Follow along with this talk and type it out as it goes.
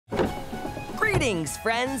Greetings,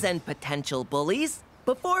 friends and potential bullies.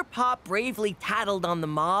 Before Pop bravely tattled on the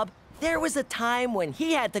mob, there was a time when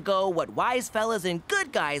he had to go what wise fellas and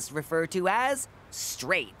good guys refer to as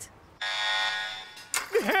straight.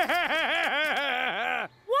 Why are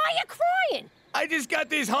you crying? I just got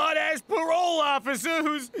this hot-ass parole officer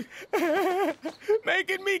who's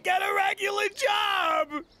making me get a regular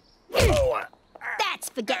job! That's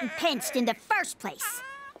for getting pinched in the first place.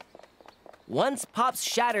 Once Pop's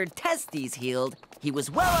shattered testes healed, he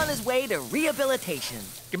was well on his way to rehabilitation.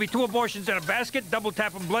 Give me 2 abortions in a basket, double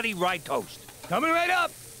tap 'em bloody, rye toast. Coming right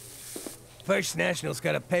up! First National's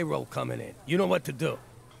got a payroll coming in. You know what to do.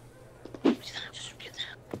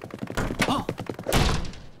 Oh.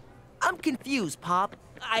 I'm confused, Pop.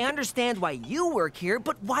 I understand why you work here,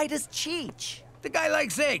 but why does Cheech? The guy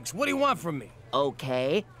likes eggs. What do you want from me?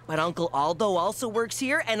 Okay, but Uncle Aldo also works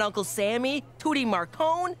here, and Uncle Sammy, Tootie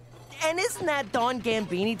Marcone, and isn't that Don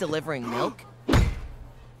Gambini delivering milk?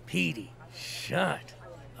 Petey, shut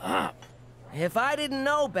up. If I didn't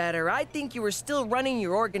know better, I'd think you were still running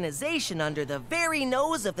your organization under the very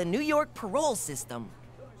nose of the New York parole system.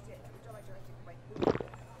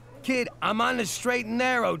 Kid, I'm on the straight and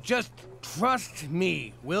narrow. Just trust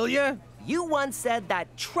me, will ya? You once said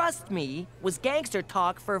that trust me was gangster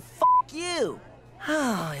talk for f you.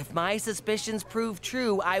 If my suspicions prove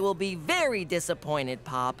true, I will be very disappointed,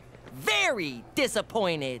 Pop. Very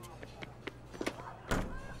disappointed.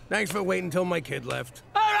 Thanks for waiting until my kid left.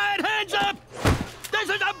 All right, hands up! This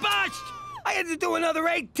is a bust! I had to do another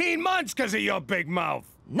 18 months because of your big mouth.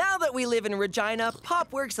 Now that we live in Regina,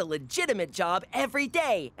 Pop works a legitimate job every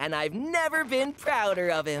day, and I've never been prouder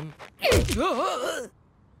of him.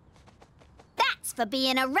 That's for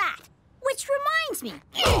being a rat. Which reminds me,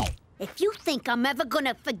 if you think I'm ever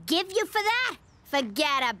gonna forgive you for that,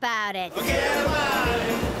 forget about it. Forget about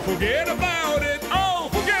it. Forget about it! Oh,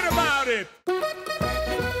 forget about it!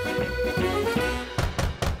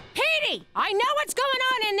 Petey, I know what's going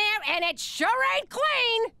on in there, and it sure ain't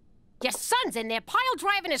clean. Your son's in there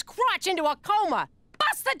pile-driving his crotch into a coma.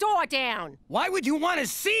 Bust the door down. Why would you want to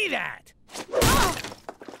see that?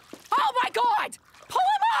 Oh my God! Pull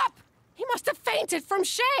him up! He must have fainted from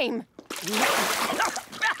shame.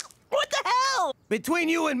 What the hell? Between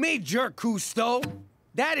you and me, jerk Cousteau,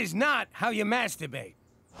 that is not how you masturbate.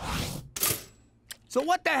 So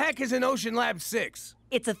what the heck is an Ocean Lab 6?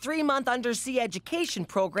 It's a 3-month undersea education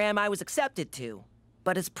program I was accepted to,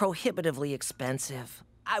 but it's prohibitively expensive.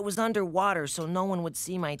 I was underwater so no one would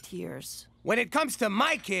see my tears. When it comes to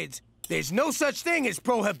my kids, there's no such thing as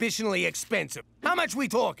prohibitionally expensive. How much we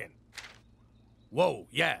talking? Whoa,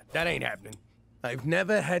 yeah, that ain't happening. I've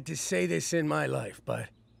never had to say this in my life, but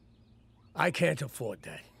I can't afford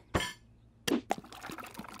that.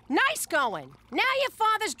 Nice going. Now your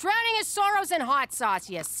father's drowning his sorrows in hot sauce,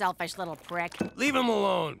 you selfish little prick. Leave him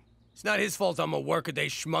alone. It's not his fault I'm a workaday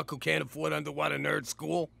schmuck who can't afford underwater nerd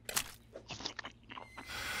school.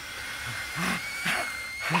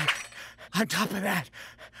 On top of that,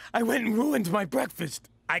 I went and ruined my breakfast.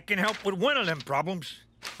 I can help with one of them problems.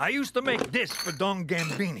 I used to make this for Don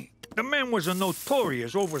Gambini. The man was a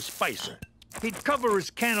notorious overspicer. He'd cover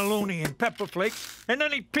his cannelloni in pepper flakes, and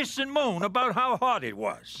then he'd piss and moan about how hot it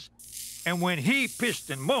was. And when he pissed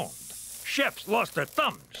and moaned, chefs lost their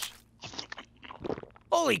thumbs.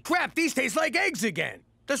 Holy crap, these taste like eggs again.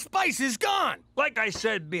 The spice is gone. Like I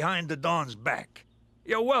said behind the Don's back.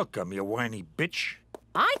 You're welcome, you whiny bitch.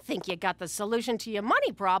 I think you got the solution to your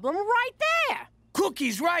money problem right there.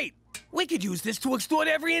 Cookie's right. We could use this to extort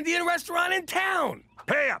every Indian restaurant in town.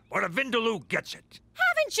 Pay up, or the Vindaloo gets it.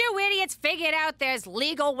 Haven't you idiots figured out there's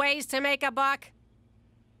legal ways to make a buck?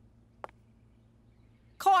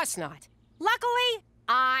 Course not. Luckily,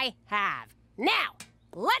 I have. Now,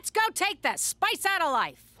 let's go take the spice out of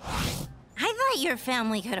life. I thought your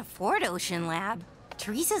family could afford Ocean Lab.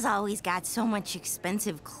 Theresa's always got so much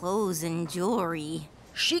expensive clothes and jewelry.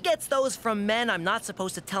 She gets those from men I'm not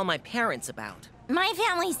supposed to tell my parents about. My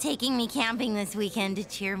family's taking me camping this weekend to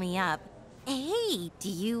cheer me up. Hey, do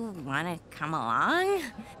you want to come along?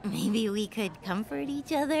 Maybe we could comfort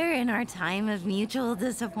each other in our time of mutual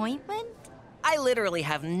disappointment? I literally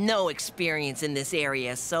have no experience in this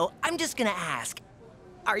area, so I'm just gonna ask.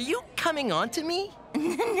 Are you coming on to me?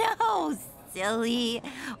 No, silly.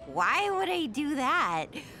 Why would I do that?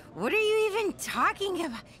 What are you even talking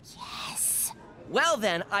about? Yes. Well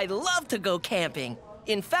then, I'd love to go camping.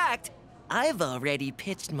 In fact, I've already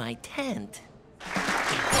pitched my tent.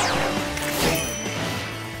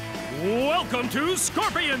 Welcome to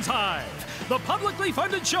Scorpion's Hive, the publicly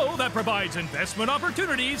funded show that provides investment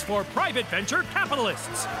opportunities for private venture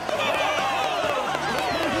capitalists.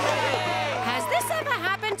 Has this ever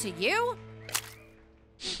happened to you?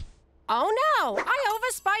 Oh no, I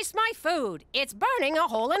overspiced my food. It's burning a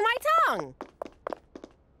hole in my tongue.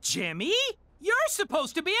 Jimmy, you're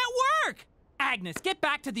supposed to be at work. Agnes, get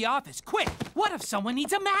back to the office, quick. What if someone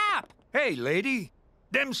needs a map? Hey, lady,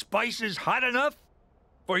 them spices hot enough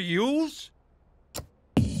for yous?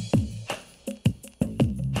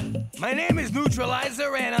 My name is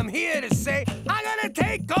Neutralizer, and I'm here to say I'm gonna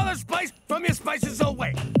take all the spice from your spices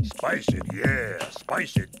away. Spice it, yeah.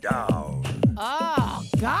 Spice it down. Oh,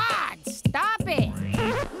 God, stop it.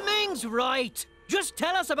 Ming's right. Just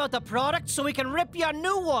tell us about the product so we can rip you a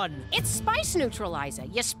new one. It's spice neutralizer.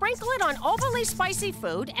 You sprinkle it on overly spicy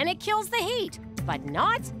food and it kills the heat, but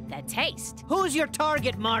not the taste. Who's your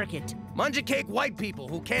target market? Munja cake white people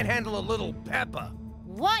who can't handle a little pepper.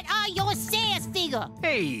 What are your sales figure?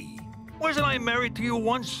 Hey, wasn't I married to you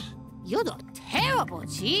once? You look terrible,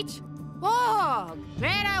 Cheech. Oh,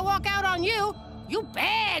 glad I walk out on you. You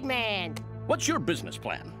bad man. What's your business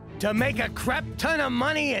plan? To make a crap ton of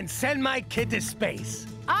money and send my kid to space.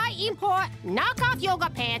 I import knockoff yoga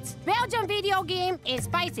pants, Belgian video game, and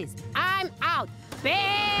spices. I'm out.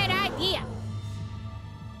 Bad idea.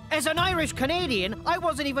 As an Irish Canadian, I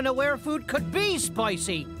wasn't even aware food could be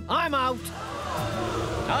spicy. I'm out.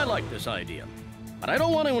 I like this idea, but I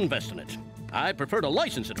don't want to invest in it. I prefer to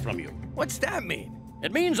license it from you. What's that mean?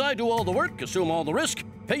 It means I do all the work, assume all the risk,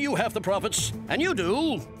 pay you half the profits, and you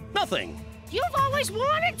do nothing. You've always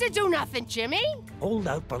wanted to do nothing, Jimmy. Hold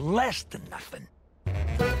out for less than nothing.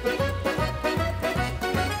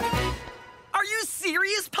 Are you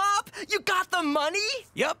serious, Pop? You got the money?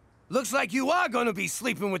 Yup. Looks like you are gonna be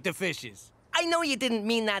sleeping with the fishes. I know you didn't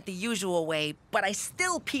mean that the usual way, but I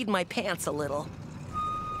still peed my pants a little.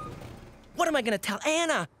 What am I gonna tell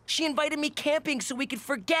Anna? She invited me camping so we could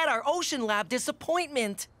forget our Ocean Lab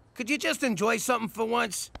disappointment. Could you just enjoy something for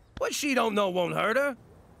once? What she don't know won't hurt her.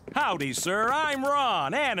 Howdy, sir. I'm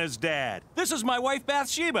Ron, Anna's dad. This is my wife,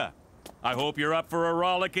 Bathsheba. I hope you're up for a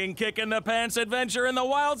rollicking kick-in-the-pants adventure in the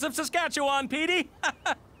wilds of Saskatchewan, Petey.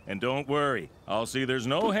 And don't worry, I'll see there's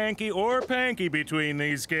no hanky or panky between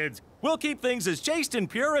these kids. We'll keep things as chaste and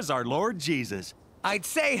pure as our Lord Jesus. I'd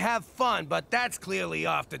say have fun, but that's clearly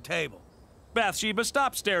off the table. Bathsheba,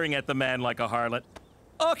 stop staring at the man like a harlot.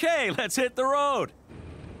 Okay, let's hit the road.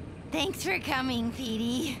 Thanks for coming,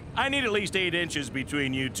 Petey. I need at least 8 inches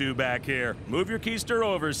between you two back here. Move your keister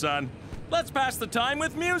over, son. Let's pass the time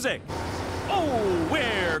with music. Oh,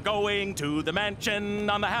 we're going to the mansion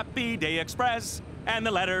on the Happy Day Express. And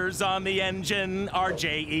the letters on the engine are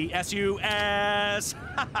J-E-S-U-S.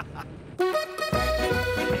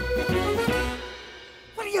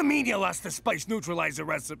 What do you mean you lost the spice neutralizer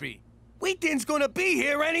recipe? Wheat Tin's gonna be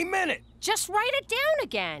here any minute. Just write it down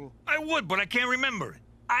again. I would, but I can't remember it.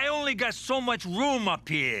 I only got so much room up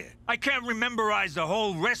here. I can't memorize the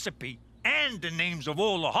whole recipe and the names of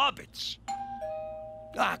all the hobbits.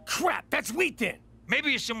 Ah, crap, that's Wheat Tin.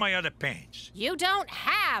 Maybe it's in my other pants. You don't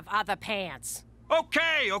have other pants.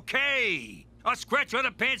 Okay. I'll scratch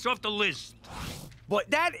other pants off the list. But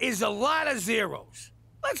that is a lot of zeros.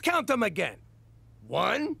 Let's count them again.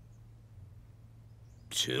 1,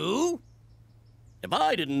 2. If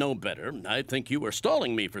I didn't know better, I'd think you were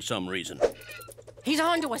stalling me for some reason. He's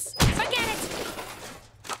on to us. Forget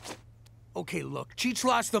it. Okay, look, Cheech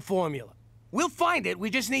lost the formula. We'll find it,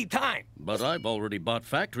 we just need time. But I've already bought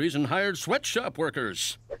factories and hired sweatshop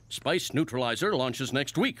workers. Spice Neutralizer launches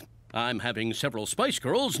next week. I'm having several Spice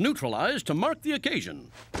Girls neutralized to mark the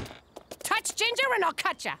occasion. Touch Ginger and I'll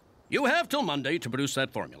cut ya. You have till Monday to produce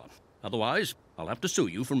that formula. Otherwise, I'll have to sue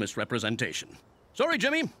you for misrepresentation. Sorry,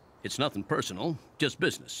 Jimmy. It's nothing personal, just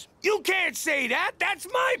business. You can't say that! That's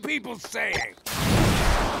my people saying!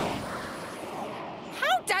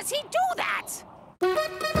 How does he do that?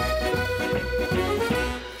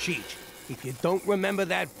 Cheech, if you don't remember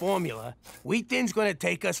that formula, Wheat Tin's gonna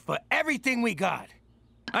take us for everything we got.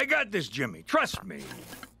 I got this, Jimmy. Trust me.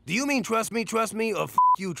 Do you mean trust me, or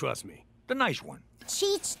you trust me? The nice one.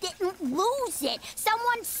 Cheech didn't lose it.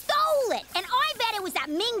 Someone stole it. And I bet it was that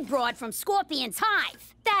Ming broad from Scorpion's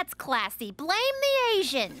Hive. That's classy. Blame the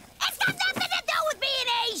Asian. It's got nothing to do with being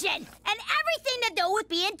Asian. And everything to do with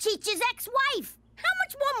being Cheech's ex-wife. How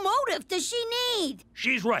much more motive does she need?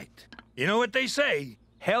 She's right. You know what they say?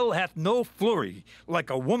 Hell hath no flurry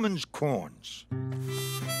like a woman's corns.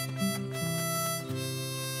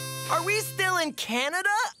 Are we still in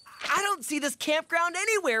Canada? I don't see this campground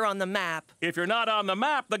anywhere on the map. If you're not on the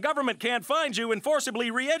map, the government can't find you and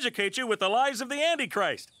forcibly re-educate you with the lies of the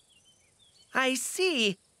Antichrist. I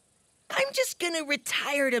see. I'm just gonna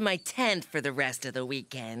retire to my tent for the rest of the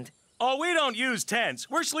weekend. Oh, we don't use tents.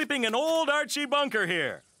 We're sleeping in old Archie bunker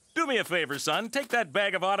here. Do me a favor, son. Take that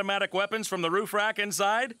bag of automatic weapons from the roof rack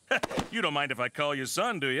inside. You don't mind if I call you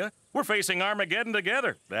son, do you? We're facing Armageddon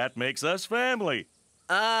together. That makes us family.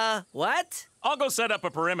 What? I'll go set up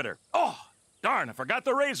a perimeter. Oh, darn, I forgot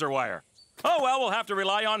the razor wire. Oh, well, we'll have to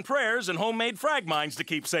rely on prayers and homemade frag mines to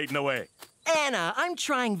keep Satan away. Anna, I'm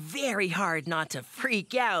trying very hard not to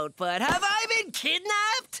freak out, but have I been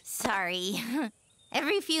kidnapped? Sorry.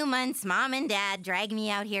 Every few months, Mom and Dad drag me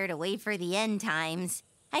out here to wait for the end times.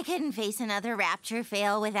 I couldn't face another rapture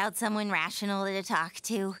fail without someone rational to talk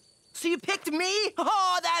to. So you picked me?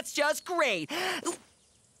 Oh, that's just great.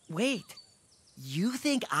 Wait, you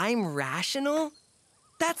think I'm rational?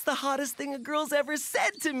 That's the hottest thing a girl's ever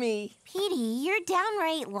said to me. Petey, you're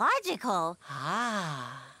downright logical.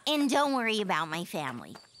 Ah. And don't worry about my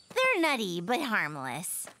family. They're nutty, but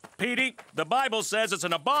harmless. Petey, the Bible says it's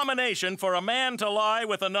an abomination for a man to lie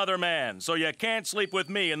with another man, so you can't sleep with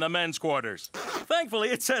me in the men's quarters. Thankfully,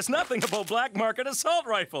 it says nothing about black market assault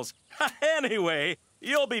rifles. Anyway,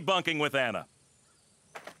 you'll be bunking with Anna.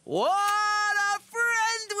 What a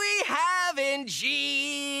friend we have in Jesus!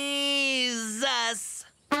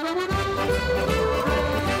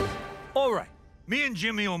 All right. Me and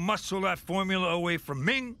Jimmy will muscle that formula away from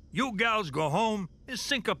Ming. You gals go home and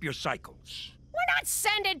sync up your cycles. We're not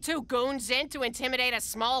sending 2 goons in to intimidate a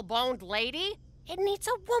small-boned lady. It needs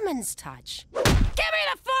a woman's touch. Give me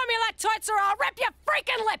the formula, Toots, or I'll rip your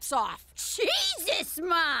freaking lips off! Jesus,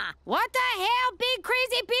 Ma! What the hell big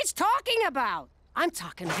crazy bitch talking about? I'm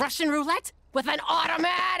talking Russian roulette with an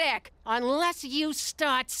automatic, unless you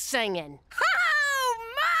start singing. Oh,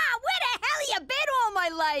 Ma! Where the hell you been all my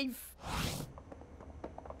life?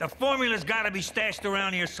 The formula's gotta be stashed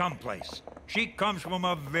around here someplace. She comes from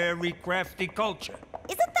a very crafty culture.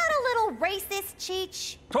 Isn't that a little racist,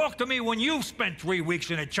 Cheech? Talk to me when you've spent 3 weeks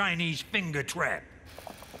in a Chinese finger trap.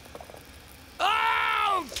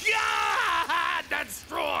 Oh, God! That's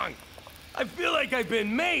strong! I feel like I've been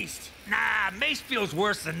maced. Nah, mace feels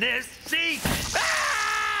worse than this. See?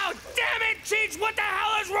 Oh, damn it, Cheech! What the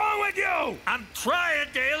hell is wrong with you? I'm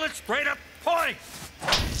trying to illustrate a point.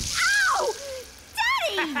 Ow!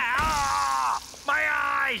 Daddy! Ah, my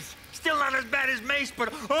eyes! Still not as bad as mace,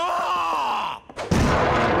 but oh!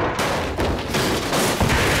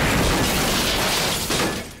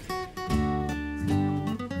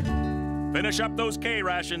 Finish up those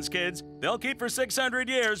K-rations, kids. They'll keep for 600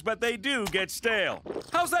 years, but they do get stale.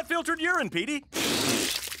 How's that filtered urine, Petey?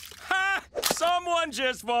 Ha! Someone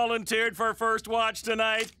just volunteered for first watch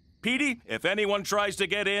tonight. Petey, if anyone tries to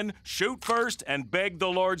get in, shoot first and beg the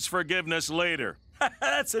Lord's forgiveness later.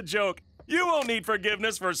 That's a joke. You won't need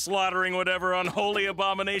forgiveness for slaughtering whatever unholy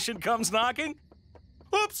abomination comes knocking.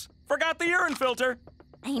 Oops, forgot the urine filter.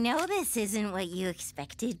 I know this isn't what you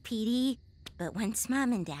expected, Petey, but once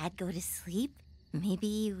Mom and Dad go to sleep,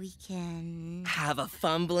 maybe we can... Have a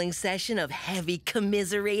fumbling session of heavy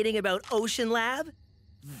commiserating about Ocean Lab?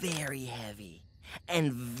 Very heavy.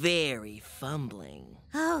 And very fumbling.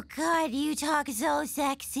 Oh, God, you talk so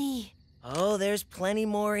sexy. Oh, there's plenty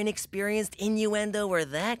more inexperienced innuendo where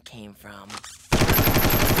that came from.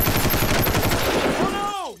 Oh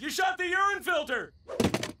no! You shot the urine filter!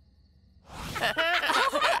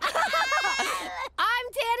 I'm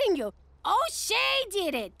telling you, O'Shea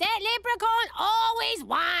did it. That leprechaun always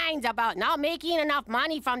whines about not making enough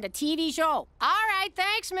money from the TV show. All right,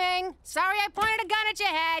 thanks, Ming. Sorry I pointed a gun at your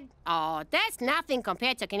head. Oh, that's nothing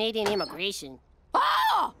compared to Canadian immigration.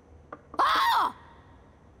 Oh! Oh!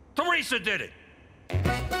 Theresa did it.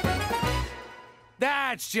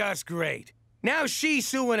 That's just great. Now she's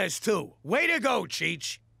suing us too. Way to go,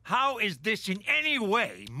 Cheech. How is this in any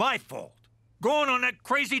way my fault? Going on that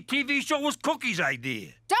crazy TV show was Cookie's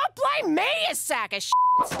idea. Don't blame me, you sack of shit.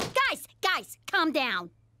 Guys, calm down.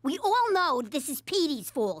 We all know this is Petey's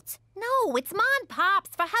fault. No, it's Ma and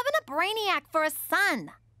Pop's for having a brainiac for a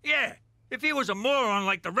son. Yeah, if he was a moron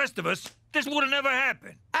like the rest of us, this would have never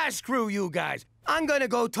happened. Ah, screw you guys. I'm gonna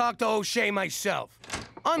go talk to O'Shea myself.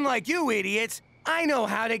 Unlike you idiots, I know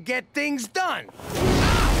how to get things done.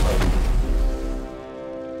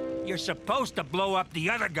 You're supposed to blow up the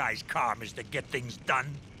other guy's karmas to get things done.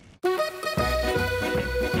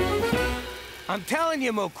 I'm telling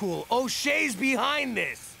you, McCool, O'Shea's behind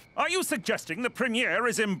this. Are you suggesting the Premier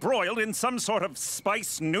is embroiled in some sort of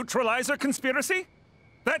spice neutralizer conspiracy?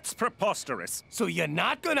 That's preposterous. So you're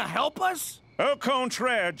not gonna help us? Au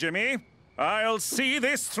contraire, Jimmy. I'll see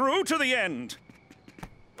this through to the end.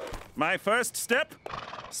 My first step,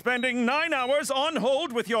 spending 9 hours on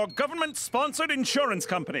hold with your government-sponsored insurance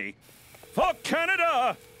company. For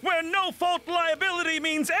Canada, where no-fault liability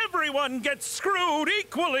means everyone gets screwed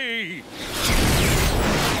equally.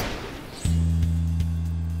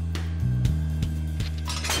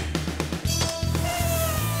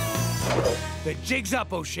 The jig's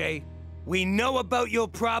up, O'Shea. We know about your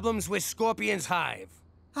problems with Scorpion's hive.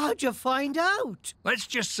 How'd you find out? Let's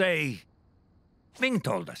just say Ming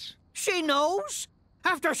told us. She knows?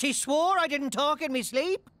 After she swore I didn't talk in me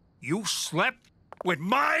sleep? You slept with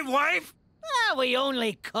my wife? Ah, we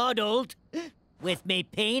only cuddled. With me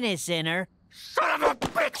penis in her. Son of a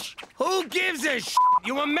bitch! Who gives a shit?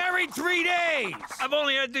 You were married 3 days! I've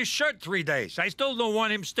only had this shirt 3 days. I still don't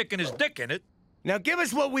want him sticking his dick in it. Now give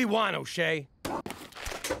us what we want, O'Shea.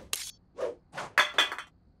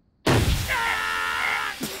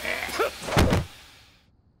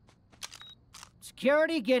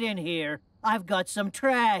 Security, get in here. I've got some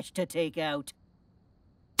trash to take out.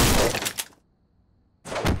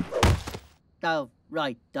 Oh,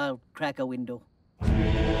 right. I'll crack a window.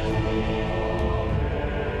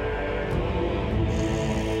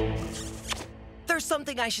 There's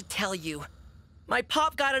something I should tell you. My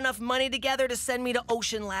pop got enough money together to send me to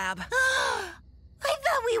Ocean Lab. I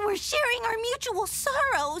thought we were sharing our mutual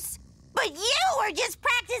sorrows. But you were just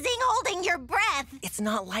practicing holding your breath. It's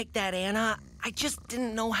not like that, Anna. I just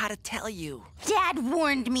didn't know how to tell you. Dad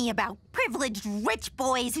warned me about privileged rich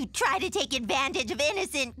boys who try to take advantage of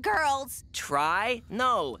innocent girls. Try?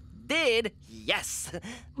 No. Did? Yes.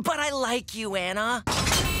 But I like you, Anna.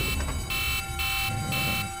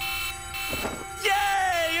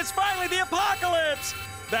 Yay! It's finally the apocalypse!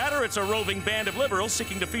 That or it's a roving band of liberals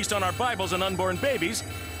seeking to feast on our Bibles and unborn babies.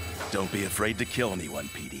 Don't be afraid to kill anyone,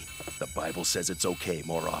 Petey. The Bible says it's okay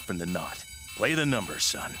more often than not. Play the numbers,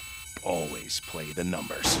 son. Always play the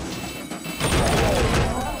numbers.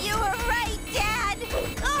 You were right, Dad!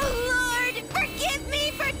 Oh, Lord! Forgive me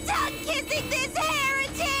for tongue-kissing this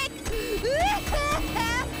heretic!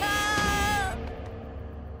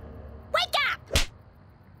 Wake up!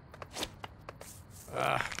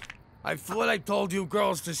 I thought I told you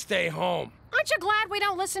girls to stay home. Aren't you glad we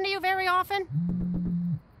don't listen to you very often?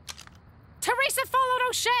 Theresa followed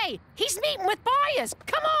O'Shea. He's meeting with buyers.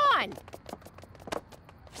 Come on!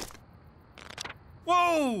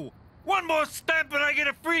 Whoa! One more stamp and I get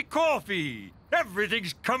a free coffee.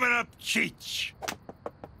 Everything's coming up Cheech.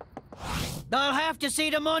 I'll have to see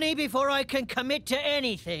the money before I can commit to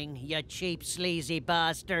anything, you cheap, sleazy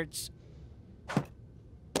bastards.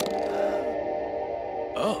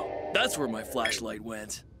 Oh, that's where my flashlight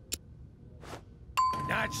went.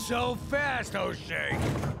 Not so fast, O'Shea.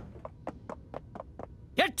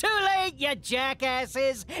 You're too late, you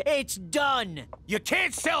jackasses. It's done. You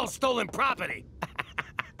can't sell stolen property.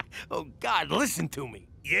 Oh, God, listen to me.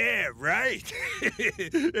 Yeah, right.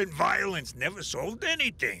 And violence never solved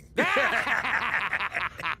anything.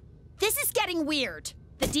 This is getting weird.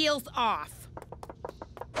 The deal's off.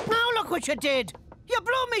 Now look what you did. You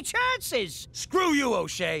blew me chances. Screw you,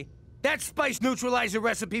 O'Shea. That spice neutralizer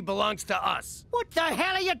recipe belongs to us. What the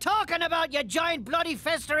hell are you talking about, you giant bloody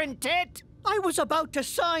festering tit? I was about to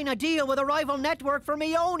sign a deal with a rival network for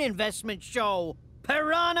me own investment show,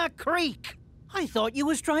 Piranha Creek. I thought you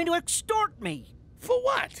was trying to extort me. For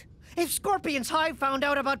what? If Scorpion's Hive found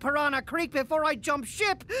out about Piranha Creek before I jumped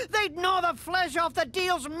ship, they'd gnaw the flesh off the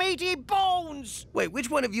deal's meaty bones. Wait, which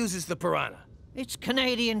one of yous is the Piranha? It's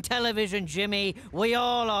Canadian television, Jimmy. We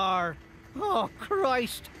all are. Oh,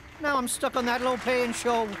 Christ. Now I'm stuck on that low-paying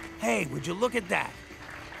show. Hey, would you look at that?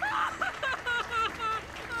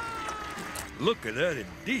 Look at that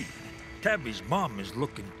indeed. Tabby's mom is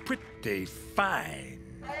looking pretty fine.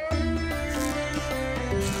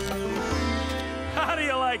 How do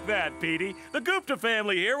you like that, Petey? The Gupta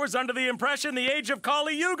family here was under the impression the age of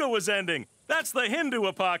Kali Yuga was ending. That's the Hindu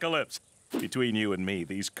apocalypse. Between you and me,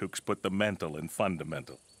 these kooks put the mental in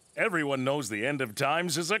fundamental. Everyone knows the end of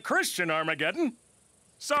times is a Christian Armageddon.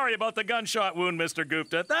 Sorry about the gunshot wound, Mr.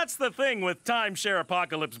 Gupta. That's the thing with timeshare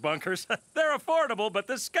apocalypse bunkers. They're affordable, but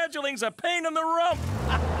the scheduling's a pain in the rump.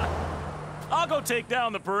 I'll go take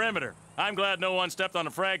down the perimeter. I'm glad no one stepped on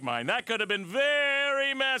a frag mine. That could have been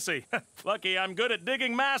very messy. Lucky I'm good at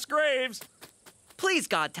digging mass graves. Please,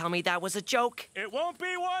 God, tell me that was a joke. It won't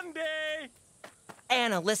be one day.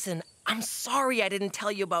 Anna, listen, I'm sorry I didn't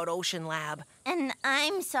tell you about Ocean Lab. And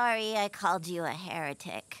I'm sorry I called you a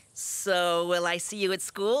heretic. So, will I see you at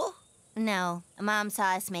school? No, Mom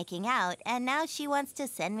saw us making out, and now she wants to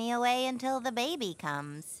send me away until the baby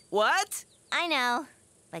comes. What? I know,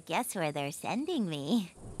 but guess where they're sending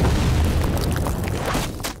me?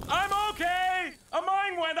 I'm okay! A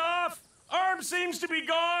mine went off! Arm seems to be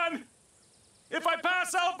gone! If I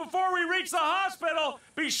pass out before we reach the hospital,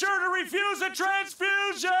 be sure to refuse a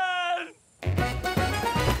transfusion!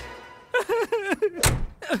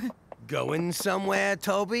 Going somewhere,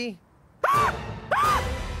 Toby?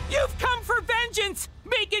 You've come for vengeance!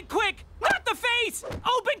 Make it quick! Not the face!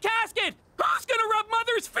 Open casket!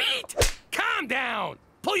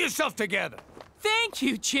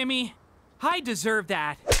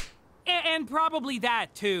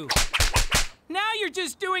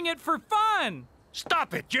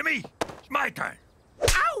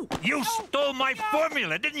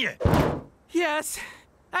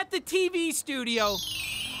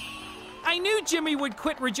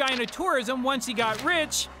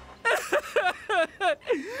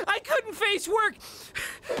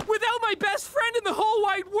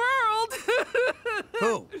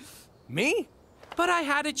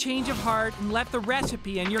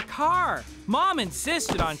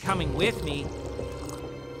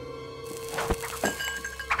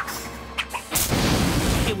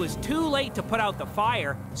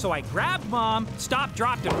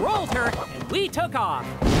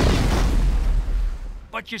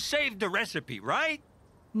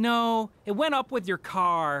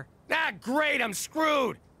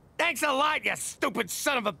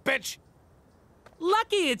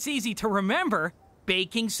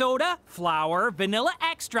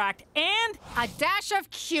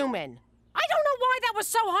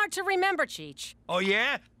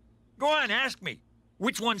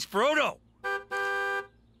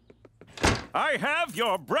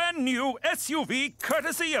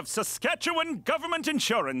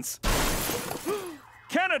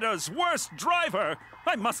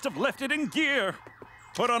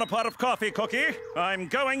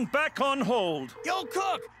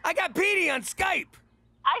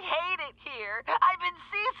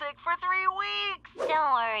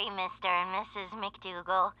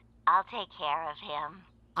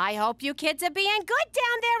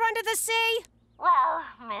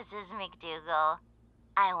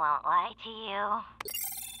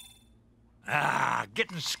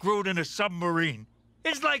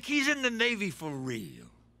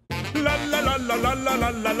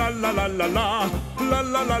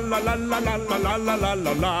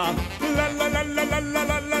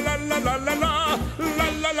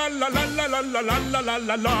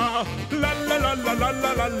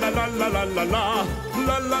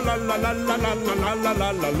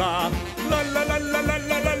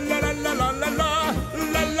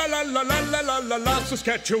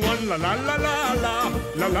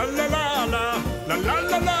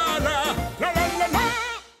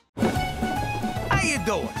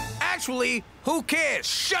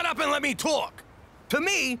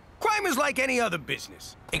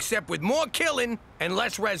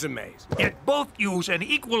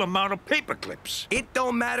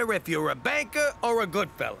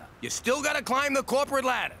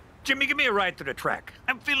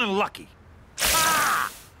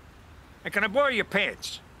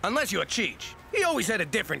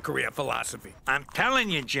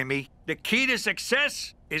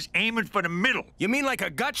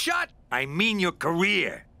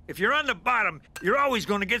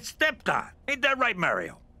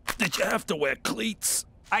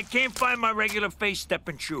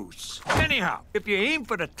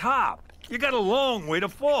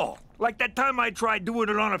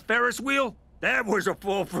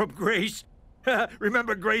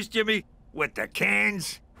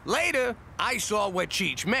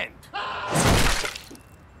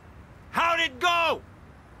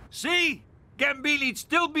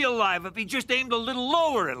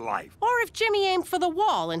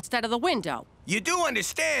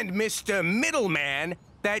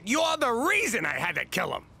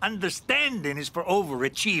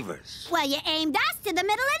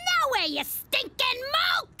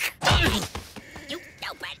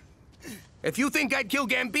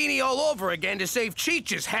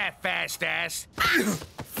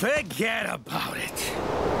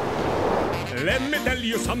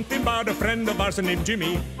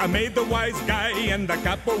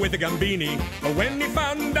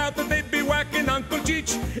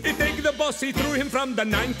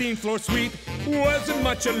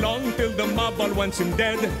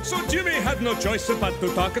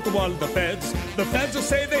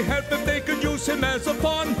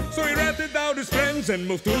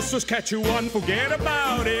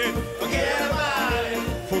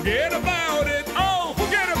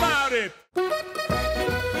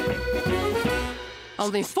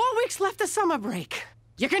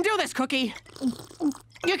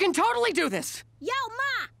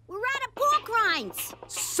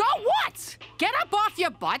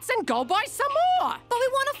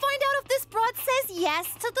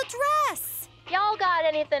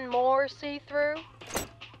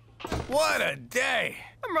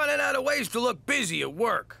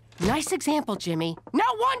 Nice example, Jimmy. No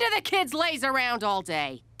wonder the kids laze around all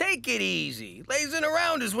day. Take it easy. Lazing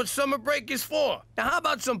around is what summer break is for. Now, how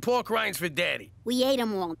about some pork rinds for Daddy? We ate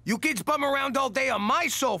them all. You kids bum around all day on my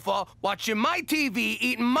sofa, watching my TV,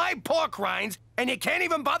 eating my pork rinds, and you can't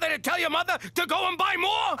even bother to tell your mother to go and buy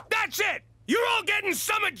more? That's it! You're all getting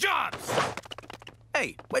summer jobs!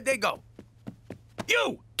 Hey, where'd they go?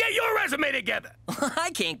 You! Get your resume together!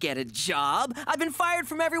 I can't get a job. I've been fired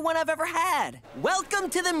from everyone I've ever had. Welcome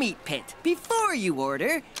to the meat pit. Before you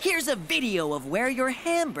order, here's a video of where your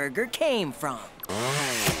hamburger came from.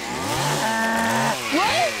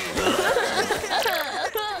 What?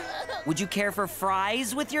 Would you care for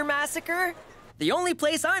fries with your massacre? The only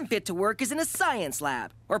place I'm fit to work is in a science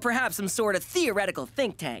lab, or perhaps some sort of theoretical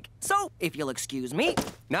think tank. So, if you'll excuse me.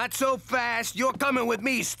 Not so fast. You're coming with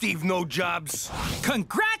me, Steve No Jobs.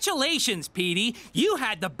 Congratulations, Petey. You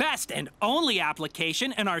had the best and only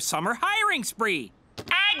application in our summer hiring spree.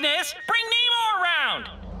 Agnes, bring Nemo around!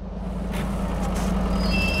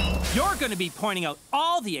 You're gonna be pointing out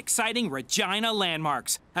all the exciting Regina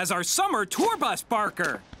landmarks as our summer tour bus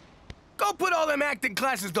barker. Go put all them acting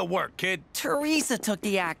classes to work, kid. Theresa took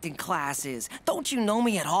the acting classes. Don't you know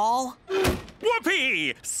me at all?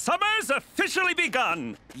 Whoopee! Summer's officially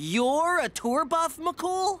begun! You're a tour buff,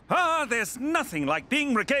 McCool? Ah, there's nothing like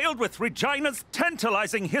being regaled with Regina's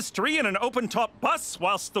tantalizing history in an open-top bus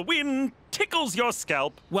whilst the wind tickles your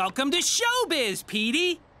scalp. Welcome to showbiz,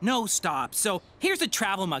 Petey. No stops, so here's a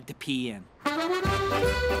travel mug to pee in.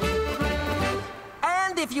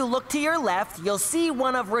 And if you look to your left, you'll see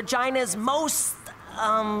one of Regina's most,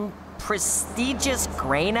 prestigious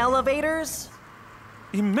grain elevators.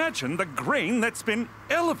 Imagine the grain that's been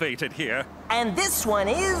elevated here. And this one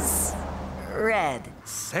is red.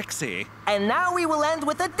 Sexy. And now we will end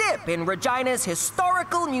with a dip in Regina's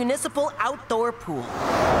historical municipal outdoor pool.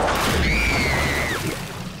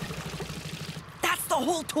 That's the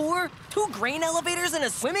whole tour? 2 grain elevators and a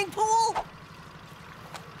swimming pool?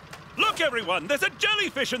 Look, everyone, there's a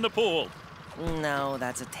jellyfish in the pool. No,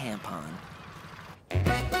 that's a tampon.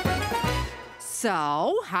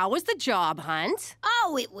 So, how was the job hunt?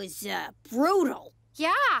 Oh, it was, brutal.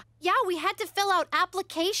 Yeah, we had to fill out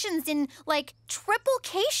applications in, like,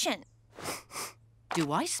 triplication.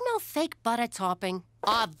 Do I smell fake butter topping?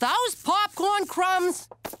 Are those popcorn crumbs?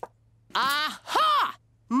 Aha!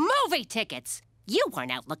 Movie tickets! You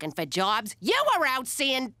weren't out looking for jobs. You were out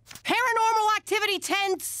seeing Paranormal Activity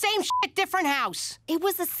 10, same shit, different house. It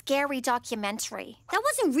was a scary documentary. That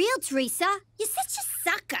wasn't real, Theresa. You're such a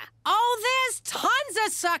sucker. Oh, there's tons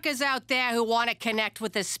of suckers out there who want to connect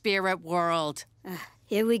with the spirit world.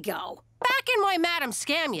 Here we go. Back in my Madam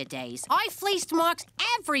Scamia days, I fleeced marks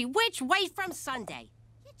every which way from Sunday.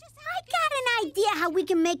 I got an idea how we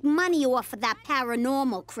can make money off of that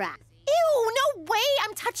paranormal crap. Ew, no way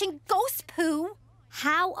I'm touching ghost poo.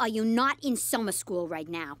 How are you not in summer school right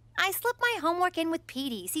now? I slip my homework in with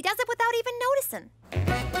Petey's. He does it without even noticing.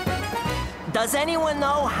 Does anyone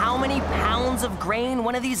know how many pounds of grain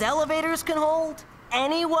one of these elevators can hold?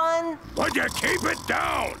 Anyone? Would you keep it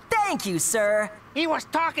down? Thank you, sir. He was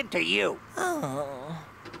talking to you. Oh.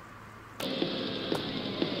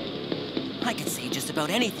 I could say just about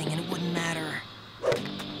anything and it wouldn't matter.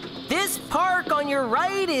 This park on your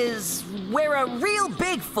right is where a real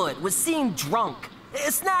Bigfoot was seen drunk,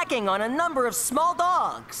 snacking on a number of small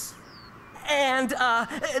dogs. And,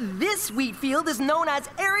 this wheat field is known as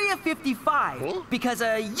Area 55 because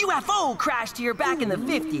a UFO crashed here back in the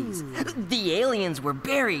 50s. The aliens were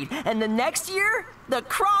buried, and the next year, the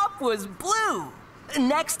crop was blue.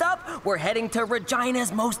 Next up, we're heading to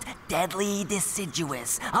Regina's most deadly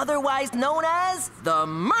deciduous, otherwise known as the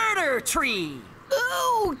Murder Tree.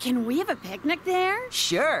 Ooh, can we have a picnic there?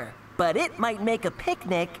 Sure, but it might make a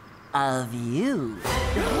picnic of you.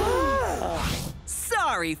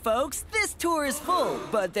 Sorry, folks, this tour is full,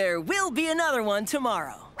 but there will be another one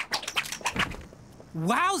tomorrow.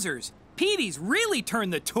 Wowzers! Petey's really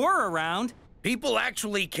turned the tour around. People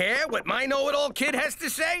actually care what my know-it-all kid has to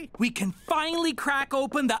say? We can finally crack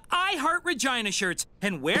open the I Heart Regina shirts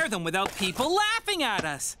and wear them without people laughing at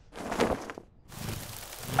us.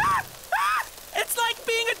 It's like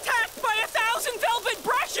being attacked by 1,000 velvet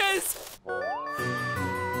brushes!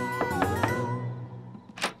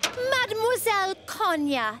 Mademoiselle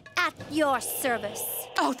Konya, at your service.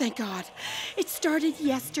 Oh, thank God. It started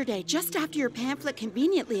yesterday, just after your pamphlet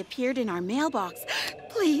conveniently appeared in our mailbox.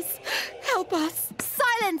 Please, help us.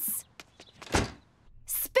 Silence!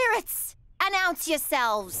 Spirits, announce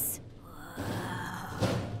yourselves.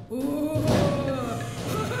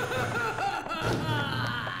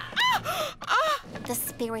 The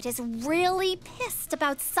spirit is really pissed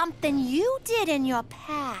about something you did in your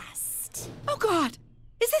past. Oh, God.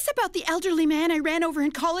 Is this about the elderly man I ran over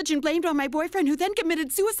in college and blamed on my boyfriend who then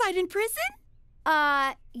committed suicide in prison?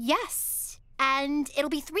 Yes. And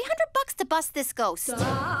it'll be $300 to bust this ghost.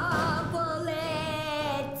 Double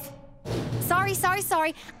it.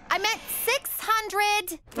 Sorry. I meant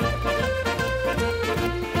 600.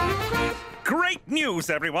 Great news,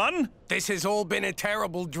 everyone! This has all been a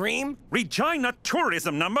terrible dream? Regina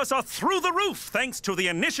Tourism numbers are through the roof thanks to the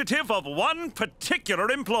initiative of one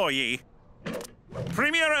particular employee.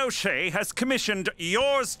 Premier O'Shea has commissioned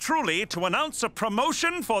yours truly to announce a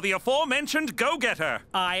promotion for the aforementioned go-getter.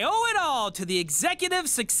 I owe it all to the Executive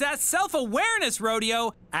Success Self-Awareness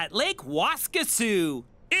Rodeo at Lake Waskasoo.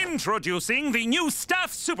 Introducing the new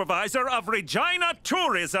staff supervisor of Regina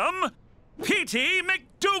Tourism, Petey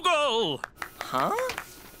McDougal. Huh?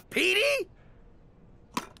 Petey?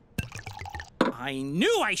 I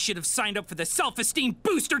knew I should have signed up for the Self-Esteem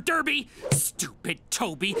Booster Derby! Stupid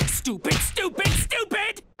Toby! Stupid!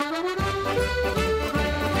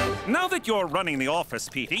 Now that you're running the office,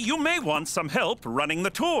 Petey, you may want some help running the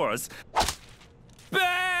tours.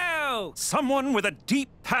 Boo! Someone with a deep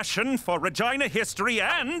passion for Regina history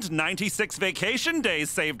and 96 vacation days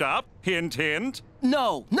saved up. Hint, hint.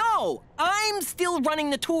 No! I'm still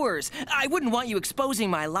running the tours. I wouldn't want you exposing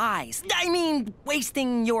my lies. I mean,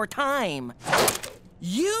 wasting your time.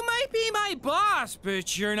 You might be my boss,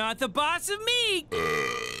 but you're not the boss of me!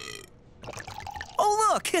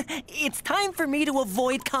 Oh, look! It's time for me to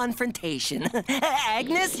avoid confrontation.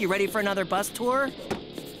 Agnes, you ready for another bus tour?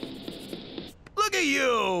 Look at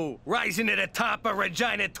you! Rising to the top of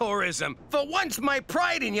Regina Tourism. For once, my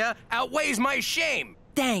pride in you outweighs my shame.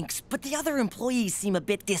 Thanks, but the other employees seem a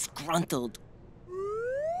bit disgruntled.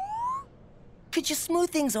 Could you smooth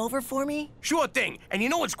things over for me? Sure thing. And you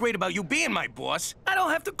know what's great about you being my boss? I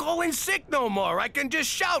don't have to call in sick no more. I can just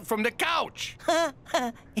shout from the couch.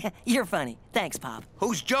 You're funny. Thanks, Pop.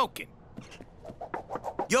 Who's joking?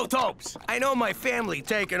 Yo, Topes, I know my family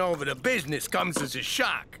taking over the business comes as a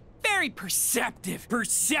shock. Very perceptive,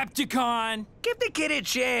 Percepticon. Give the kid a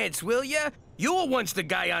chance, will ya? You were once the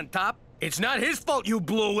guy on top. It's not his fault you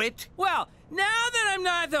blew it. Well, now that I'm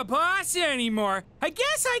not the boss anymore, I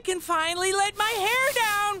guess I can finally let my hair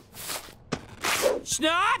down.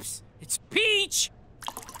 Schnapps, it's Peach.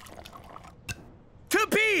 To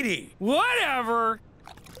Petey. Whatever.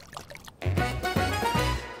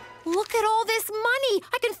 Look at all this money!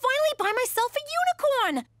 I can finally buy myself a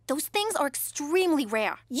unicorn! Those things are extremely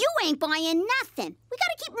rare. You ain't buying nothing. We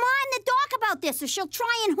gotta keep Ma in the dark about this or she'll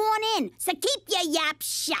try and horn in. So keep your yap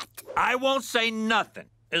shut. I won't say nothing,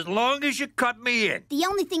 as long as you cut me in. The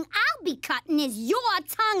only thing I'll be cutting is your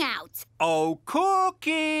tongue out. Oh,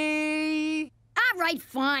 Cookie! All right,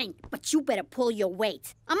 fine. But you better pull your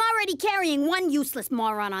weight. I'm already carrying one useless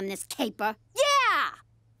moron on this caper. Yeah!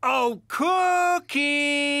 Oh,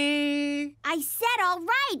 Cookie! I said all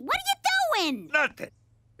right. What are you doing? Nothing.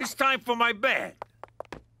 It's time for my bed.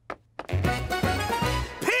 Petey!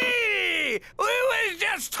 We was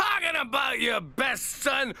just talking about your best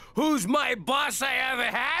son, who's my boss I ever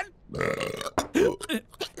had.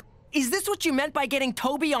 Is this what you meant by getting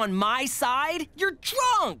Toby on my side? You're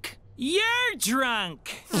drunk! You're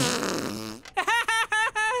drunk!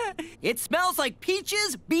 It smells like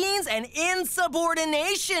peaches, beans, and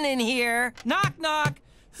insubordination in here. Knock, knock.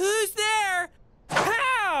 Who's there?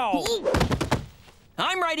 How?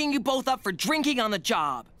 I'm writing you both up for drinking on the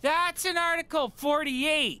job. That's in Article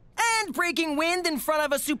 48. And breaking wind in front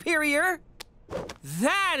of a superior.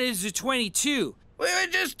 That is a 22. We were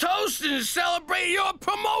just toasting to celebrate your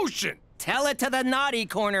promotion. Tell it to the naughty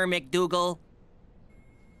corner, McDougal.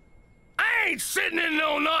 I ain't sitting in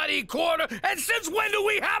no naughty quarter, and since when do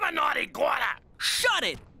we have a naughty quarter? Shut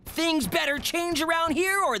it! Things better change around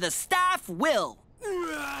here or the staff will.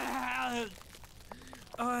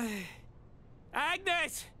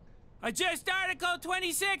 Agnes, adjust Article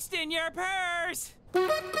 26 in your purse.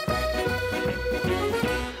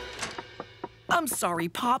 I'm sorry,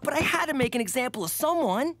 Pop, but I had to make an example of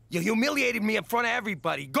someone. You humiliated me in front of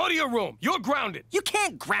everybody. Go to your room. You're grounded. You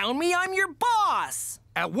can't ground me. I'm your boss.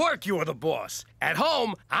 At work, you're the boss. At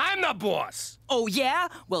home, I'm the boss. Oh, yeah?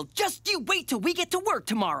 Well, just you wait till we get to work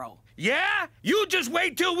tomorrow. Yeah? You just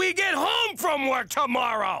wait till we get home from work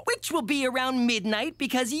tomorrow. Which will be around midnight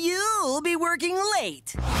because you'll be working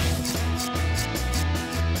late.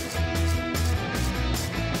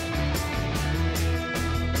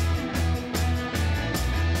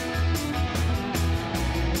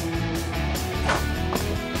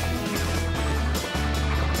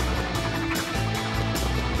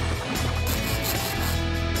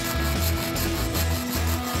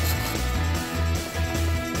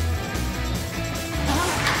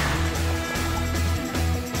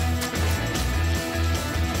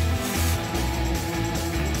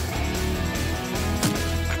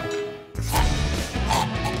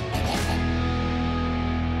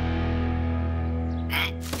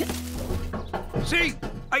 See?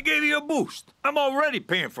 I gave you a boost. I'm already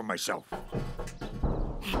paying for myself.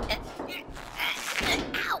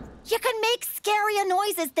 You can make scarier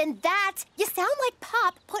noises than that. You sound like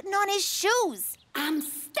Pop putting on his shoes. I'm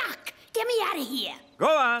stuck. Get me out of here. Go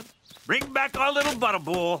on. Bring back our little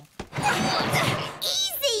butterball.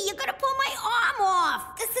 Easy! You're gonna pull my arm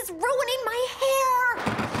off. This is ruining my hair.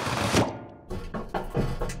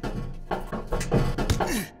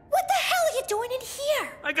 What the hell are you doing in here?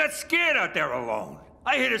 I got scared out there alone.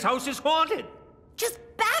 I hear this house is haunted. Just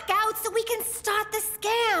back out so we can start the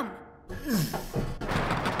scam.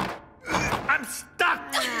 I'm stuck.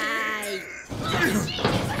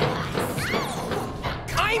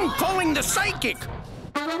 I'm pulling the psychic.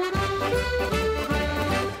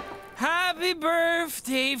 Happy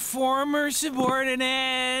birthday, former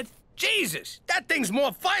subordinate. Jesus, that thing's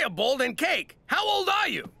more fireball than cake. How old are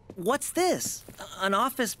you? What's this? An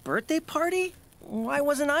office birthday party? Why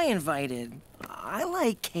wasn't I invited? I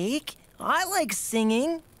like cake. I like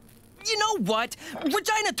singing. You know what?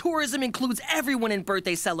 Regina Tourism includes everyone in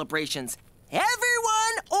birthday celebrations.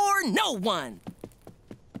 Everyone or no one.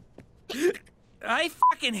 I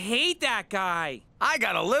fucking hate that guy. I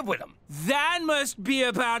gotta live with him. That must be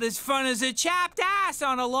about as fun as a chapped ass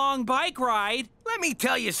on a long bike ride. Let me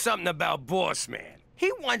tell you something about Boss Man.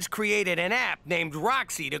 He once created an app named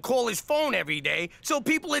Roxy to call his phone every day so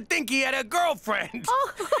people would think he had a girlfriend.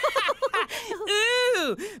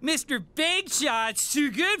 Ooh, Mr. Big Shot's too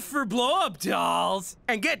good for blow-up dolls.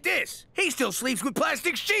 And get this, he still sleeps with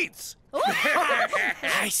plastic sheets.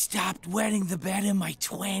 I stopped wetting the bed in my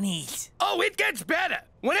 20s. Oh, it gets better.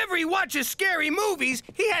 Whenever he watches scary movies,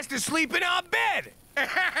 he has to sleep in our bed.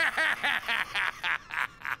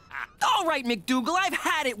 All right, McDougal, I've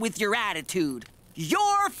had it with your attitude.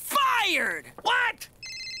 You're fired! What?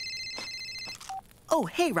 Oh,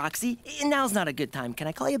 hey, Roxy. Now's not a good time. Can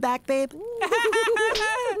I call you back, babe?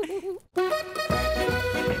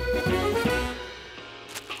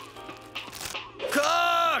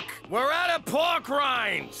 Cook! We're out of pork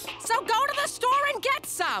rinds. So go to the store and get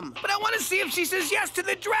some. But I want to see if she says yes to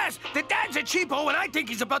the dress. The dad's a cheapo, and I think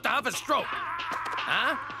he's about to have a stroke.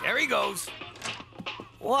 Huh? There he goes.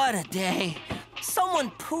 What a day.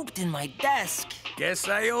 Someone pooped in my desk. Guess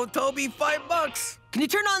I owe Toby $5. Can you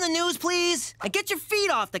turn on the news, please? And get your feet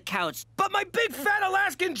off the couch. But my big fat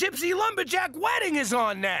Alaskan gypsy lumberjack wedding is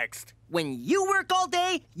on next. When you work all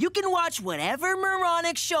day, you can watch whatever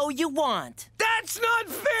moronic show you want. That's not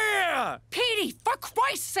fair! Petey, for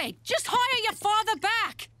Christ's sake, just hire your father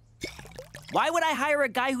back. Why would I hire a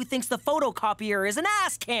guy who thinks the photocopier is an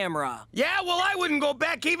ass camera? Yeah, well, I wouldn't go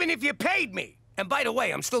back even if you paid me. And by the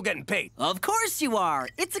way, I'm still getting paid. Of course you are.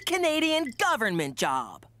 It's a Canadian government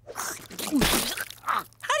job. How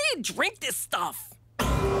do you drink this stuff?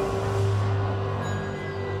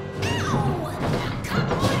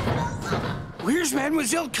 Where's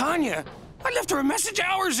Mademoiselle Kanya? I left her a message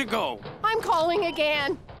hours ago. I'm calling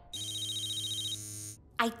again.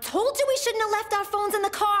 I told you we shouldn't have left our phones in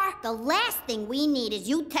the car. The last thing we need is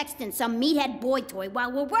you texting some meathead boy toy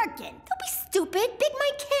while we're working. Don't be stupid. Big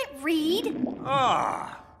Mike can't read.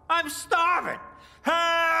 Ah, I'm starving.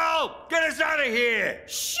 Help! Get us out of here!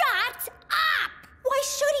 Shut up! Why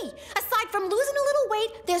should he? Aside from losing a little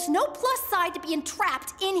weight, there's no plus side to being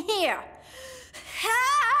trapped in here.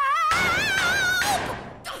 Help!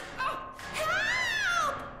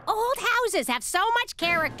 Help! Old houses have so much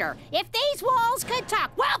character. If these walls could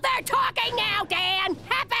talk, well, they're talking now, Dan.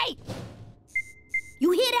 Happy?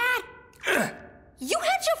 You hear that? You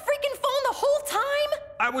had your freaking phone the whole time?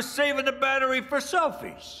 I was saving the battery for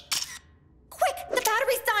selfies. Quick, the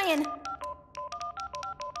battery's dying.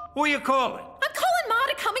 Who are you calling? I'm calling Ma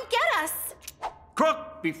to come and get us.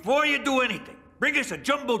 Crook, before you do anything, bring us a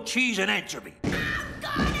jumbo cheese and anchovy. I'm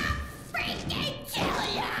gonna freaking kill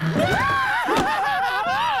ya!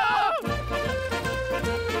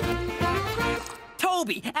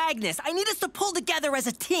 Toby, Agnes, I need us to pull together as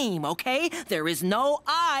a team, okay? There is no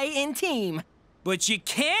I in team. But you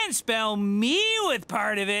can spell me with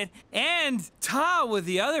part of it, and ta with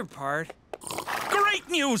the other part. Great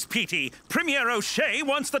news, Petey! Premier O'Shea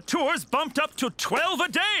wants the tours bumped up to 12 a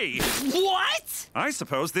day! What? I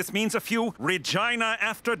suppose this means a few Regina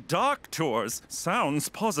After Dark tours. Sounds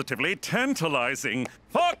positively tantalizing.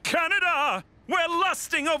 For Canada, where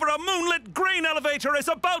lusting over a moonlit grain elevator is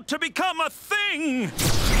about to become a thing!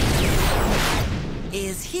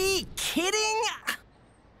 Is he kidding?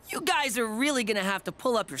 You guys are really gonna have to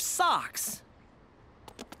pull up your socks.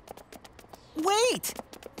 Wait!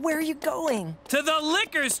 Where are you going? To the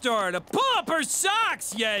liquor store to pull up her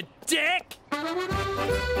socks, you dick!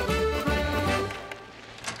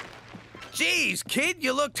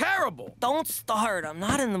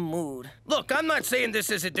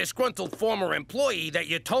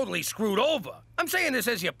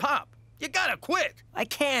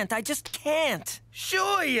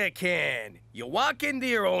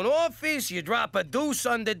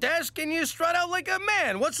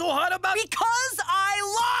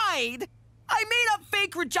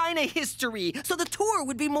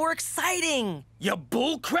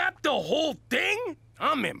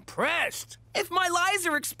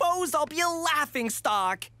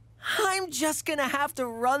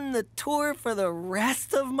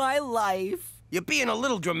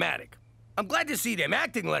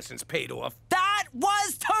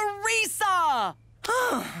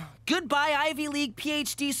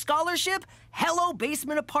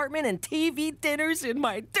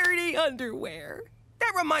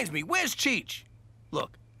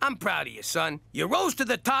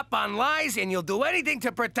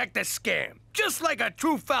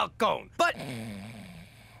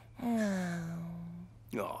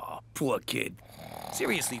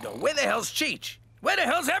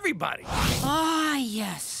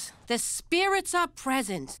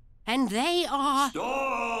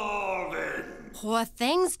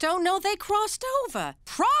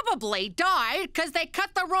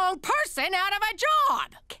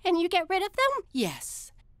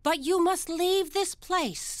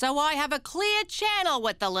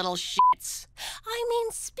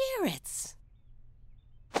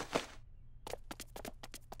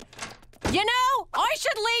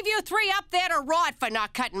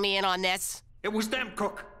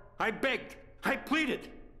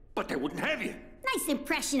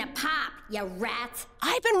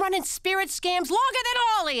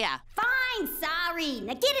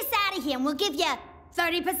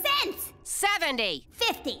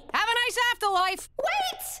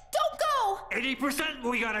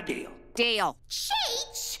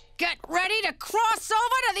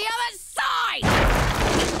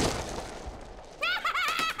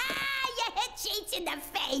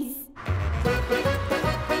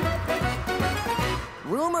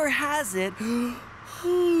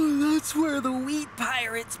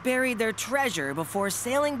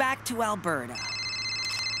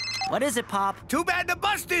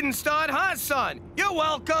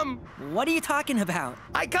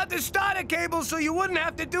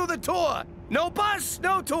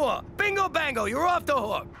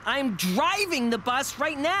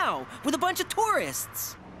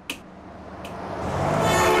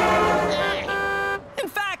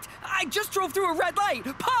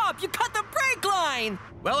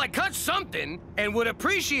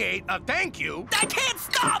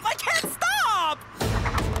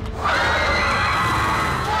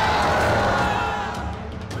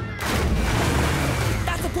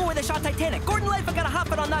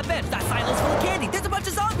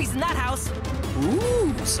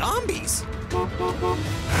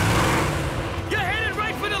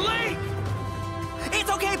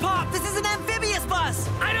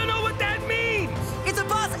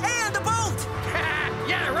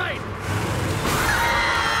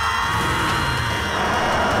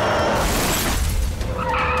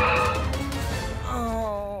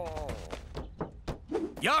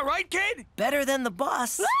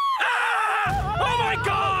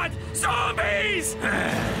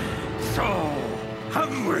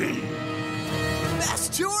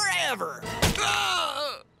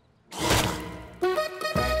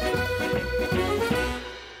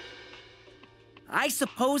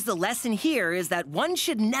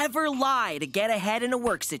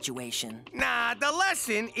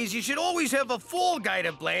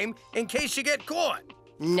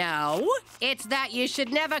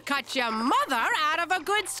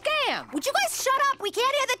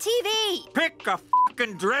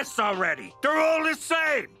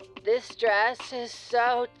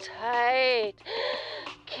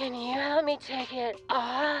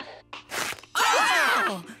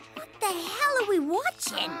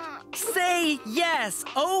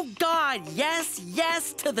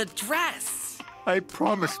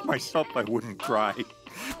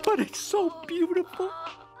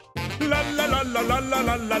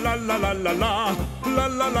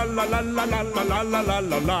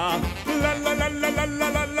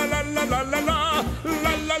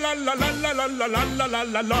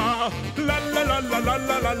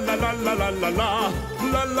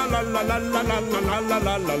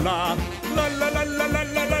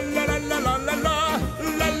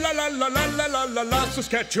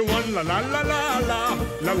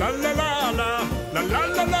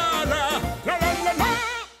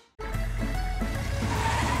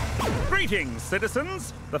 Greetings,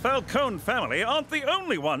 citizens! The Falcone family aren't the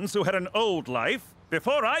only ones who had an old life.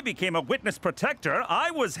 Before I became a witness protector,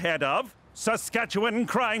 I was head of Saskatchewan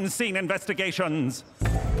Crime Scene Investigations.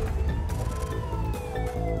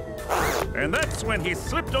 And that's when he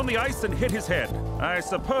slipped on the ice and hit his head. I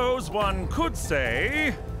suppose one could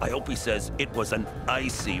say... I hope he says it was an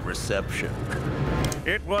icy reception.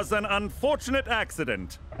 It was an unfortunate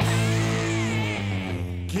accident.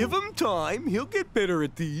 Give him time. He'll get better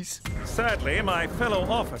at these. Sadly, my fellow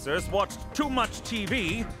officers watched too much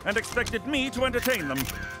TV and expected me to entertain them.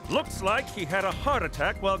 Looks like he had a heart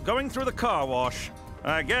attack while going through the car wash.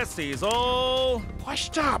 I guess he's all...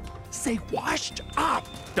 washed up. Say washed up.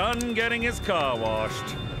 Done getting his car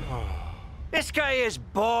washed. This guy is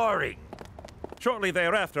boring. Shortly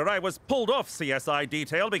thereafter, I was pulled off CSI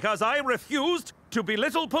detail because I refused to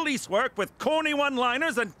belittle police work with corny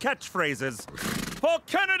one-liners and catchphrases. For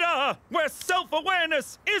Canada, where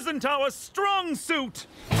self-awareness isn't our strong suit.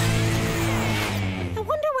 I wonder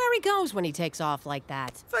where he goes when he takes off like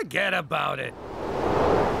that. Forget about it.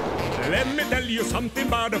 Let me tell you something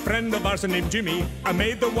about a friend of ours named Jimmy. I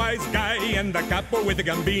made the wise guy and the capo with the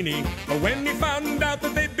gambini. But when he found out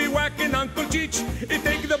that they'd be whacking Uncle Cheech, he'd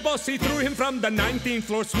take the boss, he threw him from the 19th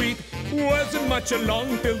floor suite. Wasn't much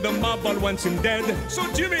along till the mob all wants him dead.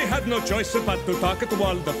 So Jimmy had no choice but to talk to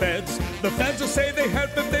all the feds. The feds say they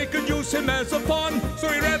help if they could use him as a pawn. So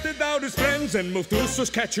he ratted out his friends and moved to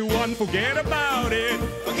Saskatchewan. Forget about it.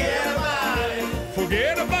 Forget about it.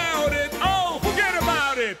 Forget about it. Oh, forget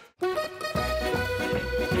about it.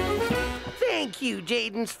 Thank you,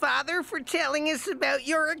 Jaden's father, for telling us about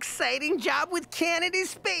your exciting job with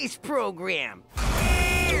Canada's space program.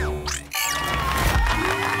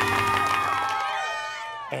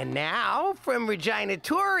 And now, from Regina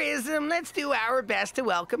Tourism, let's do our best to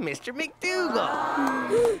welcome Mr. McDougal.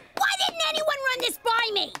 Why didn't anyone run this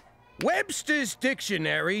by me? Webster's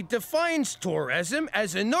dictionary defines tourism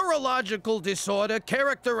as a neurological disorder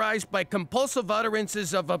characterized by compulsive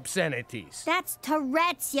utterances of obscenities. That's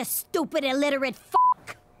Tourette's, you stupid illiterate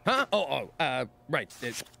fuck. Huh? Right.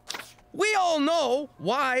 We all know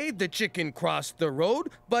why the chicken crossed the road,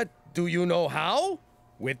 but do you know how?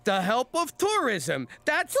 With the help of tourism.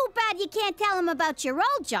 That's... Too bad you can't tell him about your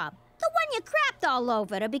old job. The one you crapped all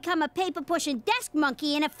over to become a paper-pushing desk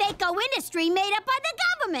monkey in a fake-o industry made up by the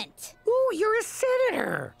government. Ooh, you're a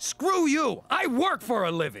senator. Screw you. I work for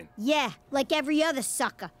a living. Yeah, like every other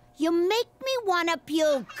sucker. You make me wanna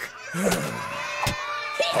puke.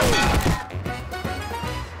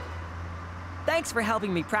 Thanks for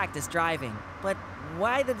helping me practice driving, but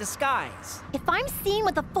why the disguise? If I'm seen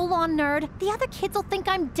with a full-on nerd, the other kids will think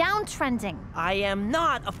I'm downtrending. I am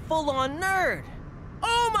not a full-on nerd.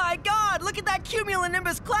 Oh my God, look at that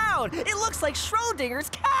cumulonimbus cloud. It looks like Schrodinger's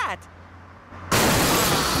cat.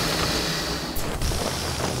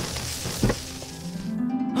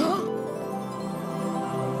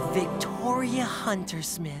 Victoria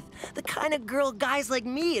Hunter-Smith, the kind of girl guys like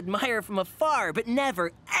me admire from afar, but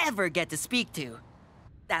never, ever get to speak to.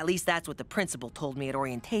 At least that's what the principal told me at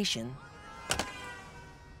orientation.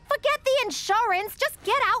 Forget the insurance. Just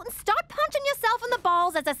get out and start punching yourself in the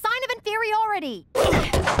balls as a sign of inferiority.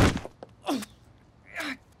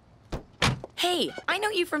 Hey, I know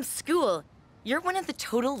you from school. You're one of the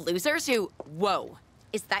total losers who... Whoa.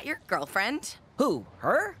 Is that your girlfriend? Who?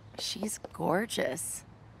 Her? She's gorgeous.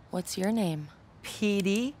 What's your name?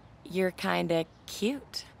 Petey. You're kinda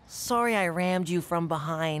cute. Sorry I rammed you from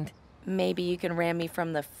behind. Maybe you can ram me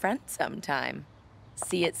from the front sometime.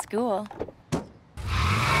 See you at school.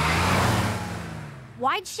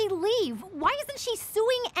 Why'd she leave? Why isn't she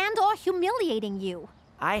suing and/or humiliating you?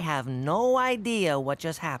 I have no idea what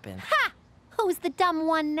just happened. Ha! Who's the dumb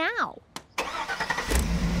one now?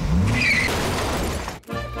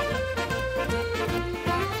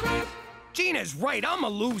 Gina's right, I'm a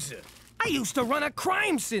loser. I used to run a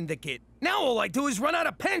crime syndicate. Now all I do is run out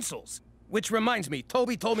of pencils. Which reminds me,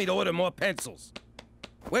 Toby told me to order more pencils.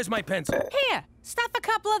 Where's my pencil? Here, stuff a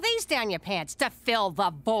couple of these down your pants to fill the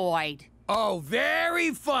void. Oh,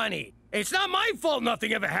 very funny. It's not my fault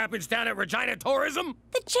nothing ever happens down at Regina Tourism.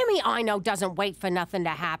 The Jimmy I know doesn't wait for nothing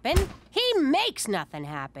to happen. He makes nothing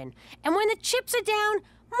happen. And when the chips are down,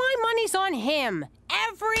 my money's on him.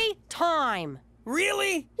 Every time.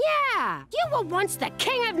 Really? Yeah. You were once the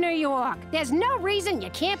king of New York. There's no reason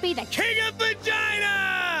you can't be the king of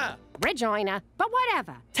Regina! Regina, but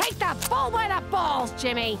whatever. Take the bull by the balls,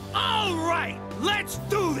 Jimmy. All right, let's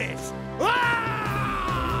do this. Ah!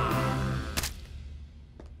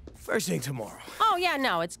 First thing tomorrow. Oh, yeah,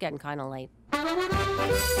 no, it's getting kind of late.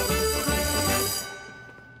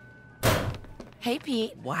 Hey,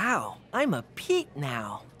 Pete. Wow, I'm a Pete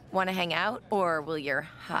now. Want to hang out, or will your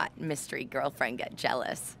hot mystery girlfriend get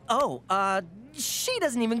jealous? Oh, she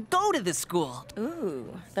doesn't even go to this school.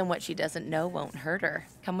 Ooh, then what she doesn't know won't hurt her.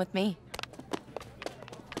 Come with me.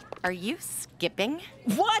 Are you skipping?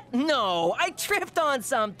 What? No, I tripped on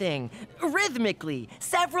something. Rhythmically,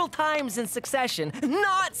 several times in succession,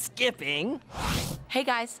 not skipping. Hey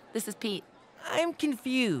guys, this is Pete. I'm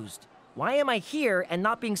confused. Why am I here and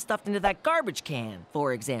not being stuffed into that garbage can,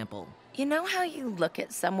 for example? You know how you look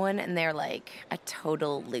at someone and they're like a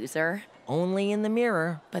total loser? Only in the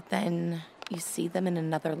mirror. But then you see them in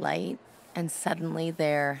another light and suddenly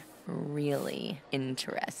they're really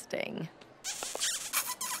interesting.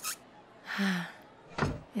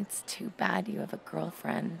 It's too bad you have a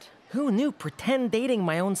girlfriend. Who knew pretend dating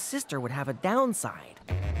my own sister would have a downside?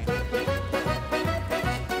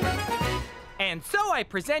 And so I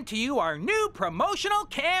present to you our new promotional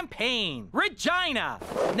campaign, Regina,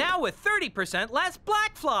 now with 30% less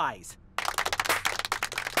black flies.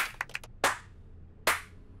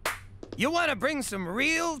 You want to bring some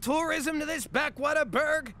real tourism to this backwater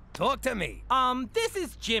burg? Talk to me. This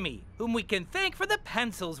is Jimmy, whom we can thank for the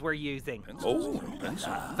pencils we're using.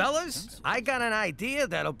 Fellas, I got an idea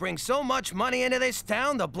that'll bring so much money into this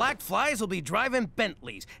town, the black flies will be driving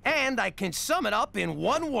Bentleys. And I can sum it up in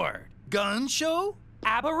one word. Gun show?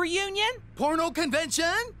 ABBA reunion? Porno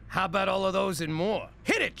convention? How about all of those and more?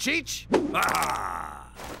 Hit it, Cheech!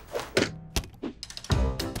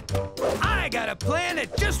 I got a plan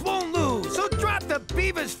that just won't lose. So drop the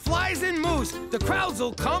beavers, flies, and moose. The crowds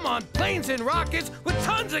will come on planes and rockets with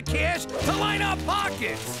tons of cash to line our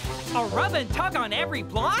pockets. A rub and tug on every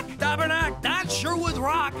block? Tabernacle, that sure would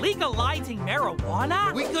rock. Legalizing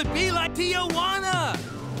marijuana? We could be like Tijuana.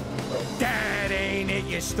 That ain't it,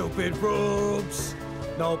 you stupid rubes.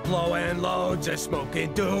 No blowing loads or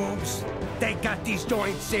smoking doobs. They got these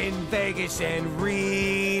joints in Vegas and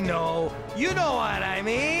Reno. You know what I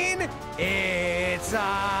mean? It's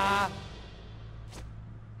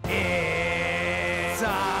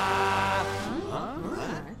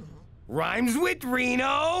rhymes with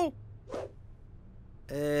Reno.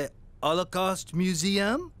 Holocaust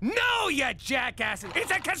Museum? No, you jackasses! It's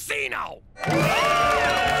a casino!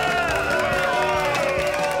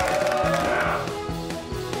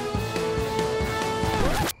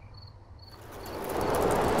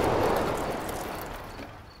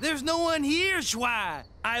 There's no one here, Schwa.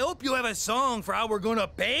 I hope you have a song for how we're gonna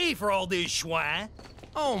pay for all this, Schwa.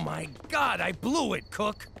 Oh my God, I blew it,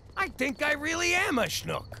 Cook. I think I really am a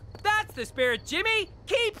schnook. That's the spirit, Jimmy!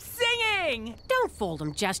 Keep singing! Don't fold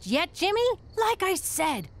him just yet, Jimmy. Like I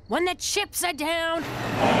said, when the chips are down...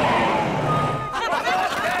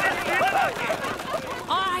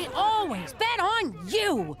 I always bet on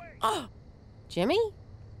you! Jimmy?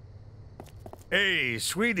 Hey,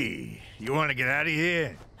 sweetie, you want to get out of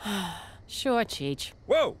here? Sure, Cheech.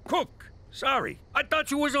 Whoa, Cook! Sorry, I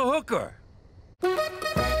thought you was a hooker.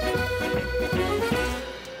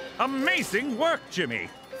 Amazing work, Jimmy.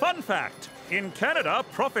 Fun fact, in Canada,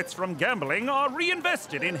 profits from gambling are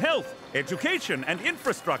reinvested in health, education, and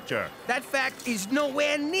infrastructure. That fact is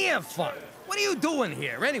nowhere near fun. What are you doing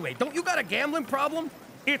here, anyway? Don't you got a gambling problem?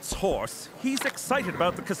 It's Horse. He's excited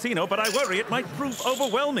about the casino, but I worry it might prove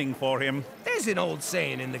overwhelming for him. There's an old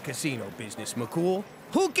saying in the casino business, McCool.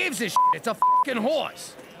 Who gives a shit? It's a fucking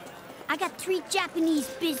horse. I got 3 Japanese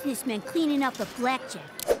businessmen cleaning up a blackjack.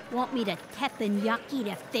 Want me to teppanyaki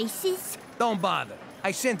their faces? Don't bother.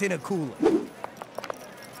 I sent in a cooler.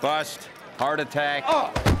 Bust, heart attack,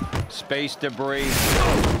 space debris.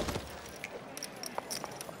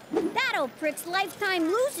 That old prick's lifetime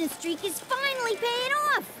losing streak is finally paying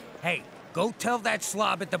off. Hey, go tell that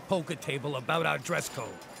slob at the poker table about our dress code.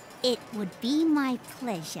 It would be my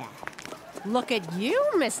pleasure. Look at you,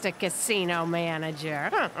 Mr. Casino Manager.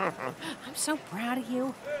 I'm so proud of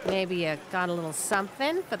you. Maybe you got a little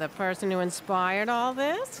something for the person who inspired all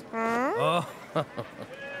this? Oh,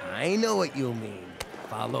 I know what you mean.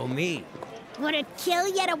 Follow me. Would it kill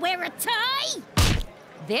you to wear a tie?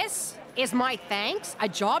 This is my thanks? A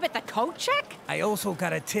job at the coat check? I also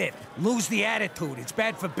got a tip. Lose the attitude. It's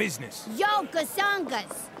bad for business. Yo,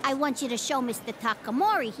 gazongas. I want you to show Mr.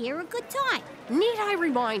 Takamori here a good time. Need I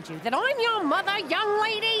remind you that I'm your mother, young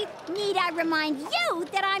lady? Need I remind you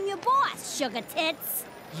that I'm your boss, sugar tits?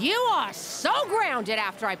 You are so grounded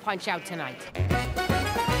after I punch out tonight.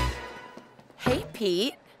 Hey,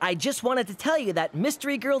 Pete. I just wanted to tell you that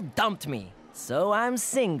mystery girl dumped me. So I'm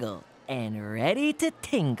single and ready to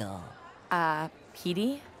tingle.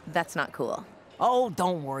 Petey, that's not cool. Oh,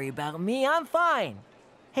 don't worry about me. I'm fine.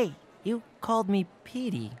 Hey, you called me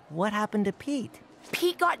Petey. What happened to Pete?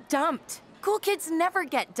 Pete got dumped. Cool kids never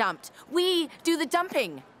get dumped. We do the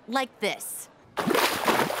dumping. like this.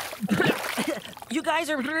 You guys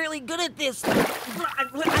are really good at this. I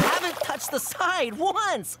haven't touched the side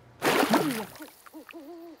once.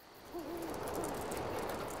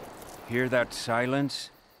 Hear that silence?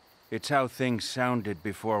 It's how things sounded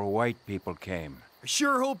before white people came. I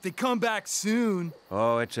sure hope they come back soon.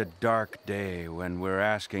 Oh, it's a dark day when we're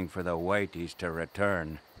asking for the whiteys to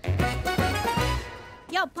return.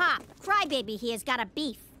 Yo, Pop, Crybaby here's got a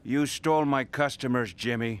beef. You stole my customers,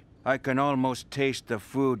 Jimmy. I can almost taste the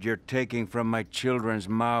food you're taking from my children's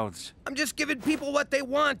mouths. I'm just giving people what they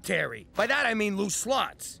want, Terry. By that I mean loose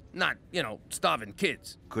slots. Not, you know, starving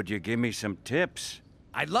kids. Could you give me some tips?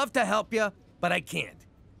 I'd love to help you, but I can't.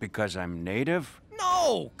 Because I'm native?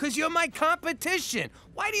 No, because you're my competition.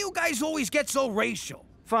 Why do you guys always get so racial?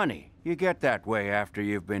 Funny. You get that way after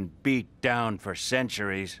you've been beat down for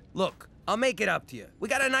centuries. Look, I'll make it up to you. We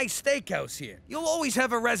got a nice steakhouse here. You'll always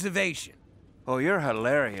have a reservation. Oh, you're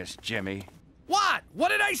hilarious, Jimmy. What? What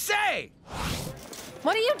did I say?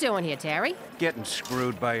 What are you doing here, Terry? Getting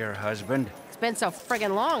screwed by your husband. It's been so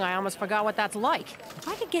friggin' long, I almost forgot what that's like. If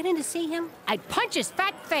I could get in to see him, I'd punch his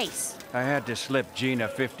fat face. I had to slip Gina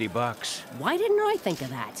 $50. Why didn't I think of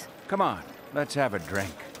that? Come on, let's have a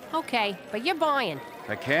drink. Okay, but you're buying.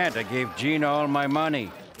 I can't. I gave Gina all my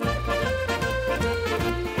money.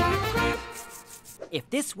 If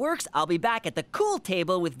this works, I'll be back at the cool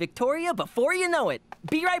table with Victoria before you know it.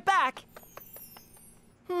 Be right back.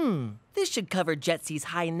 This should cover Jetsy's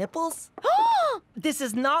high nipples. This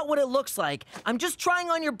is not what it looks like. I'm just trying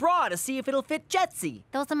on your bra to see if it'll fit Jetsy.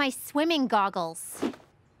 Those are my swimming goggles.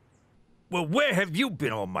 Well, where have you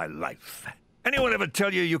been all my life? Anyone ever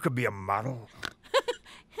tell you you could be a model?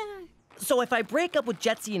 So if I break up with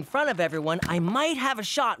Jetsy in front of everyone, I might have a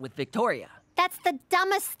shot with Victoria. That's the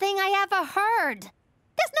dumbest thing I ever heard.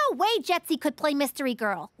 There's no way Jetsy could play Mystery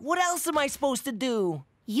Girl. What else am I supposed to do?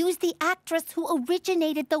 Use the actress who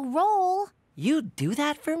originated the role. You'd do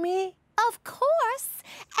that for me? Of course.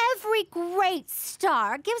 Every great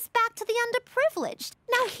star gives back to the underprivileged.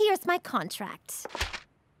 Now here's my contract.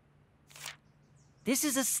 This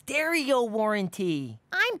is a stereo warranty.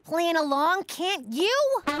 I'm playing along, can't you?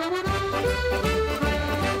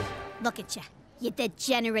 Look at you. You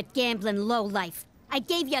degenerate gambling lowlife. I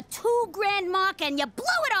gave you $2 grand mark and you blew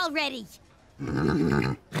it already.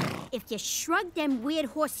 If you shrug them weird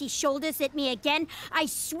horsey shoulders at me again, I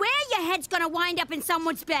swear your head's gonna wind up in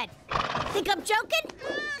someone's bed. Think I'm joking?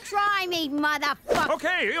 Try me,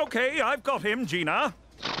 motherfucker. Okay, I've got him, Gina.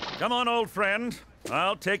 Come on, old friend.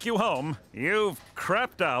 I'll take you home. You've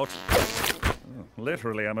crapped out.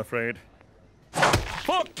 Literally, I'm afraid.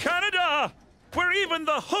 For Canada! Where even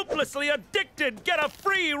the hopelessly addicted get a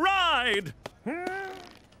free ride!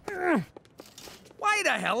 Why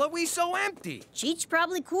the hell are we so empty? Cheech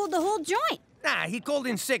probably cooled the whole joint. Nah, he called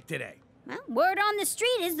in sick today. Well, word on the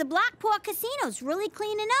street is the Blackport Casino's really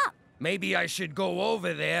cleaning up. Maybe I should go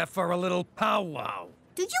over there for a little powwow.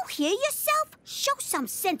 Did you hear yourself? Show some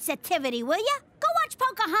sensitivity, will ya? Go watch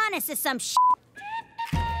Pocahontas or some shit.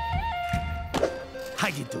 How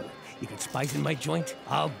you doing? You got spice in my joint?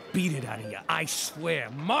 I'll beat it out of you, I swear.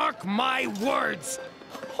 Mark my words.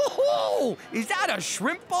 Ho-ho! Is that a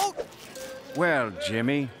shrimp boat? Well,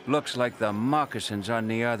 Jimmy, looks like the moccasins on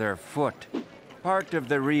the other foot. Part of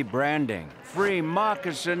the rebranding. Free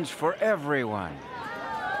moccasins for everyone.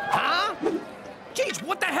 Huh? Cheech,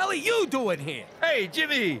 what the hell are you doing here? Hey,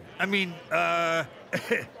 Jimmy!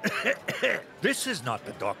 This is not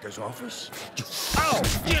the doctor's office. Oh,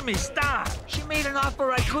 Jimmy, stop! She made an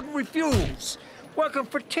offer I couldn't refuse. Welcome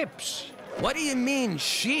for tips. What do you mean,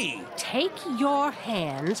 she? Take your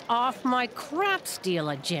hands off my crap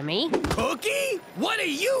stealer, Jimmy. Cookie? What are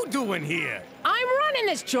you doing here? I'm running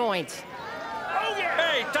this joint. Oh, yeah.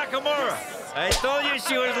 Hey, Takamura! I told you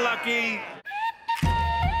she was lucky.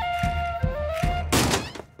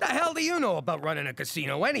 The hell do you know about running a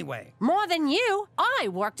casino anyway? More than you. I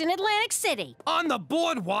worked in Atlantic City. On the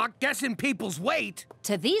boardwalk, guessing people's weight.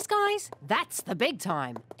 To these guys, that's the big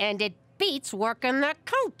time. And it beats working the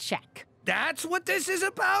coat check. That's what this is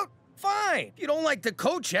about? Fine. If you don't like the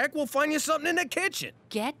coat check, we'll find you something in the kitchen.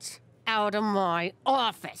 Get out of my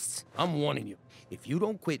office. I'm warning you. If you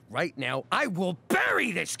don't quit right now, I will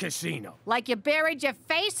bury this casino. Like you buried your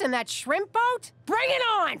face in that shrimp boat? Bring it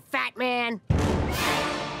on, fat man.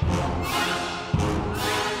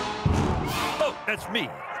 Oh, that's me.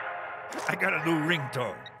 I got a new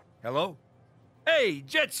ringtone. Hello? Hey,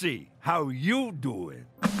 Jetsy, how you doing?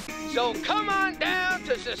 So come on down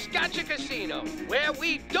to Saskatchewan Casino, where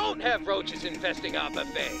we don't have roaches infesting our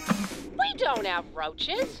buffet. We don't have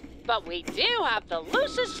roaches, but we do have the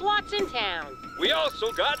loosest slots in town. We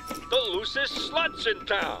also got the loosest sluts in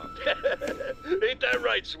town. Ain't that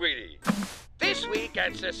right, sweetie? This week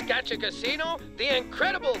at Saskatchewan Casino, the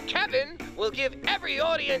incredible Kevin will give every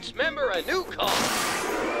audience member a new car.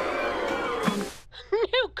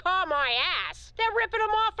 New car my ass. They're ripping them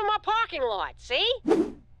off from my parking lot, see?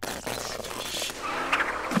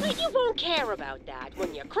 But you won't care about that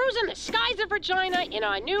when you're cruising the skies of Regina in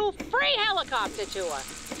our new free helicopter tour.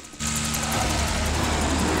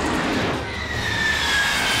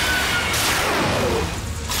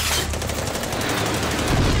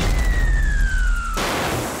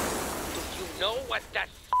 Do you know what that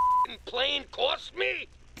f***ing plane cost me?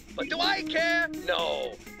 But do I care?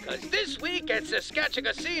 No. Because this week at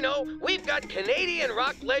Saskatchewan Casino, we've got Canadian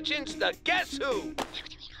rock legends, the Guess Who.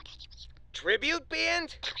 Tribute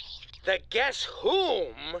band? The Guess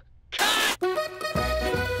Whom? Cut!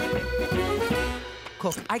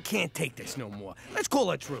 Cook, I can't take this no more. Let's call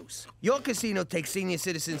a truce. Your casino takes senior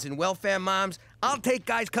citizens and welfare moms. I'll take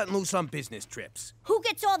guys cutting loose on business trips. Who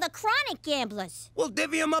gets all the chronic gamblers? We'll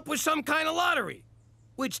divvy them up with some kind of lottery,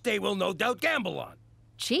 which they will no doubt gamble on.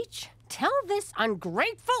 Cheech, tell this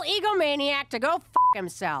ungrateful egomaniac to go f***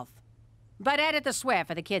 himself. But edit the swear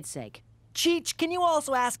for the kid's sake. Cheech, can you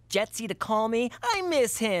also ask Jetsy to call me? I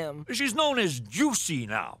miss him. She's known as Juicy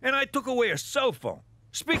now, and I took away her cell phone.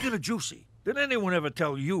 Speaking of Juicy, did anyone ever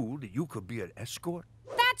tell you that you could be an escort?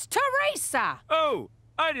 That's Theresa! Oh,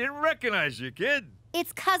 I didn't recognize you, kid.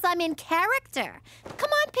 It's 'cause I'm in character. Come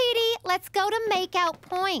on, Petey, let's go to make out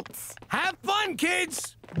points. Have fun,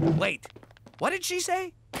 kids! Wait, what did she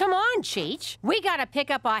say? Come on, Cheech. We gotta pick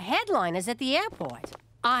up our headliners at the airport.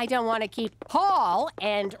 I don't want to keep Paul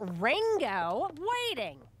and Ringo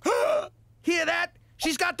waiting. Hear that?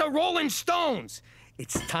 She's got the Rolling Stones.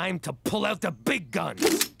 It's time to pull out the big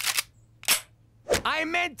guns. I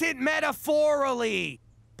meant it metaphorically.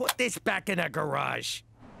 Put this back in the garage.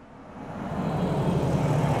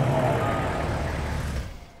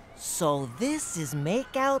 So this is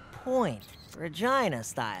Makeout Point, Regina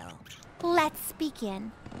style. Let's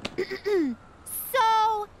begin.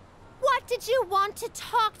 So, what did you want to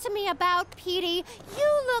talk to me about, Petey?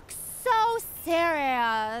 You look so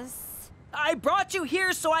serious. I brought you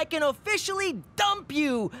here so I can officially dump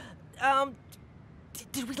you.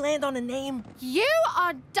 Did we land on a name? You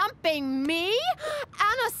are dumping me?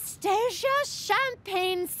 Anastasia,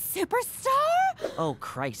 champagne superstar? Oh,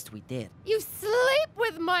 Christ, we did. You sleep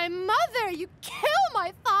with my mother, you kill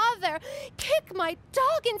my father, kick my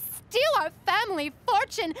dog and steal our family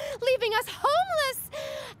fortune, leaving us homeless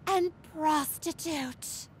and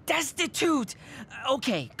prostitute. Destitute!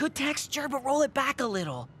 Okay, good texture, but roll it back a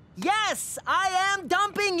little. Yes, I am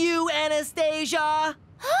dumping you, Anastasia!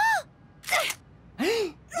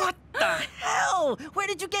 What the hell? Where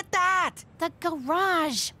did you get that? The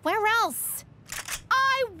garage. Where else?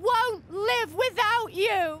 I won't live without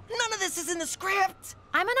you. None of this is in the script.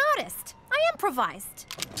 I'm an artist. I improvised.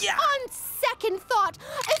 Yeah. On second thought,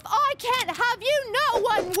 if I can't have you, no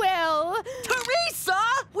one will.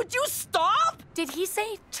 Theresa, would you stop? Did he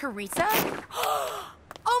say Theresa?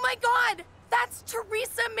 Oh my God, that's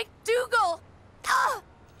Theresa McDougal.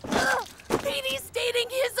 Petey's dating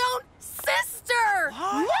his own sister!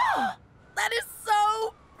 Huh? That is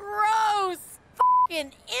so gross!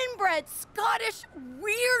 Fucking inbred Scottish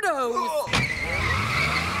weirdos!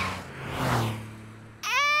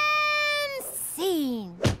 And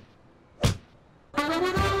scene.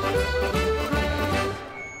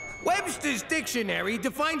 Webster's dictionary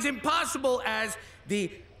defines impossible as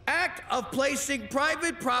the act of placing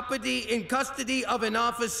private property in custody of an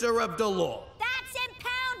officer of the law. That's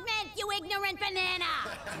impoundment, you ignorant banana!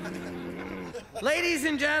 Ladies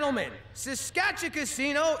and gentlemen, Saskatchewan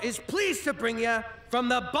Casino is pleased to bring you from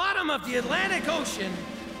the bottom of the Atlantic Ocean,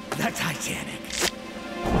 the Titanic.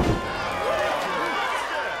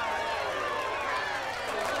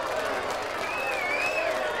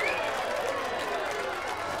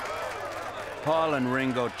 Paul and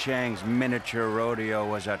Ringo Chang's miniature rodeo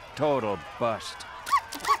was a total bust.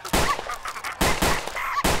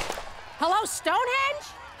 Hello, Stonehenge?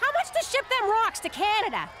 How much to ship them rocks to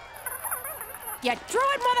Canada? You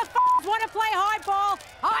druid motherfuckers want to play hardball?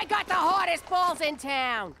 I got the hardest balls in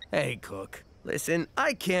town. Hey, Cook. Listen,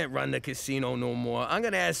 I can't run the casino no more. I'm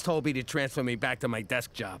gonna ask Toby to transfer me back to my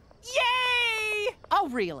desk job. Yay! Oh,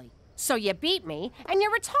 really? So you beat me, and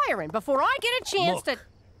you're retiring before I get a chance to...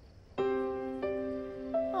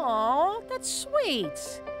 Aw, that's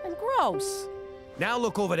sweet. And gross. Now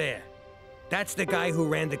look over there. That's the guy who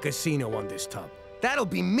ran the casino on this tub. That'll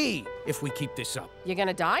be me if we keep this up. You're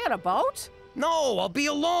gonna die on a boat? No, I'll be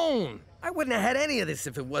alone. I wouldn't have had any of this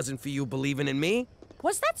if it wasn't for you believing in me.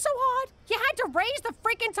 Was that so hard?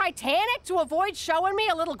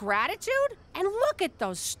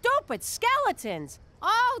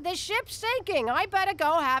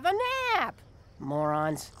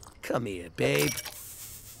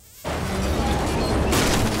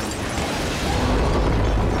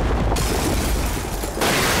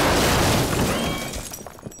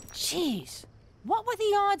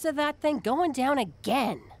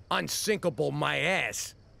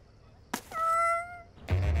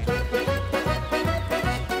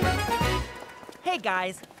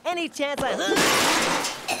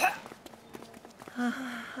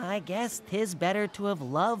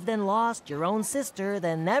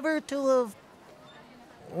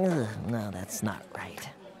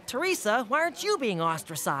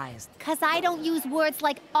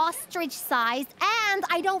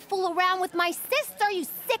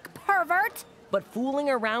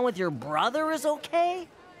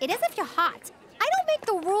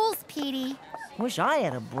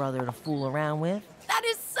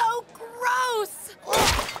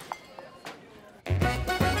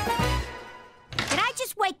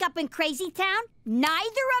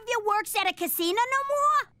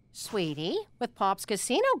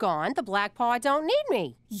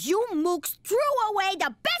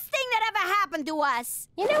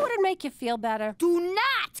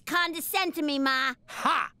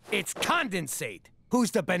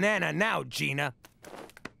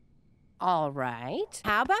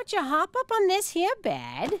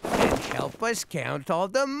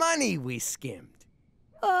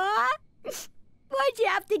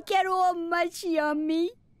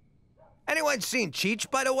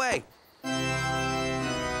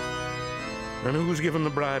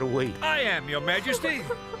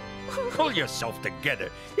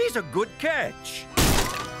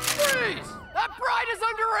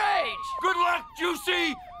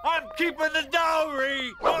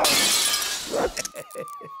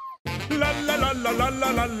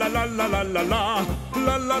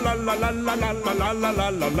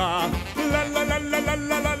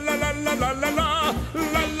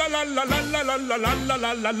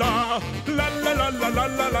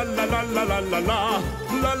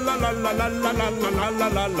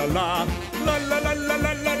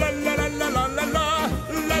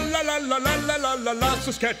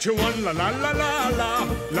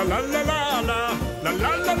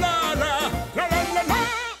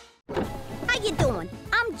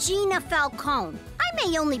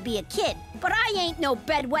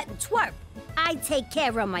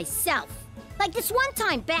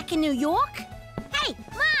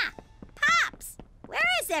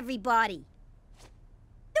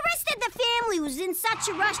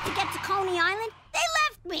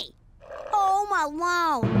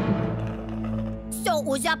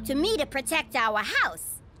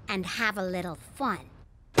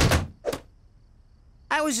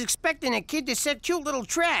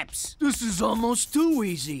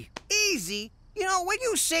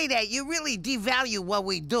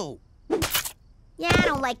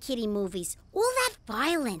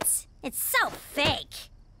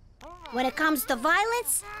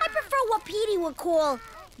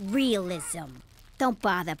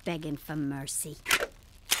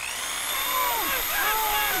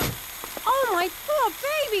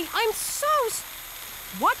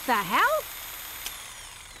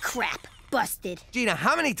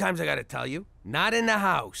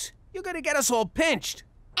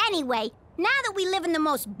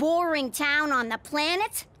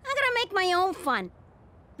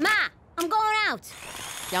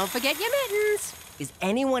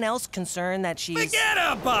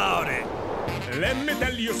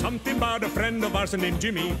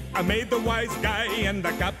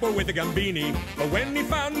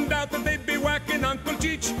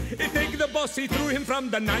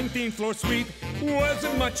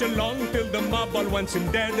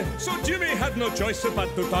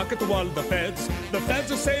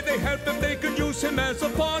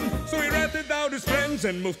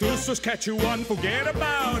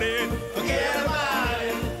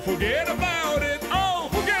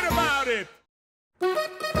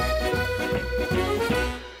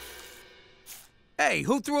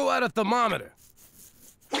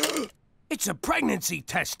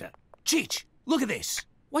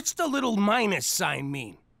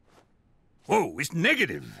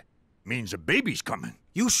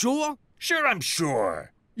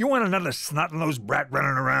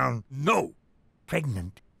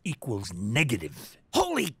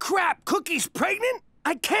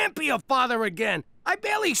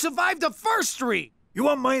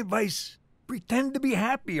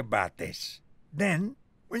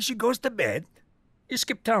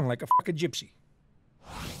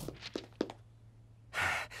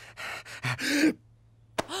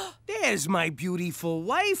 There's my beautiful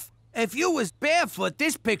wife. If you was barefoot,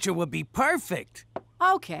 this picture would be perfect.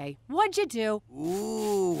 Okay, what'd you do?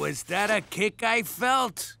 Ooh, was that a kick I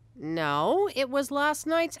felt? No, it was last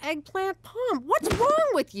night's eggplant palm. What's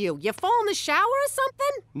wrong with you? You fall in the shower or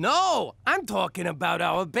something? No, I'm talking about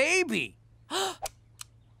our baby.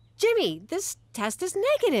 Jimmy, this test is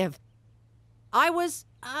negative. I was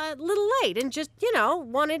a little late and just,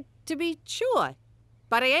 wanted to be sure.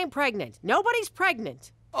 But I ain't pregnant. Nobody's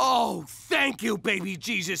pregnant. Oh, thank you, baby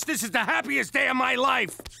Jesus. This is the happiest day of my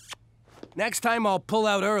life. Next time I'll pull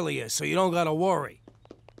out earlier so you don't gotta worry.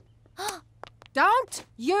 Don't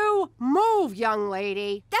you move, young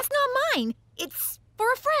lady. That's not mine. It's for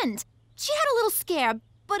a friend. She had a little scare,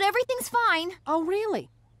 but everything's fine. Oh, really?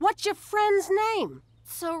 What's your friend's name?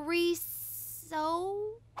 Theresa.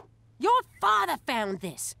 Your father found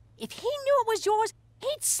this. If he knew it was yours,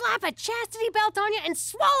 he'd slap a chastity belt on you and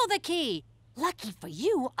swallow the key. Lucky for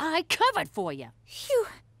you, I covered for you. Phew.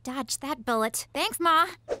 Dodged that bullet. Thanks, Ma.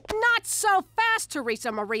 Not so fast,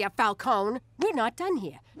 Theresa Maria Falcone. We're not done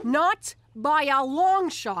here. Not by a long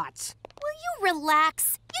shot. Will you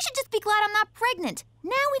relax? You should just be glad I'm not pregnant. Now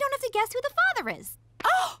we don't have to guess who the father is.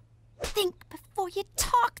 Oh! Think before you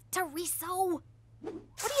talk, Theresa. What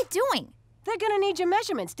are you doing? They're gonna need your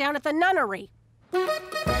measurements down at the nunnery.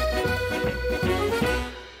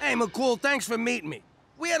 Hey, McCool, thanks for meeting me.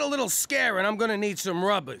 We had a little scare and I'm gonna need some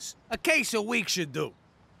rubbers. A case a week should do.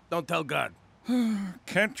 Don't tell God.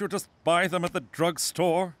 Can't you just buy them at the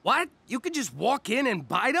drugstore? What? You could just walk in and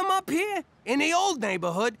buy them up here? In the old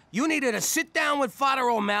neighborhood, you needed to sit down with Father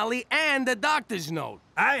O'Malley and a doctor's note.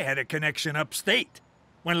 I had a connection upstate.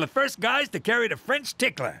 One of the first guys to carry the French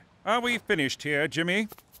tickler. Are we finished here, Jimmy?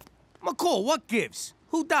 McCool, what gives?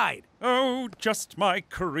 Who died? Oh, just my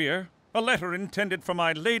career. A letter intended for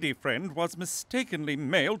my lady friend was mistakenly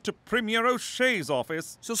mailed to Premier O'Shea's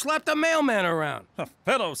office. So slap the mailman around. A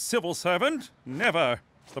fellow civil servant? Never.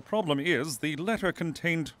 The problem is the letter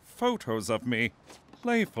contained photos of me.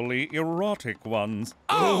 Playfully erotic ones.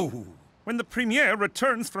 Oh! When the Premier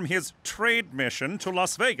returns from his trade mission to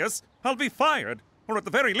Las Vegas, I'll be fired, or at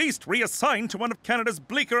the very least reassigned to one of Canada's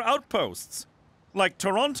bleaker outposts. Like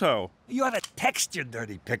Toronto. You ought to text your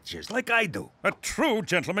dirty pictures, like I do. A true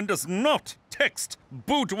gentleman does not text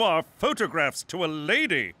boudoir photographs to a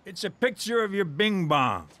lady. It's a picture of your bing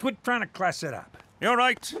bong. Quit trying to class it up. You're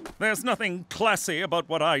right. There's nothing classy about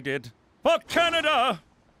what I did. For Canada!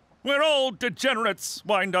 Where all degenerates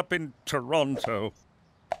wind up in Toronto.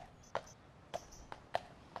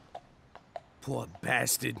 Poor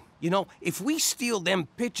bastard. You know, if we steal them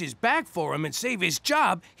pictures back for him and save his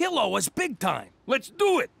job, he'll owe us big time. Let's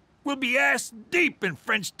do it. We'll be ass deep in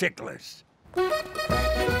French ticklers.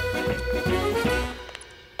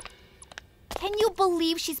 Can you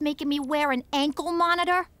believe she's making me wear an ankle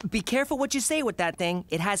monitor? Be careful what you say with that thing.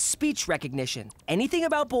 It has speech recognition. Anything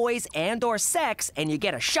about boys and/or sex, and you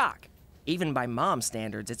get a shock. Even by mom's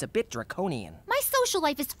standards, it's a bit draconian. My social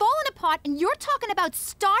life is falling apart, and you're talking about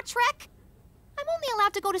Star Trek? I'm only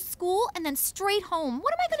allowed to go to school and then straight home.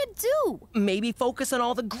 What am I gonna do? Maybe focus on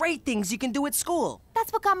all the great things you can do at school.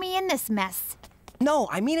 That's what got me in this mess. No,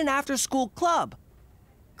 I mean an after-school club.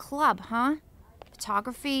 Club, huh?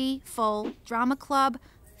 Photography, full. Drama club,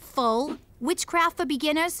 full. Witchcraft for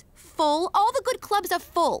beginners, full. All the good clubs are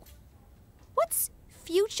full. What's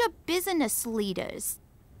future business leaders?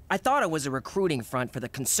 I thought it was a recruiting front for the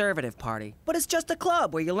Conservative Party, but it's just a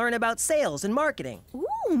club where you learn about sales and marketing.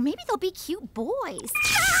 Ooh, maybe they'll be cute boys.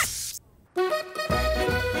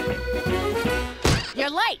 You're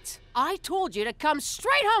late. I told you to come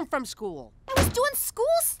straight home from school. I was doing school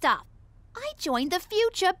stuff. I joined the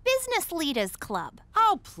Future Business Leaders Club.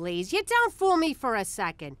 Oh, please, you don't fool me for a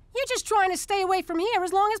second. You're just trying to stay away from here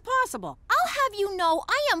as long as possible. I'll have you know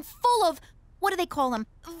I am full of, what do they call them?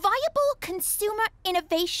 Viable consumer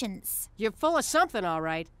innovations. You're full of something, all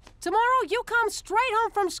right. Tomorrow, you come straight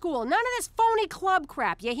home from school. None of this phony club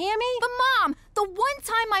crap, you hear me? But, Mom, the one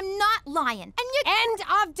time I'm not lying, and you— End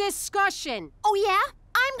of discussion. Oh, yeah?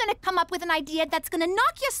 I'm gonna come up with an idea that's gonna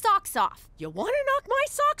knock your socks off. You wanna knock my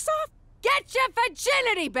socks off? Get your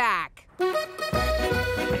virginity back!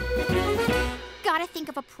 Gotta think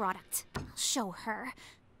of a product. I'll show her.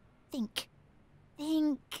 Think.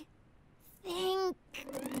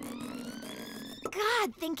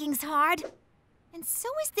 God, thinking's hard. And so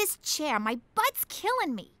is this chair. My butt's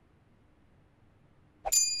killing me.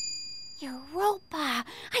 Europa.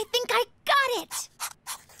 I think I got it.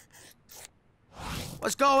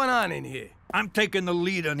 What's going on in here? I'm taking the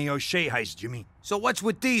lead on the O'Shea heist, Jimmy. So what's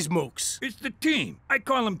with these mooks? It's the team. I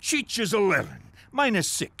call them Cheech's 11, minus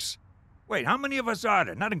 6. Wait, how many of us are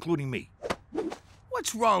there, not including me?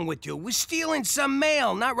 What's wrong with you? We're stealing some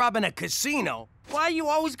mail, not robbing a casino. Why you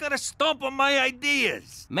always gotta stomp on my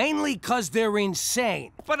ideas? Mainly 'cause they're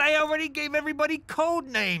insane. But I already gave everybody code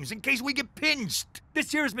names in case we get pinched.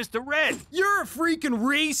 This here's Mr. Red. You're a freaking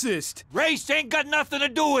racist. Race ain't got nothing to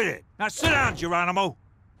do with it. Now sit down, Geronimo.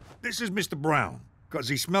 This is Mr. Brown, 'cause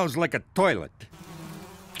he smells like a toilet.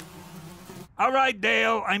 All right,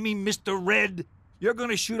 Dale, I mean Mr. Red. You're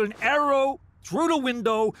gonna shoot an arrow through the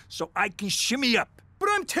window so I can shimmy up. But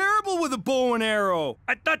I'm terrible with a bow and arrow.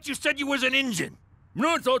 I thought you said you was an Injun.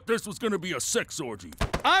 I thought this was gonna be a sex orgy.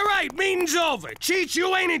 All right, meeting's over. Cheech,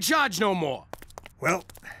 you ain't in charge no more. Well,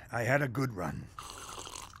 I had a good run.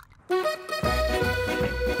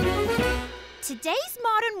 Today's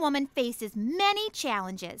modern woman faces many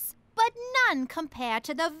challenges, but none compared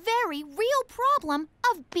to the very real problem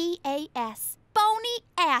of BAS, bony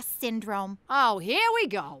ass syndrome. Oh, here we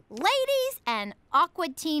go. Ladies and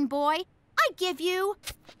awkward teen boy, I give you...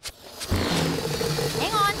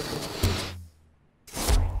 Hang on.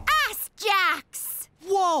 Ass-Jax!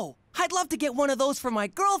 Whoa! I'd love to get one of those for my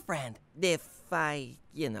girlfriend. If I,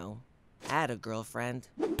 had a girlfriend.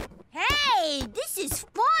 Hey, this is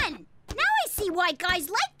fun. Now I see why guys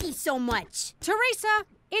like these so much. Theresa,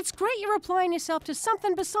 it's great you're applying yourself to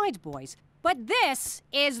something besides boys, but this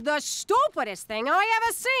is the stupidest thing I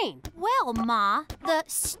ever seen. Well, Ma, the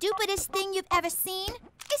stupidest thing you've ever seen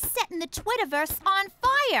is setting the Twitterverse on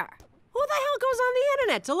fire. Who the hell goes on the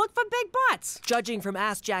internet to look for big butts? Judging from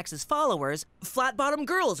Ass-Jax's followers, flat-bottom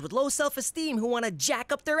girls with low self-esteem who want to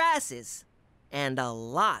jack up their asses. And a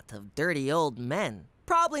lot of dirty old men.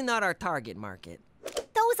 Probably not our target market.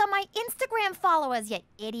 Those are my Instagram followers, you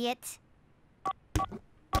idiot.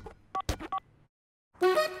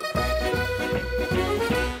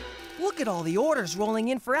 Look at all the orders rolling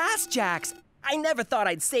in for Ass-Jax. I never thought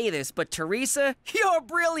I'd say this, but Theresa, you're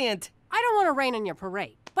brilliant. I don't want to rain on your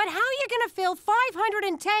parade, but how are you going to fill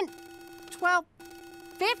 510, 12,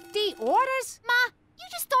 50 orders? Ma, you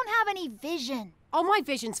just don't have any vision. Oh, my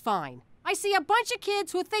vision's fine. I see a bunch of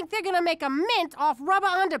kids who think they're gonna make a mint off rubber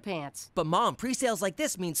underpants. But Mom, pre-sales like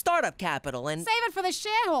this mean startup capital and... Save it for the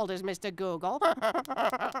shareholders, Mr. Google.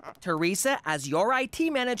 Theresa, as your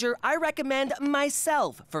IT manager, I recommend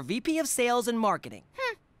myself for VP of Sales and Marketing.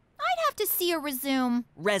 I'd have to see your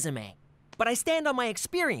resume. But I stand on my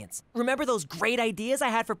experience. Remember those great ideas I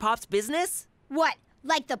had for Pop's business? What,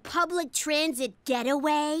 like the public transit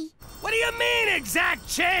getaway? What do you mean, exact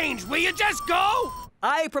change? Will you just go?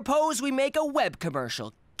 I propose we make a web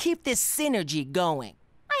commercial. Keep this synergy going.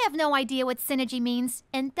 I have no idea what synergy means,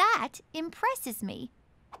 and that impresses me.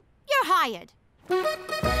 You're hired.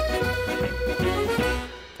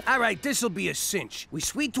 All right, this'll be a cinch. We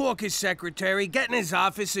sweet talk his secretary, get in his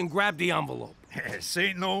office, and grab the envelope.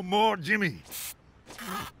 Say no more, Jimmy.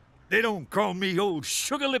 They don't call me old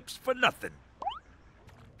sugar lips for nothing.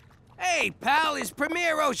 Hey, pal, is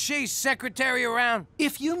Premier O'Shea's secretary around?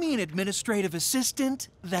 If you mean administrative assistant,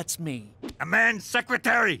 that's me. A man's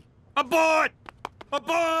secretary! Aboard!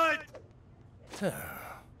 Aboard!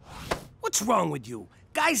 What's wrong with you?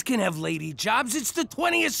 Guys can have lady jobs. It's the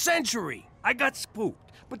 20th century. I got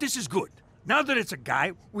spooked, but this is good. Now that it's a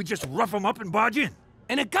guy, we just rough him up and barge in.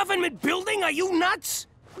 In a government building? Are you nuts?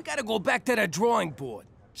 We gotta go back to the drawing board.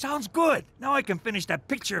 Sounds good. Now I can finish that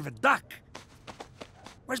picture of a duck.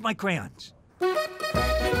 Where's my crayons? Our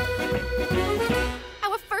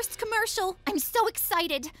first commercial. I'm so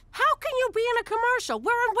excited. How can you be in a commercial?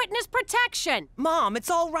 We're in witness protection. Mom, it's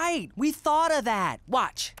all right. We thought of that.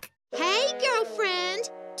 Watch. Hey, girlfriend.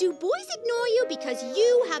 Do boys ignore you because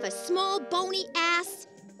you have a small bony ass?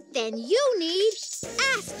 Then you need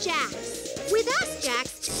Ass-Jax. With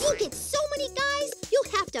Ass-Jax, you'll get so many guys,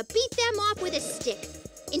 you'll have to beat them off with a stick.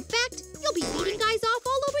 In fact, you'll be beating guys off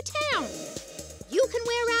all over town. You can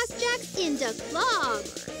wear Ass-Jax in the club.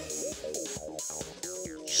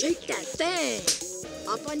 Shake that thing.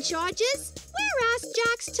 Up on charges? Wear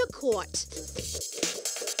Ass-Jax to court.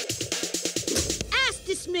 Ass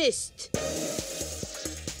dismissed.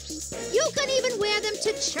 You can even wear them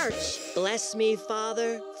to church. Bless me,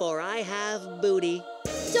 Father, for I have booty.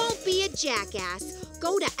 Don't be a jackass.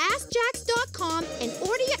 Go to Ass-Jax.com and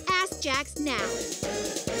order your Ass-Jax now.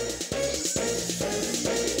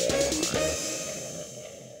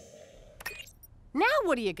 Now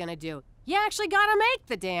what are you gonna do? You actually gotta make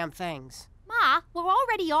the damn things. Ma, we're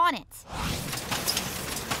already on it.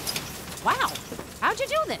 Wow, how'd you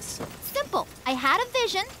do this? Simple. I had a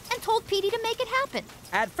vision and told Petey to make it happen.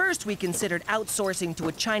 At first, we considered outsourcing to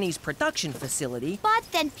a Chinese production facility. But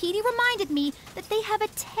then Petey reminded me that they have a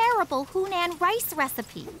terrible Hunan rice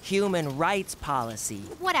recipe. Human rights policy.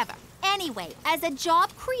 Whatever. Anyway, as a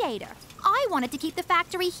job creator, I wanted to keep the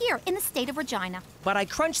factory here in the state of Regina. But I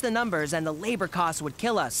crunched the numbers and the labor costs would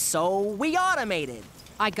kill us, so we automated.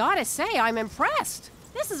 I gotta say, I'm impressed.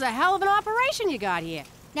 This is a hell of an operation you got here.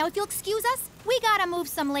 Now, if you'll excuse us, we gotta move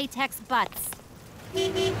some latex butts.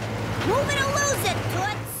 Move it or lose it,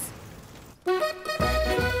 Toots!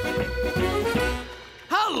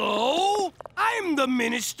 Hello! I'm the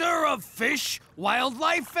Minister of Fish,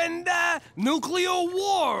 Wildlife, and, Nuclear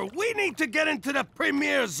War. We need to get into the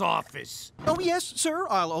Premier's office. Oh, yes, sir.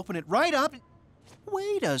 I'll open it right up.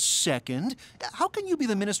 Wait a second. How can you be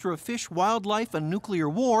the Minister of Fish, Wildlife, and Nuclear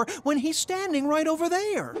War when he's standing right over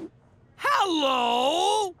there?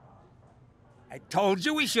 Hello! I told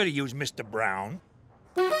you we should have used Mr. Brown.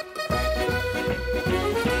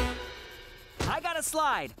 I got a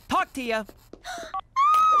slide. Talk to ya.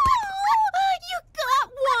 You got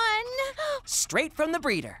one! Straight from the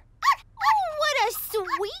breeder. Oh, what a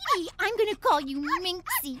sweetie! I'm gonna call you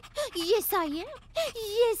Minxie. Yes, I am.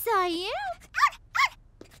 Yes, I am.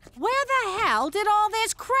 Where the hell did all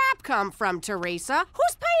this crap come from, Theresa?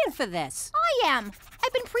 Who's paying for this? I am.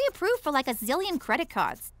 I've been pre-approved for like a zillion credit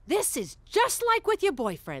cards. This is just like with your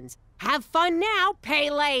boyfriends. Have fun now, pay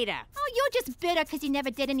later. Oh, you're just bitter because you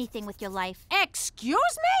never did anything with your life. Excuse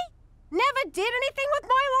me? Never did anything with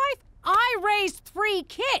my life? I raised 3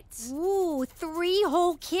 kids. Ooh, 3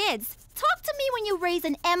 whole kids. Talk to me when you raise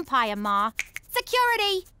an empire, Ma.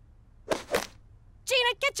 Security!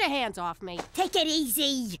 Gina, get your hands off me. Take it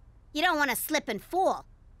easy. You don't want to slip and fall.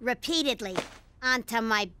 Repeatedly. Onto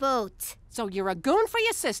my boat. So you're a goon for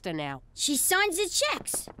your sister now. She signs the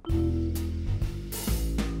checks.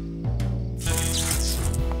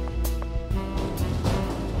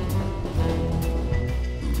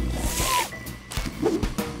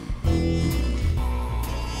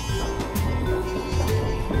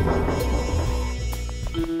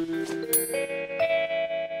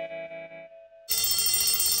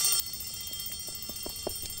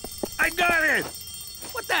 I got it!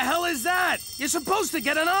 What the hell is that? You're supposed to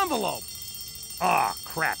get an envelope. Aw,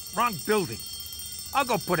 crap. Wrong building. I'll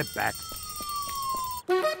go put it back.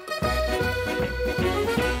 Where's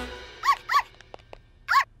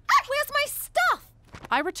my stuff?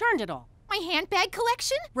 I returned it all. My handbag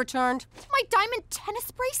collection? Returned. My diamond tennis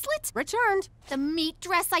bracelet? Returned. The meat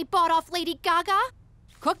dress I bought off Lady Gaga?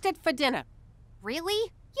 Cooked it for dinner.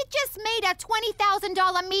 Really? You just made a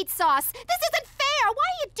 $20,000 meat sauce. This isn't fair. Why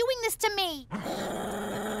are you doing this to me?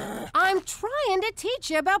 I'm trying to teach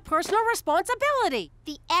you about personal responsibility.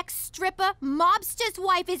 The ex-stripper mobster's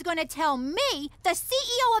wife is going to tell me, the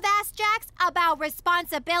CEO of Ass-Jax, about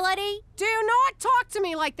responsibility? Do not talk to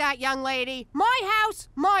me like that, young lady. My house,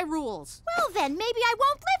 my rules. Well then, maybe I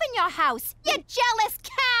won't live in your house, you jealous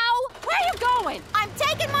cow! Where are you going? I'm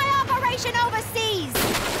taking my operation overseas!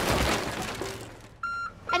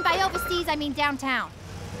 And by overseas, I mean downtown.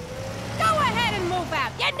 Go ahead and move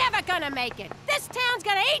out. You're never gonna make it. This town's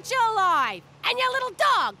gonna eat you alive. And your little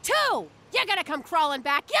dog, too. You're gonna come crawling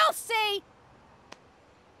back. You'll see.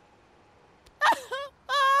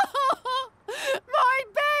 My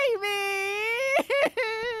baby!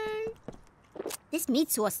 This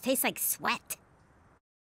meat sauce tastes like sweat.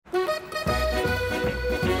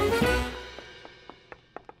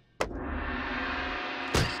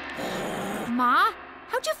 Ma?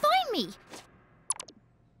 How'd you find me?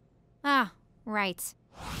 Ah, right.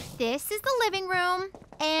 This is the living room,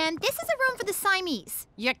 and this is a room for the Siamese.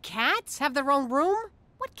 Your cats have their own room?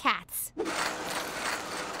 What cats? The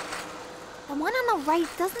one on the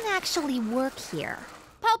right doesn't actually work here.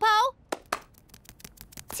 Popo?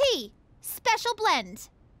 Tea. Special blend.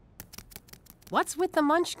 What's with the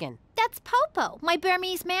munchkin? That's Popo, my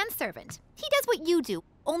Burmese manservant. He does what you do,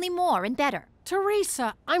 only more and better.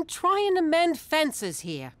 Theresa, I'm trying to mend fences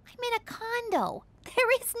here. I'm in a condo.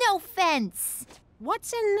 There is no fence.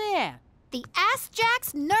 What's in there? The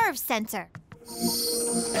Ass-Jax Nerve Center.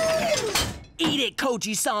 Eat it,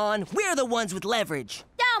 Koji-san. We're the ones with leverage.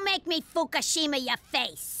 Don't make me Fukushima your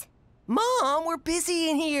face. Mom, we're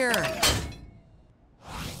busy in here.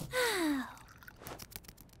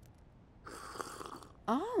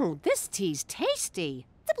 Oh, this tea's tasty.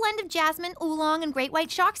 It's a blend of jasmine, oolong, and great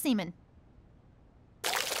white shark semen.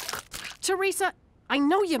 Theresa, I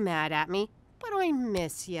know you're mad at me, but I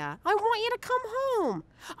miss ya. I want you to come home.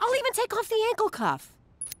 I'll even take off the ankle cuff.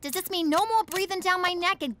 Does this mean no more breathing down my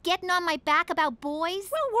neck and getting on my back about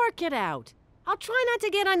boys? We'll work it out. I'll try not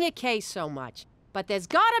to get on your case so much, but there's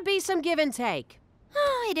gotta be some give and take.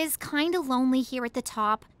 It is kind of lonely here at the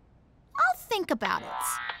top. I'll think about it.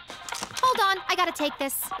 Hold on, I gotta take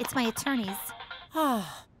this. It's my attorney's.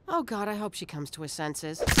 Oh, God, I hope she comes to her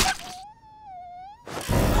senses.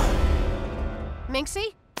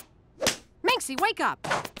 Minxie?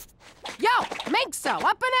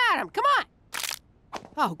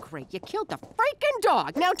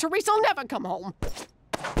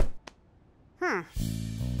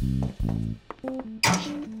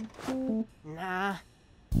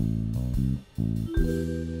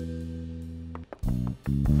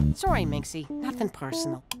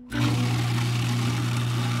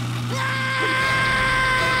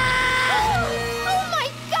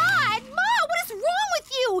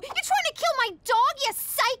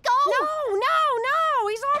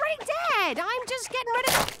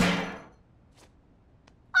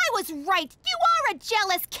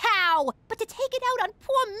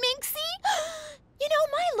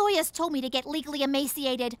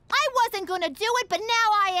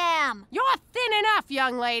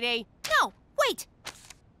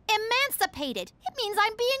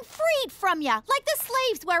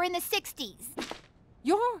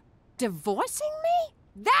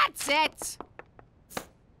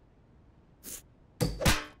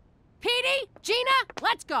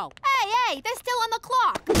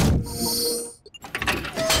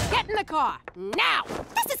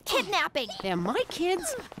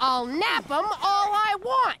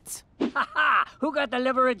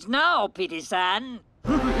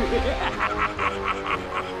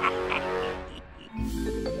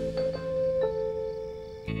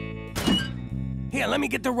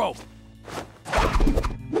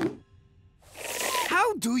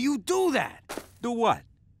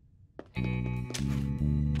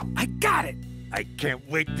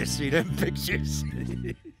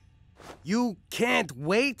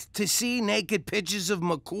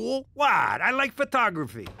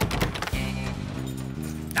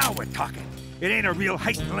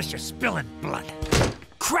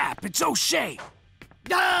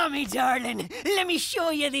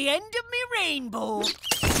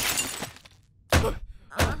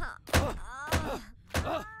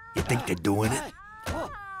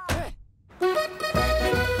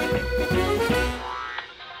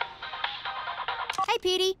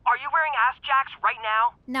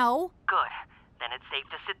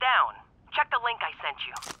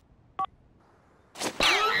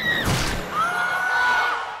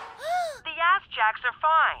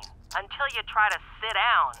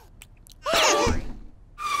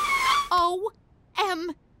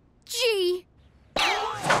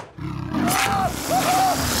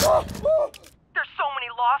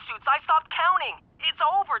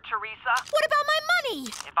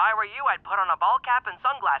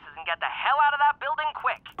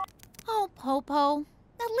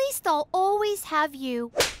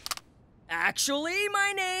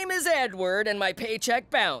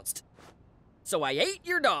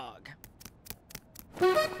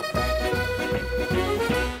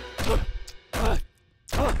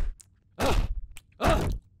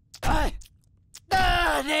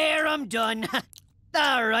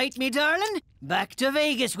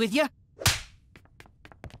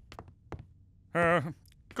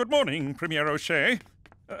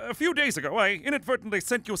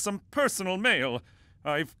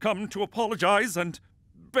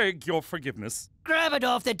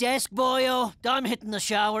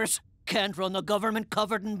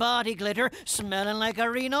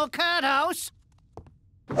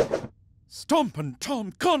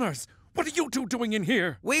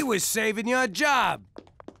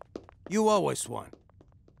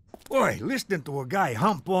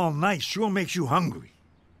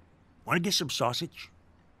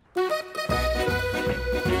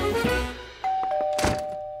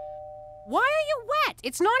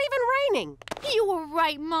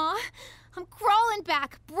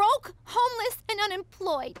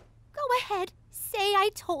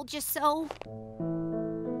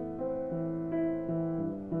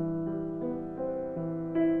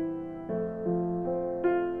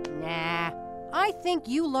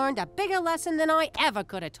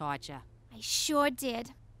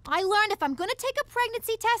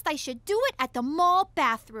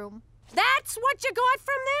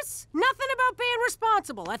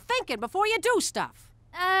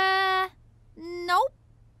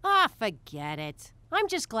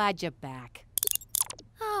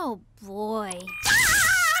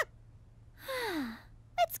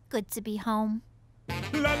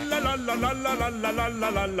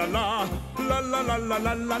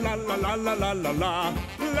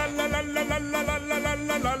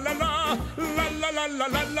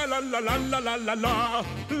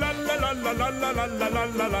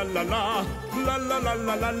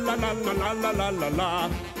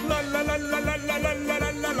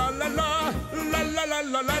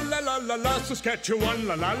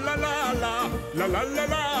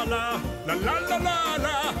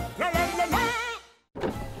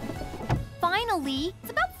 Lee.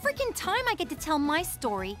 It's about freaking time I get to tell my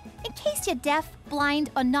story. In case you're deaf, blind,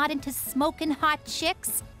 or not into smoking hot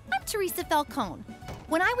chicks, I'm Theresa Falcone.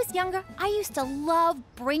 When I was younger, I used to love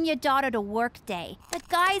Bring Your Daughter to Work Day. The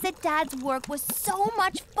guys at Dad's work was so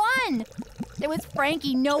much fun. There was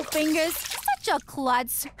Frankie No Fingers, such a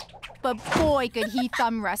klutz. But boy, could he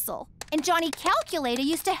thumb wrestle. And Johnny Calculator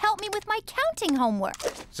used to help me with my counting homework.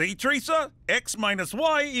 See, Theresa? X minus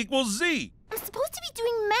Y equals Z. I'm supposed to be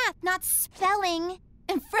doing math, not spelling.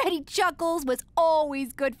 And Freddie Chuckles was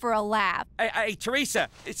always good for a laugh. Hey, Theresa,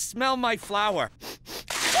 smell my flower.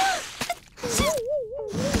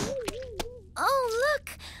 Oh, look,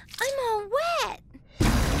 I'm all wet.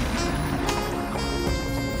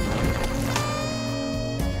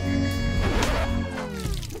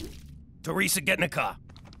 Theresa, get in the car.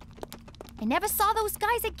 I never saw those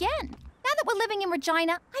guys again. Now that we're living in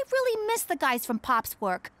Regina, I really miss the guys from Pop's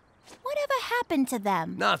work. Whatever happened to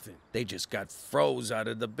them? Nothing. They just got froze out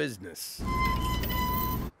of the business.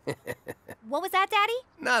 What was that, Daddy?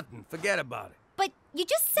 Nothing. Forget about it. But you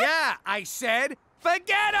just said... Yeah, I said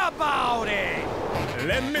forget about it!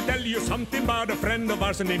 Let me tell you something about a friend of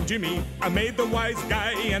ours named Jimmy. I made the wise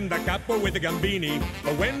guy and the capo with the gambini.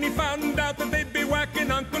 But when he found out that they'd be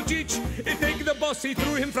whacking Uncle Cheech, he'd take the boss, he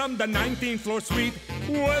threw him from the 19th floor suite.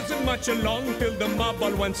 Wasn't much along till the mob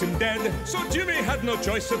all wants him dead. So Jimmy had no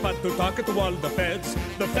choice but to talk to all the feds.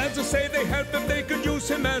 The feds will say they help if they could use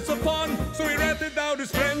him as a pawn. So he ratted out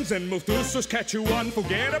his friends and moved to Saskatchewan.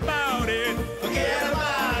 Forget about it. Forget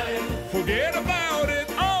about it. Forget about it.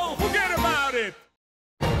 Oh, forget about it.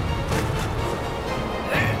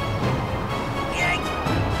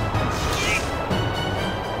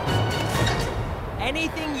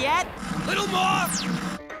 Anything yet? Little more!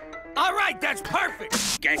 All right, that's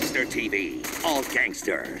perfect! Gangster TV. All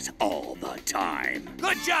gangsters, all the time.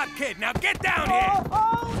 Good job, kid. Now get down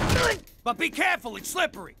here! But be careful, it's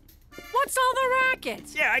slippery. What's all the racket?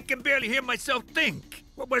 Yeah, I can barely hear myself think.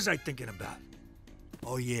 What was I thinking about?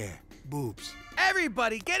 Oh, yeah, boobs.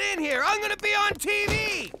 Everybody, get in here! I'm gonna be on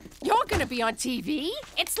TV! You're gonna be on TV?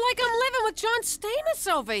 It's like I'm living with John Stamos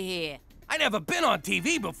over here. I never been on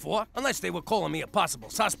TV before, unless they were calling me a possible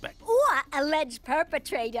suspect. Or alleged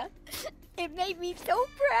perpetrator. It made me so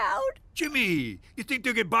proud. Jimmy, you think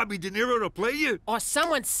they'll get Bobby De Niro to play you? Or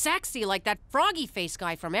someone sexy like that froggy face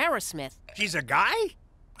guy from Aerosmith. He's a guy?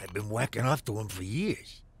 I've been whacking off to him for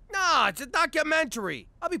years. No, it's a documentary.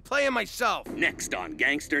 I'll be playing myself. Next on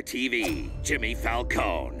Gangster TV, Jimmy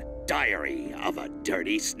Falcone. Diary of a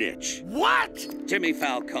Dirty Snitch. What? Jimmy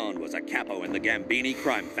Falcone was a capo in the Gambini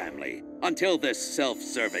crime family until this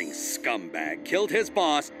self-serving scumbag killed his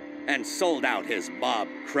boss and sold out his mob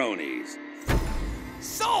cronies.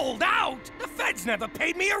 Sold out? The feds never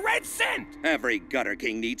paid me a red cent! Every gutter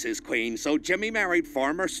king needs his queen, so Jimmy married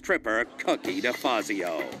former stripper Cookie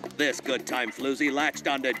DeFazio. This good time floozy latched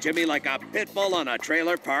onto Jimmy like a pit bull on a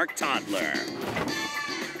trailer park toddler.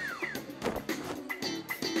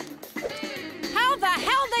 How the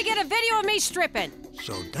hell they get a video of me stripping?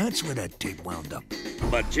 So that's where that tape wound up.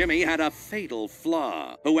 But Jimmy had a fatal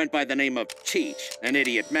flaw, who went by the name of Cheech, an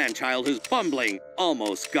idiot man-child whose bumbling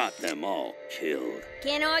almost got them all killed.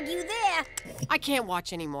 Can't argue there. I can't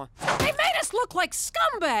watch anymore. They made us look like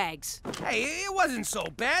scumbags. Hey, it wasn't so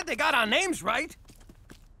bad. They got our names right.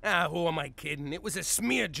 Ah, who am I kidding? It was a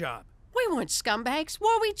smear job. We weren't scumbags,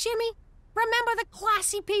 were we, Jimmy? Remember the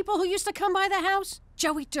classy people who used to come by the house?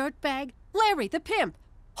 Joey Dirtbag, Larry the pimp,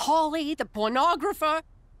 Holly the pornographer.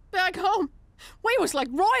 Back home, we was like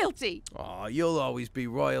royalty. Oh, you'll always be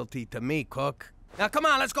royalty to me, Cook. Now, come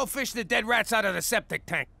on, let's go fish the dead rats out of the septic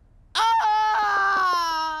tank.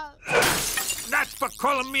 Ah! That's for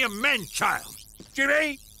calling me a man-child.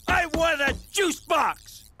 Jimmy, I want a juice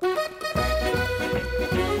box.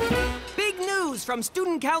 Big news from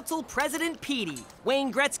Student Council President Petey.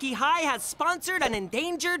 Wayne Gretzky High has sponsored an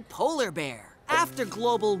endangered polar bear. After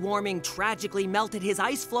global warming tragically melted his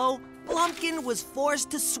ice floe, Blumpkin was forced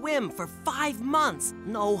to swim for 5 months.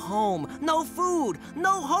 No home, no food,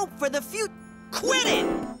 no hope for the future. Quit it!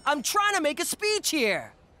 I'm trying to make a speech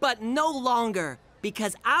here. But no longer,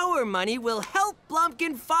 because our money will help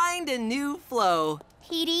Blumpkin find a new flow.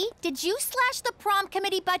 Petey, did you slash the prom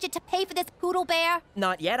committee budget to pay for this poodle bear?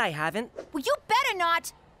 Not yet, I haven't. Well, you better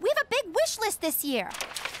not. We have a big wish list this year.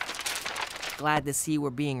 Glad to see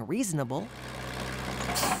we're being reasonable.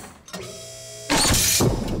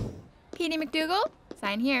 Petey McDougal,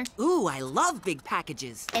 sign here. Ooh, I love big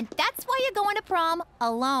packages. And that's why you're going to prom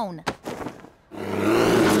alone.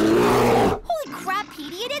 Holy crap,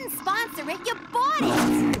 Petey, you didn't sponsor it, you bought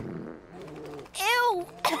it! Ew!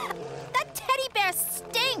 That teddy bear bear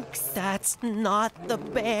stinks. That's not the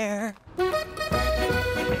bear.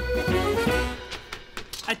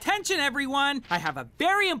 Attention, everyone! I have a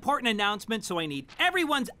very important announcement, so I need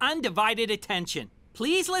everyone's undivided attention.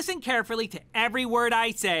 Please listen carefully to every word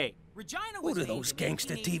I say. Who do those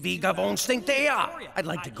gangster TV gavons think they are? I'd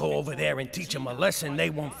like to go over there and teach them a lesson they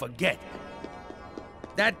won't forget.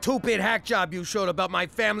 That two-bit hack job you showed about my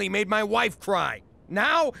family made my wife cry.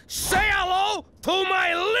 Now, say hello to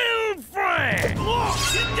my little friend!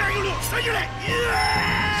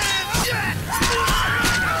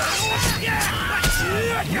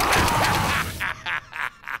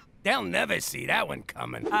 They'll never see that one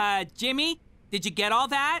coming. Jimmy, did you get all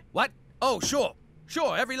that? What? Oh, sure.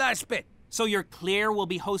 Sure, every last bit. So you're clear we'll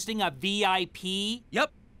be hosting a VIP?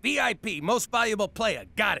 Yep, VIP, most valuable player.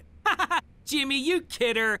 Got it. Jimmy, you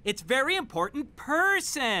kidder. It's very important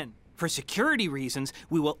person. For security reasons,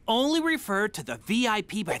 we will only refer to the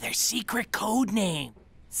VIP by their secret code name,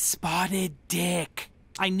 Spotted Dick.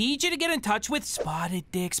 I need you to get in touch with Spotted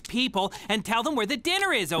Dick's people and tell them where the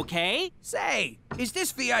dinner is, okay? Say, is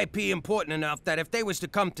this VIP important enough that if they was to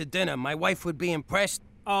come to dinner, my wife would be impressed?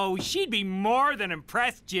 Oh, she'd be more than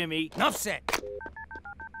impressed, Jimmy. Enough said.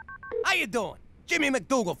 How you doing? Jimmy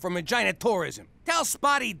McDougal from Regina Tourism. Tell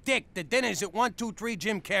Spotty Dick the dinner's at 123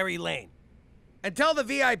 Jim Carrey Lane. And tell the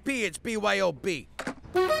VIP it's BYOB.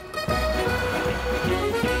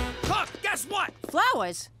 Look, guess what?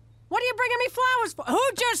 Flowers? What are you bringing me flowers for?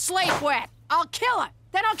 Who'd you sleep with? I'll kill her.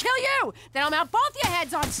 Then I'll kill you. Then I'll mount both your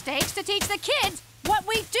heads on stakes to teach the kids what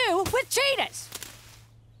we do with cheetahs.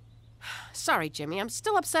 Sorry, Jimmy. I'm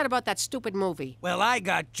still upset about that stupid movie. Well, I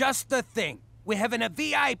got just the thing. We're having a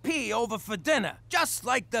VIP over for dinner, just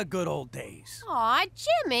like the good old days. Aw,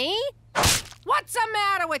 Jimmy. What's the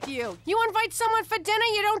matter with you? You invite someone for dinner,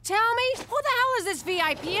 you don't tell me? Who the hell is this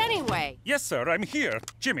VIP anyway? Yes, sir, I'm here.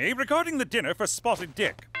 Jimmy, regarding the dinner for Spotted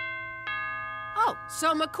Dick. Oh,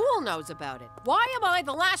 so McCool knows about it. Why am I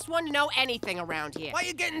the last one to know anything around here? Why are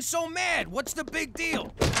you getting so mad? What's the big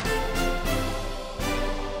deal?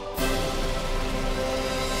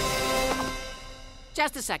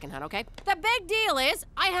 Just a second, hon, okay? The big deal is,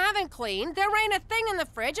 I haven't cleaned, there ain't a thing in the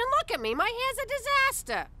fridge, and look at me, my hair's a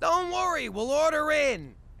disaster. Don't worry, we'll order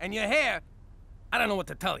in. And your hair, I don't know what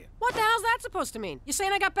to tell you. What the hell's that supposed to mean? You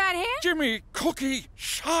saying I got bad hair? Jimmy, Cookie,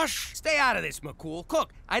 shush! Stay out of this, McCool.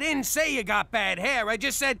 Cook, I didn't say you got bad hair. I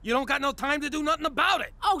just said you don't got no time to do nothing about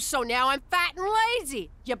it. Oh, so now I'm fat and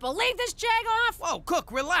lazy. You believe this, jag-off? Whoa,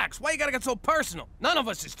 Cook, relax. Why you gotta get so personal? None of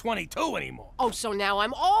us is 22 anymore. Oh, so now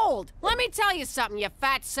I'm old. Let me tell you something, you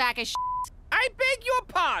fat sack of shit. I beg your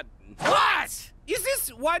pardon. What? Is this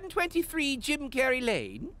 123 Jim Carrey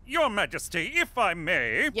Lane? Your Majesty, if I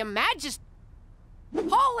may... Your Majesty...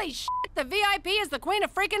 Holy shit, the VIP is the Queen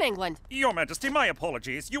of freaking England. Your Majesty, my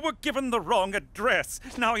apologies. You were given the wrong address.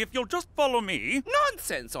 Now, if you'll just follow me...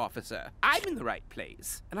 Nonsense, officer. I'm in the right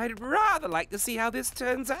place, and I'd rather like to see how this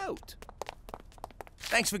turns out.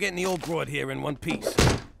 Thanks for getting the old broad here in one piece.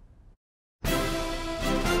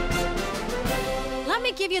 Let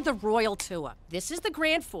me give you the royal tour. This is the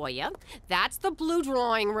grand foyer. That's the blue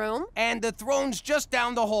drawing room. And the throne's just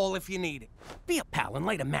down the hall if you need it. Be a pal and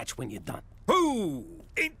light a match when you're done. Who?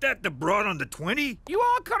 Ain't that the broad on the 20? You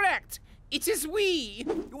are correct. It is we.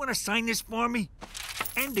 You want to sign this for me?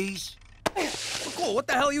 And these. Cool, what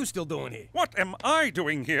the hell are you still doing here? What am I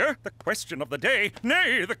doing here? The question of the day,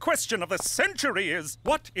 nay, the question of the century is,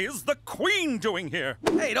 what is the Queen doing here?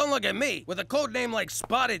 Hey, don't look at me. With a code name like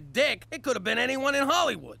Spotted Dick, it could have been anyone in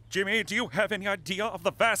Hollywood. Jimmy, do you have any idea of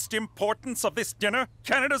the vast importance of this dinner?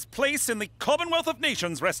 Canada's place in the Commonwealth of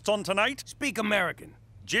Nations rests on tonight. Speak American.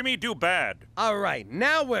 Jimmy do bad. All right,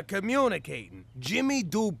 now we're communicating. Jimmy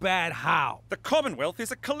do bad how? The Commonwealth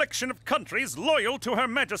is a collection of countries loyal to Her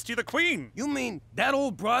Majesty the Queen. You mean that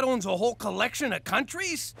old broad owns a whole collection of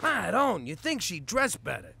countries? I don't. You think she'd dress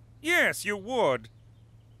better? Yes, you would.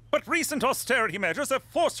 But recent austerity measures have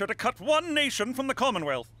forced her to cut one nation from the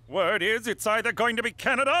Commonwealth. Word is, it's either going to be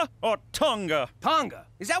Canada or Tonga. Tonga?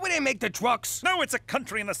 Is that where they make the trucks? No, it's a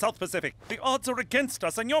country in the South Pacific. The odds are against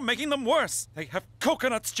us, and you're making them worse. They have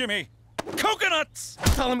coconuts, Jimmy. Coconuts!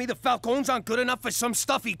 Telling me the Falcones aren't good enough for some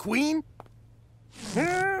stuffy queen?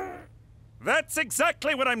 That's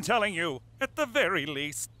exactly what I'm telling you. At the very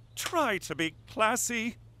least, try to be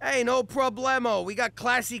classy. Hey, no problemo. We got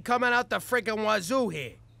classy coming out the frickin' wazoo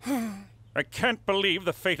here. I can't believe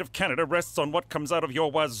the fate of Canada rests on what comes out of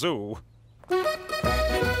your wazoo.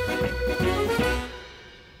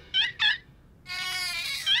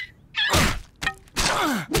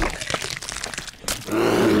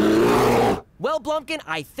 Well, Blumpkin,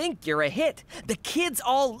 I think you're a hit. The kids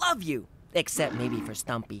all love you. Except maybe for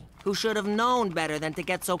Stumpy, who should have known better than to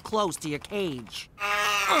get so close to your cage.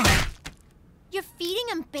 You're feeding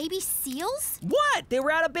him baby seals? What? They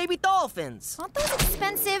were out of baby dolphins. Aren't those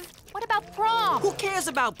expensive? What about prom? Who cares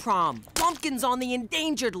about prom? Pumpkin's on the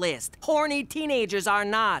endangered list. Horny teenagers are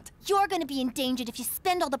not. You're gonna be endangered if you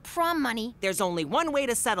spend all the prom money. There's only one way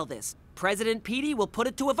to settle this. President Petey will put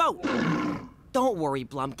it to a vote. Don't worry,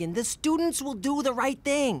 Blumpkin. The students will do the right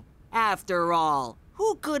thing. After all,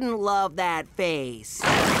 who couldn't love that face?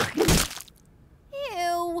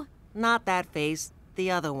 Ew. Not that face,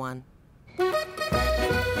 the other one.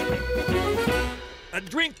 A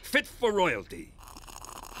drink fit for royalty.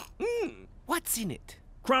 What's in it?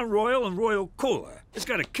 Crown Royal and Royal Cola. It's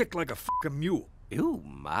got a kick like a fucking mule. Ooh,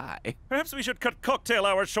 my. Perhaps we should cut cocktail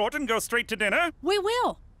hour short and go straight to dinner? We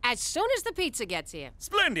will, as soon as the pizza gets here.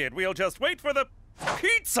 Splendid. We'll just wait for the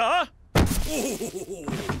pizza.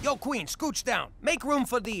 Yo, Queen, scooch down. Make room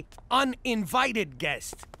for the uninvited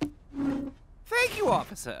guest. Thank you,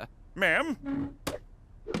 officer. Ma'am?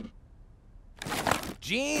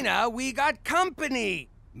 Gina, we got company.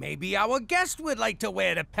 Maybe our guest would like to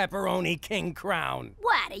wear the Pepperoni King crown.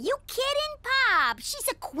 What, are you kidding, Pop? She's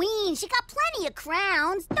a queen. She got plenty of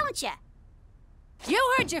crowns, don't you?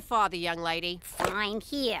 You heard your father, young lady. Fine,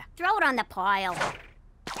 here. Throw it on the pile.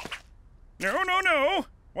 No, no, no.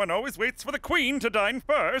 One always waits for the Queen to dine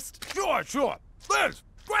first. Sure. Liz,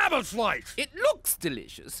 grab a slice. It looks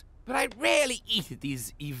delicious, but I rarely eat at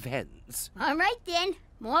these events. All right, then.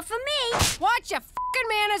 More for me. Watch your fucking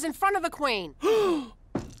manners in front of the Queen.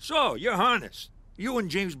 So, you're harnessed. You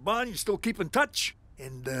and James Bond, you still keep in touch?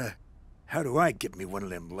 And, how do I get me one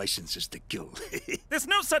of them licenses to kill? There's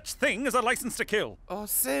no such thing as a license to kill. Or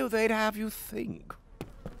so they'd have you think.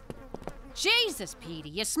 Jesus, Petey,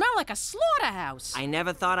 you smell like a slaughterhouse. I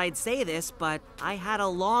never thought I'd say this, but I had a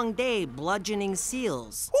long day bludgeoning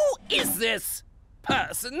seals. Who is this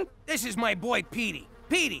person? This is my boy, Petey.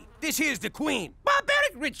 Petey, this here's the Queen.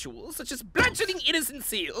 Barbaric rituals, such as bludgeoning innocent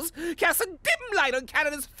seals, cast a dim light on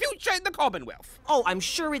Canada's future in the Commonwealth. Oh, I'm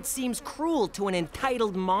sure it seems cruel to an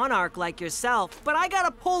entitled monarch like yourself, but I got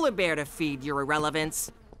a polar bear to feed, your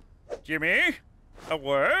irrelevance. Jimmy, a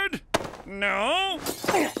word? No?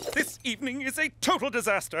 This evening is a total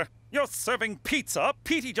disaster. You're serving pizza,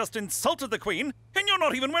 Petey just insulted the Queen, and you're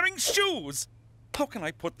not even wearing shoes. How can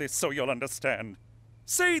I put this so you'll understand?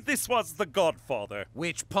 Say this was The Godfather.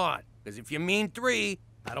 Which part? Because if you mean 3,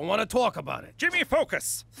 I don't want to talk about it. Jimmy,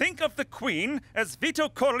 focus. Think of the Queen as Vito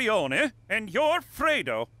Corleone, and you're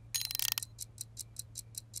Fredo.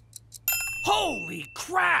 Holy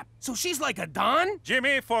crap! So she's like a Don?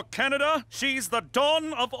 Jimmy, for Canada, she's the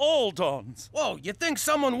Dawn of all dawns. Whoa, you think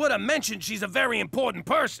someone would have mentioned she's a very important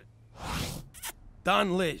person?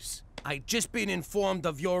 Don Liz, I've just been informed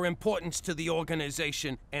of your importance to the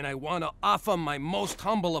organization, and I want to offer my most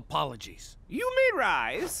humble apologies. You may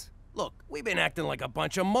rise. Look, we've been acting like a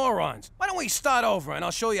bunch of morons. Why don't we start over, and I'll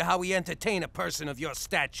show you how we entertain a person of your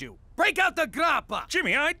stature. Break out the grappa!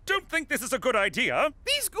 Jimmy, I don't think this is a good idea.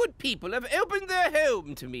 These good people have opened their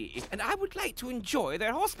home to me, and I would like to enjoy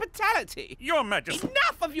their hospitality. Your Majesty.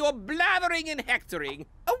 Enough of your blathering and hectoring.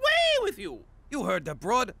 Away with you! You heard the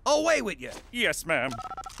broad. Away with you. Yes, ma'am.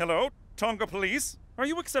 Hello, Tonga Police. Are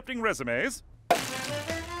you accepting resumes?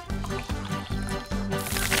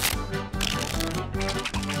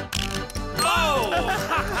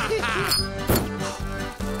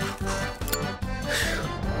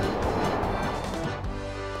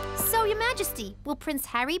 So, Your Majesty, will Prince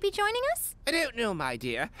Harry be joining us? I don't know, my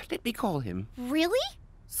dear. Let me call him. Really?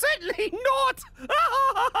 Certainly not!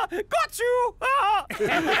 Got you! Oh,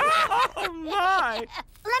 my!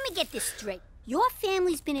 Let me get this straight. Your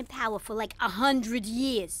family's been in power for like 100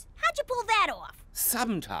 years. How'd you pull that off?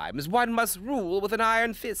 Sometimes one must rule with an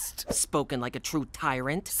iron fist. Spoken like a true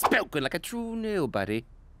tyrant. Spoken like a true nobody.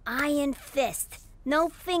 Iron fist. No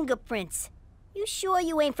fingerprints. You sure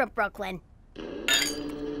you ain't from Brooklyn?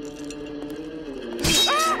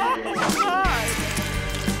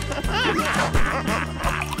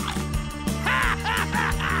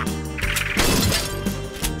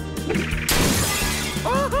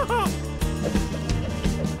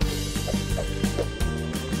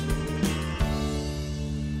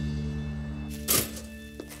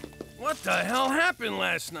 What the hell happened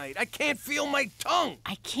last night? I can't feel my tongue.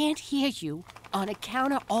 I can't hear you on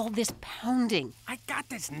account of all this pounding. I got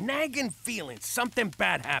this nagging feeling something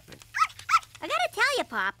bad happened. I gotta tell you,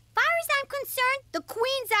 Pop, far as I'm concerned, the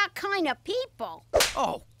Queen's our kind of people.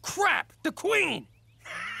 Oh, crap! The Queen!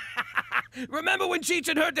 Remember when Cheech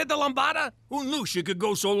and her did the lambada? Who knew she could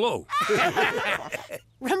go so low?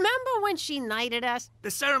 Remember when she knighted us?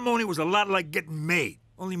 The ceremony was a lot like getting made.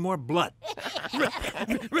 only more blood.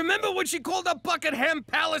 Remember when she called up Buckingham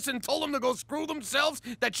Palace and told them to go screw themselves,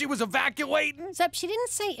 that she was evacuating? Except she didn't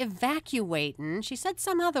say evacuating. She said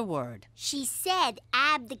some other word. She said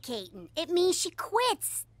abdicating. It means she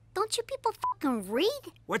quits. Don't you people fucking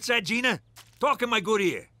read? What's that, Gina? Talk in my good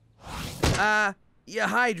ear. You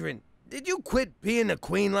hydrant. Did you quit being the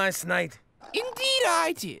queen last night? Indeed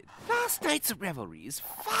I did. Last night's revelries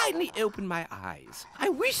finally opened my eyes. I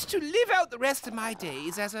wish to live out the rest of my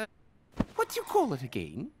days as a... what do you call it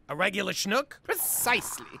again? A regular schnook?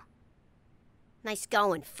 Precisely. Nice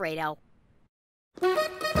going, Fredo.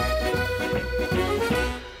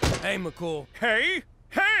 Hey, McCool. Hey?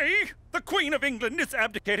 Hey! The Queen of England is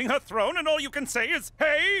abdicating her throne, and all you can say is,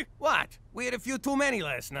 hey? What? We had a few too many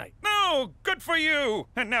last night. No! Good for you!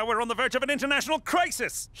 And now we're on the verge of an international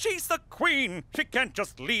crisis! She's the Queen! She can't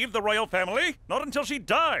just leave the royal family, not until she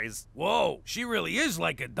dies! Whoa, she really is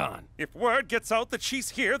like a Don. If word gets out that she's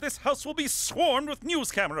here, this house will be swarmed with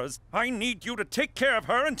news cameras. I need you to take care of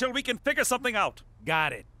her until we can figure something out.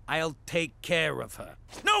 Got it. I'll take care of her.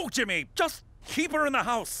 No, Jimmy! Just keep her in the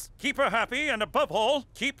house. Keep her happy, and above all,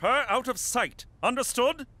 keep her out of sight.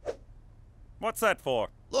 Understood? What's that for?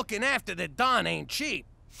 Looking after the Don ain't cheap.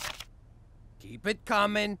 Keep it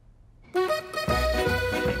coming.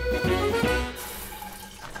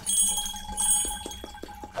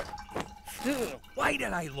 Why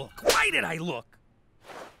did I look? Why did I look?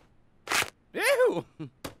 Ew!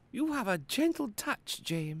 You have a gentle touch,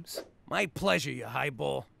 James. My pleasure, you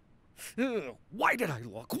highball. Why did I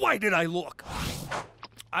look? Why did I look?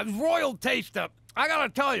 I was royal taster. I gotta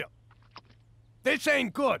tell you, this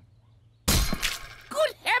ain't good.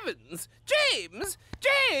 Good heavens! James!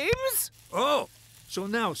 James! Oh, so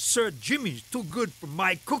now Sir Jimmy's too good for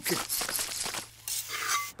my cooking.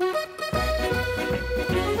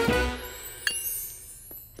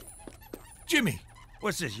 Jimmy,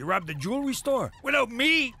 what's this? You robbed the jewelry store? Without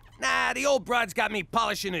me? Nah, the old broad's got me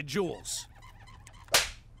polishing the jewels.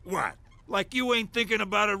 What? Like you ain't thinking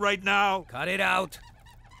about it right now? Cut it out.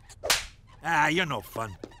 Ah, you're no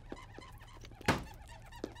fun.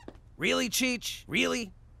 Really, Cheech?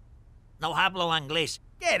 Really? No hablo inglés.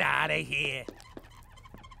 Get out of here.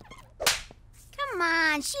 Come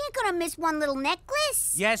on, she ain't gonna miss one little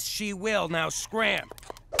necklace. Yes, she will. Now scram.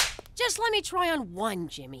 Just let me try on one,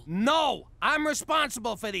 Jimmy. No! I'm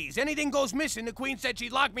responsible for these. Anything goes missing, the Queen said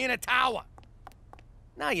she'd lock me in a tower.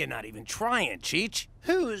 Now you're not even trying, Cheech.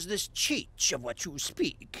 Who's this Cheech of what you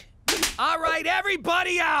speak? All right,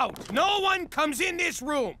 everybody out! No one comes in this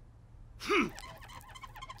room!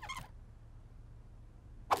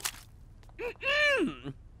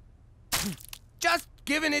 Just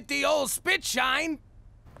giving it the old spit shine.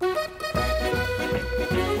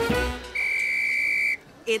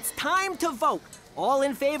 It's time to vote. All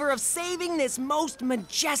in favor of saving this most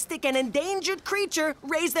majestic and endangered creature,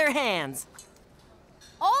 raise their hands.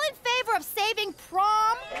 All in favor of saving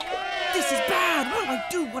prom? This is bad. What do I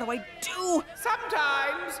do? What do I do?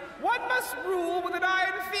 Sometimes one must rule with an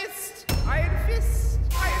iron fist. Iron fist.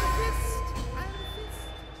 Iron fist. Iron fist.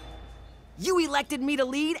 You elected me to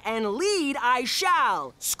lead, and lead I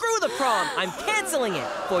shall. Screw the prom. I'm canceling it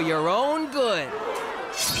for your own good.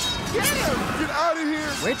 Get him! Get out of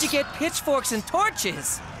here! Where'd you get pitchforks and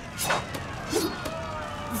torches?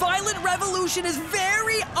 Violent revolution is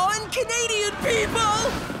very un-Canadian, people!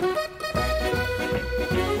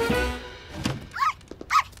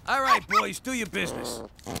 All right, boys, do your business.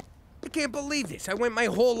 I can't believe this. I went my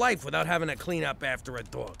whole life without having to clean up after a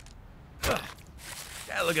dog. Ugh.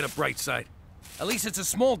 Yeah, look at the bright side. At least it's a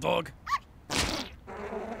small dog.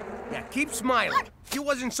 Yeah, keep smiling. If you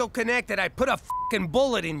wasn't so connected, I'd put a fucking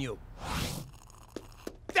bullet in you.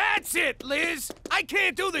 That's it, Liz! I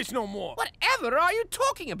can't do this no more! Whatever are you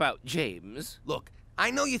talking about, James? Look, I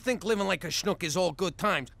know you think living like a schnook is all good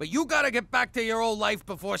times, but you gotta get back to your old life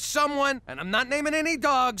before someone, and I'm not naming any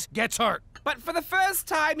dogs, gets hurt. But for the first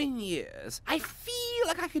time in years, I feel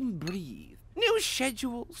like I can breathe. No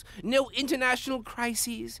schedules, no international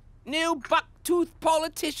crises, no buck-toothed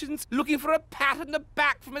politicians looking for a pat on the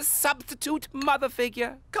back from a substitute mother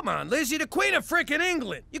figure. Come on, Liz, you're the Queen of frickin'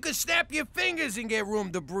 England. You can snap your fingers and get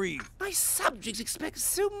room to breathe. My subjects expect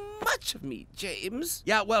so much of me, James.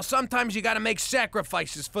 Yeah, well, sometimes you gotta make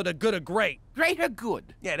sacrifices for the good of great. Greater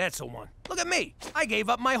good. Yeah, that's the one. Look at me. I gave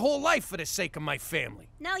up my whole life for the sake of my family.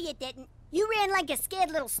 No, you didn't. You ran like a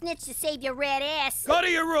scared little snitch to save your red ass. Go to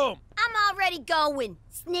your room. I'm already going,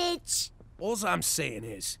 snitch. All I'm saying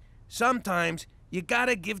is, sometimes you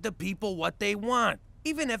gotta give the people what they want,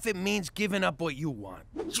 even if it means giving up what you want.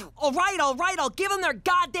 All right, I'll give them their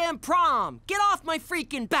goddamn prom. Get off my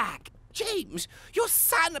freaking back. James, your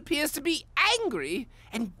son appears to be angry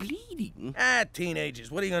and bleeding. Ah,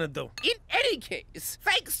 teenagers, what are you gonna do? In any case,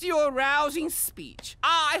 thanks to your rousing speech,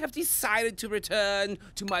 I have decided to return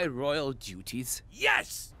to my royal duties.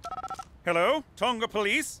 Yes! Hello, Tonga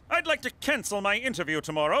Police. I'd like to cancel my interview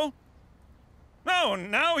tomorrow. No,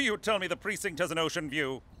 now you tell me the precinct has an ocean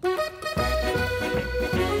view.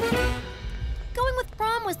 Going with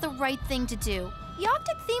prom was the right thing to do. The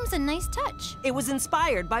Arctic theme's a nice touch. It was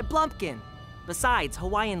inspired by Blumpkin. Besides,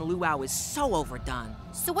 Hawaiian luau is so overdone.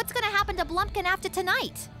 So what's gonna happen to Blumpkin after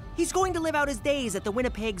tonight? He's going to live out his days at the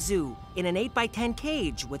Winnipeg Zoo in an 8x10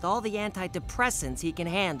 cage with all the antidepressants he can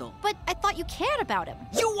handle. But I thought you cared about him.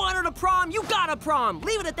 You wanted a prom, you got a prom!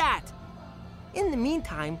 Leave it at that! In the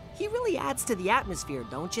meantime, he really adds to the atmosphere,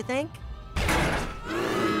 don't you think?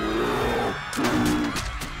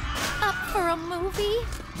 Up for a movie?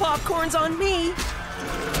 Popcorn's on me!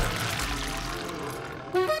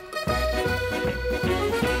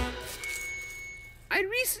 I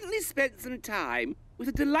recently spent some time with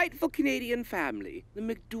a delightful Canadian family, the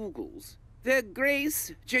McDougals. Their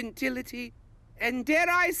grace, gentility, and dare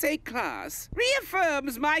I say class,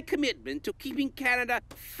 reaffirms my commitment to keeping Canada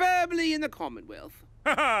firmly in the Commonwealth.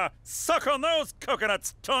 Ha ha! Suck on those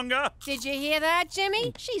coconuts, Tonga! Did you hear that,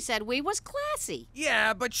 Jimmy? She said we was classy.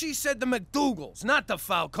 Yeah, but she said the McDougals, not the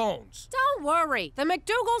Falcones. Don't worry. The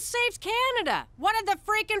McDougals saved Canada. What did the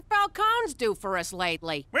freaking Falcones do for us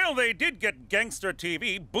lately? Well, they did get gangster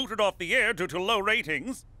TV booted off the air due to low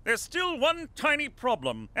ratings. There's still one tiny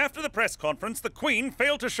problem. After the press conference, the Queen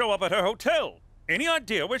failed to show up at her hotel. Any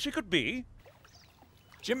idea where she could be?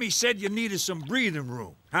 Jimmy said you needed some breathing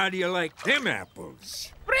room. How do you like them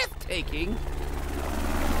apples? Breathtaking.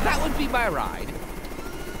 That would be my ride.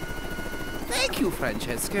 Thank you,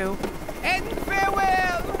 Francesco. And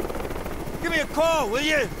farewell! Give me a call, will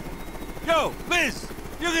you? Yo, Liz,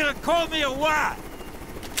 you gonna call me or what?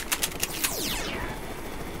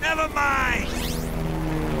 Never mind!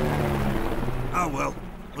 Oh, well,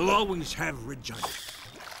 we'll always have Regina.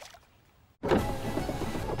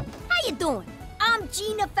 How you doing? I'm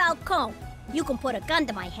Gina Falcone. You can put a gun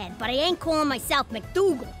to my head, but I ain't calling myself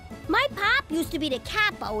McDougal. My pop used to be the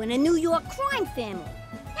capo in a New York crime family.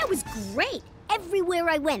 That was great. Everywhere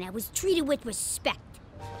I went, I was treated with respect.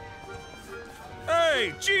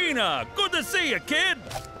 Hey, Gina! Good to see you, kid!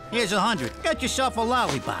 Here's 100. Get yourself a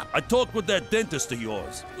lollipop. I talked with that dentist of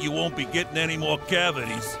yours. You won't be getting any more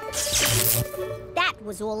cavities. That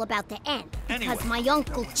was all about to end, because my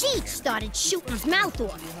Uncle Cheech started shooting his mouth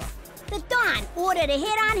off. The Don ordered a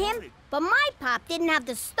hit on him, but my pop didn't have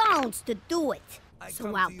the stones to do it.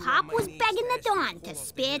 So while Pop was begging the Don to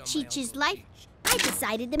spare Cheech's life, I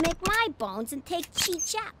decided to make my bones and take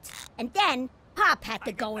Cheech out. And then Pop had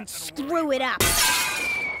to go and screw it up.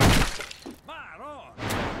 I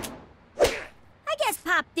guess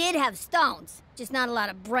Pop did have stones, just not a lot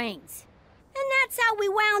of brains. And that's how we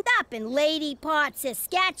wound up in Lady Part,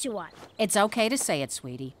 Saskatchewan. It's okay to say it,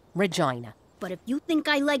 sweetie. Regina. But if you think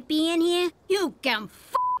I like being here, you can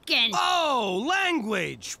f***ing... Oh,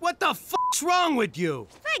 language! What the f***'s wrong with you?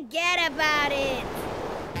 Forget about it.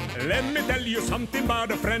 Let me tell you something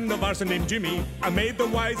about a friend of ours named Jimmy. I made the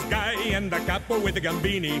wise guy and the capo with the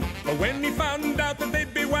gambini. But when he found out that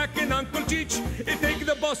they'd be whacking Uncle Cheech, he'd take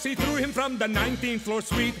the boss, he threw him from the 19th floor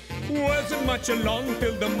suite. Wasn't much along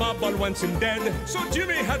till the mob all wants him dead. So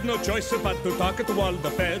Jimmy had no choice but to talk to all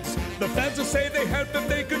the feds. The feds will say they helped if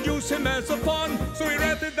they could use him as a pawn. So he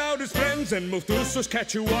ratted out his friends and moved to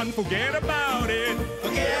Saskatchewan. Forget about it.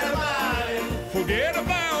 Forget about it. Forget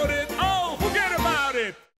about it. Oh, forget about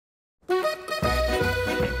it.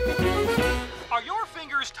 Are your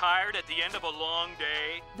fingers tired at the end of a long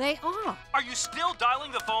day? They are. Are you still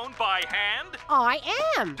dialing the phone by hand? I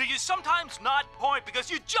am. Do you sometimes not point because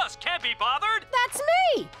you just can't be bothered? That's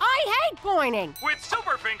me. I hate pointing. With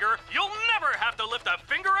Superfinger, you'll never have to lift a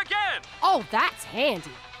finger again. Oh, that's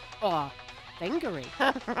handy. Fingery.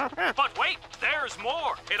 But wait, there's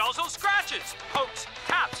more. It also scratches, pokes,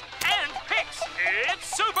 taps, and picks.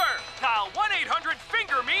 It's super. Dial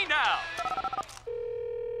 1-800-FINGER-ME now.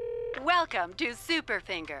 Welcome to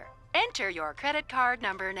Superfinger. Enter your credit card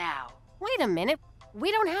number now. Wait a minute.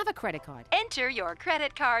 We don't have a credit card. Enter your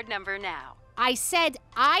credit card number now. I said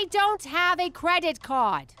I don't have a credit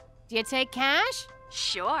card. Do you take cash?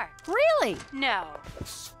 Sure. Really? No.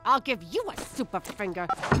 I'll give you a super finger.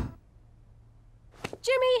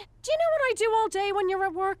 Jimmy, do you know what I do all day when you're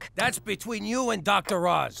at work? That's between you and Dr.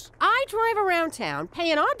 Oz. I drive around town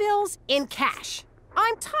paying our bills in cash.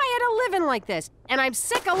 I'm tired of living like this, and I'm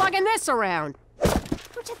sick of lugging this around.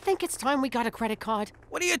 Don't you think it's time we got a credit card?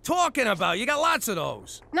 What are you talking about? You got lots of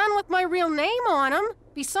those. None with my real name on them.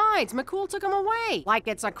 Besides, McCool took him away. Like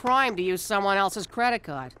it's a crime to use someone else's credit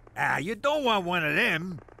card. Ah, you don't want one of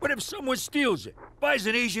them. What if someone steals it? Buys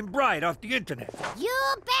an Asian bride off the internet? You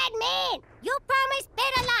bad man! You promised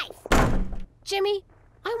better life! Jimmy,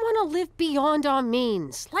 I want to live beyond our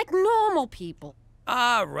means, like normal people.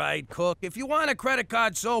 All right, Cook. If you want a credit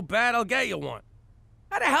card so bad, I'll get you one.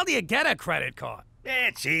 How the hell do you get a credit card?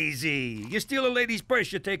 It's easy. You steal a lady's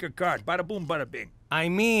purse, you take her card. Bada boom, bada bing. I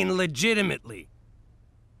mean legitimately.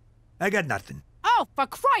 I got nothing. Oh, for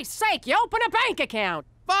Christ's sake, you open a bank account!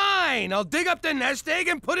 Fine! I'll dig up the nest egg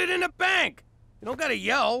and put it in the bank. You don't gotta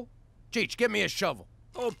yell. Cheech, get me a shovel.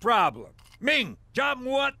 No problem. Ming, jam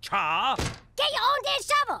what cha? Get your own damn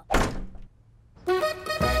shovel!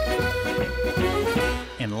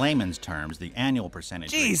 In layman's terms, the annual percentage...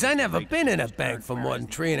 Geez, I never been in a bank for more than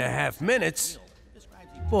 3.5 minutes.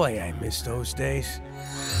 Boy, I miss those days.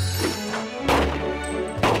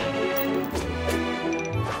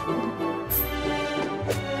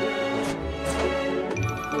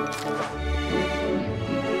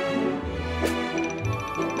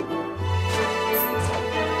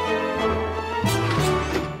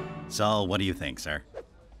 So, what do you think, sir?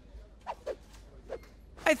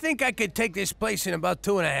 I think I could take this place in about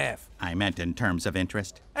 2.5. I meant in terms of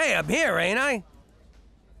interest. Hey, I'm here, ain't I?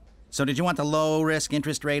 So did you want the low-risk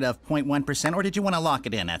interest rate of 0.1%, or did you want to lock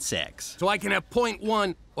it in at 6? So I can have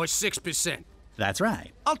 0.1 or 6%. That's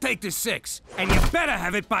right. I'll take the 6, and you better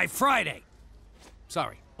have it by Friday.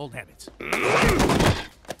 Sorry, old habits.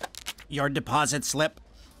 Your deposit slip?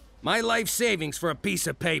 My life savings for a piece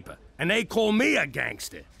of paper, and they call me a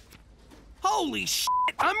gangster. Holy shit,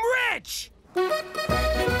 I'm rich!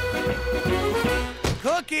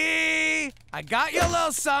 Cookie! I got you a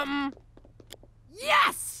little something.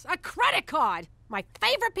 Yes! A credit card! My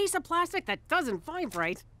favorite piece of plastic that doesn't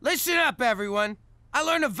vibrate. Listen up, everyone. I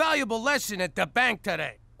learned a valuable lesson at the bank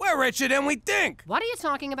today. We're richer than we think. What are you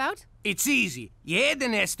talking about? It's easy. You add the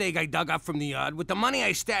nest egg I dug up from the yard with the money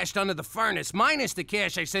I stashed under the furnace minus the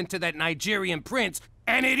cash I sent to that Nigerian prince,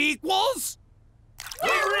 and it equals... We're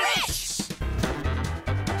rich!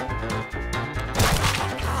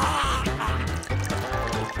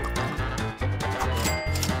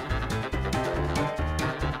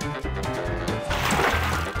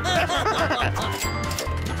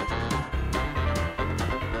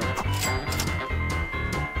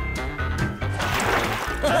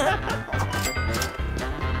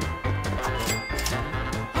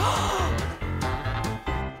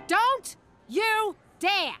 Don't you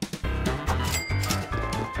dare!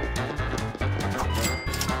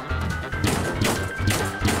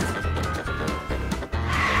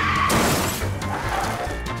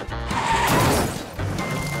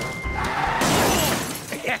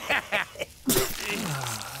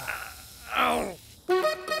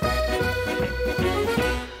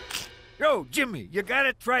 Yo, Jimmy, you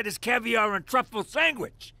gotta try this caviar and truffle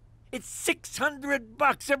sandwich. It's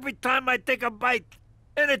 $600 every time I take a bite,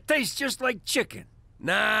 and it tastes just like chicken.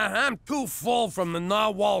 Nah, I'm too full from the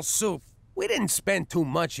narwhal soup. We didn't spend too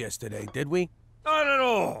much yesterday, did we? Not at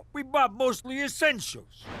all. We bought mostly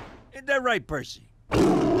essentials. Ain't that right, Percy? What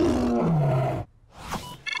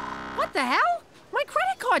the hell? My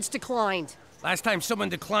credit card's declined. Last time someone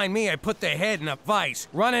declined me, I put their head in a vice.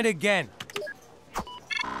 Run it again.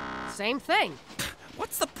 Same thing.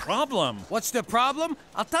 What's the problem? What's the problem?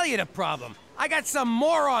 I'll tell you the problem. I got some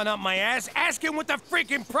moron up my ass asking what the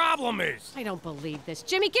freaking problem is. I don't believe this.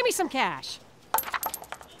 Jimmy, give me some cash.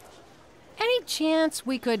 Any chance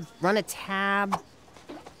we could run a tab?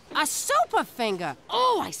 A super finger!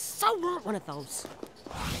 Oh, I so want one of those.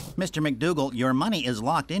 Mr. McDougal, your money is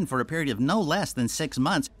locked in for a period of no less than 6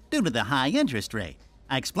 months due to the high interest rate.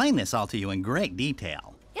 I explained this all to you in great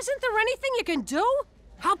detail. Isn't there anything you can do?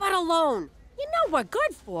 How about a loan? You know we're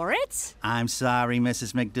good for it. I'm sorry,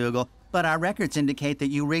 Mrs. McDougal, but our records indicate that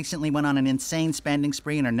you recently went on an insane spending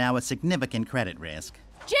spree and are now a significant credit risk.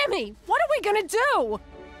 Jimmy, what are we gonna do?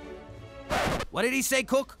 What did he say,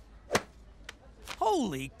 Cook?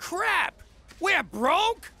 Holy crap! We're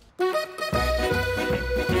broke?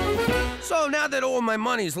 So now that all my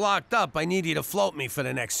money's locked up, I need you to float me for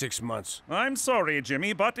the next 6 months. I'm sorry,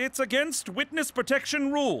 Jimmy, but it's against witness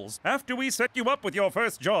protection rules. After we set you up with your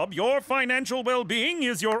first job, your financial well-being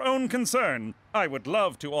is your own concern. I would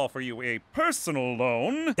love to offer you a personal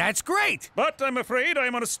loan. That's great! But I'm afraid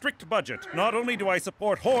I'm on a strict budget. Not only do I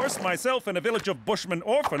support Horse, myself, and a village of Bushmen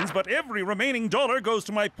orphans, but every remaining dollar goes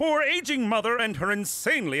to my poor aging mother and her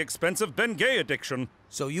insanely expensive Bengay addiction.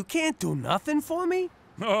 So you can't do nothing for me?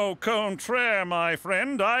 Au contraire, my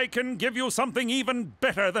friend. I can give you something even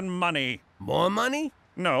better than money. More money?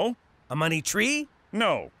 No. A money tree?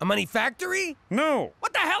 No. A money factory? No.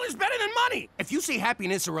 What the hell is better than money? If you see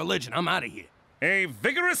happiness a religion, I'm out of here. A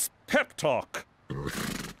vigorous pep talk.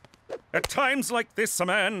 At times like this, a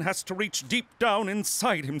man has to reach deep down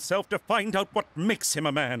inside himself to find out what makes him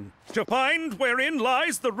a man. To find wherein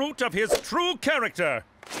lies the root of his true character.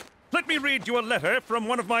 Let me read you a letter from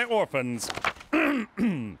one of my orphans.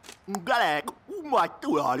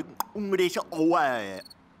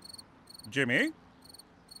 Jimmy?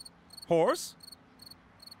 Horse?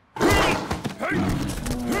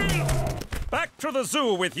 Back to the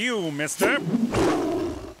zoo with you, mister.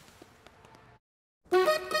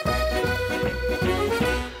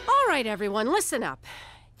 All right, everyone, listen up.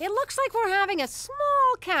 It looks like we're having a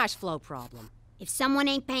small cash flow problem. If someone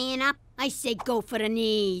ain't paying up, I say go for the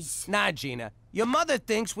knees. Nah, Gina. Your mother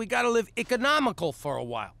thinks we gotta live economical for a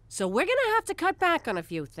while. So we're gonna have to cut back on a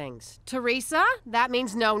few things. Theresa, that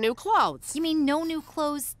means no new clothes. You mean no new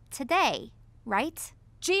clothes today, right?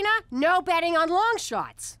 Gina, no betting on long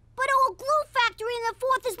shots. But old glue factory in the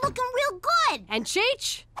 4th is looking real good. And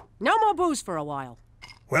Cheech, no more booze for a while.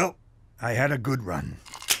 Well, I had a good run.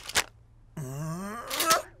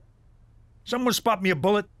 Someone spot me a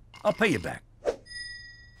bullet, I'll pay you back.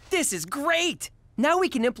 This is great! Now we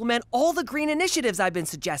can implement all the green initiatives I've been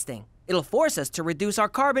suggesting. It'll force us to reduce our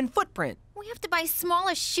carbon footprint. We have to buy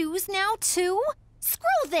smaller shoes now, too?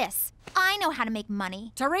 Screw this! I know how to make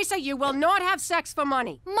money. Theresa, you will not have sex for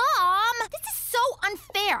money. Mom! This is so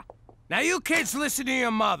unfair! Now you kids listen to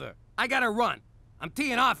your mother. I gotta run. I'm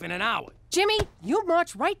teeing off in an hour. Jimmy, you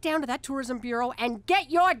march right down to that tourism bureau and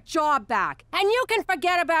get your job back. And you can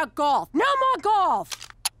forget about golf. No more golf!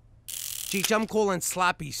 Cheech, I'm calling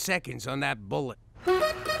sloppy seconds on that bullet.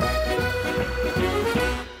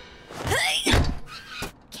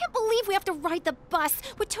 Can't believe we have to ride the bus.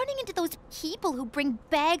 We're turning into those people who bring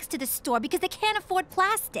bags to the store because they can't afford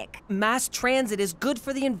plastic. Mass transit is good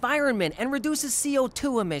for the environment and reduces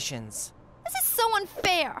CO2 emissions. This is so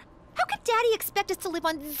unfair. How could Daddy expect us to live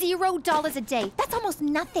on $0 a day? That's almost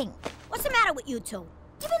nothing. What's the matter with you two?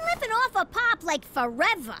 You've been living off of Pop like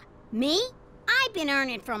forever. Me? I've been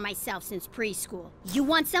earning for myself since preschool. You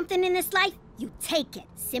want something in this life? You take it.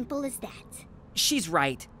 Simple as that. She's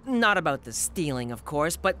right. Not about the stealing, of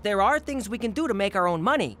course, but there are things we can do to make our own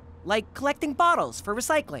money, like collecting bottles for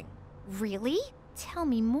recycling. Really? Tell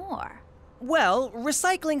me more. Well,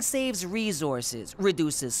 recycling saves resources,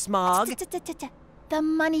 reduces smog. The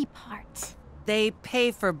money part. They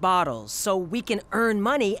pay for bottles, so we can earn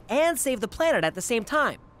money and save the planet at the same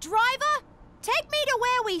time. Driver, take me to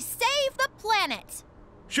where we save the planet.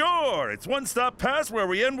 Sure, it's one stop past where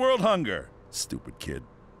we end world hunger. Stupid kid.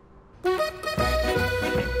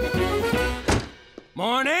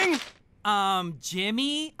 Morning?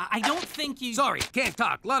 Jimmy, I don't think you... Sorry, can't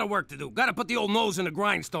talk. A lot of work to do. Gotta put the old nose in the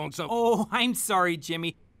grindstone, so... Oh, I'm sorry,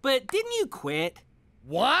 Jimmy, but didn't you quit?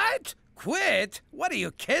 What? Quit? What, are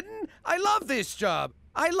you kidding? I love this job.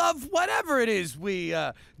 I love whatever it is we,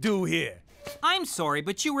 do here. I'm sorry,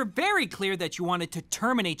 but you were very clear that you wanted to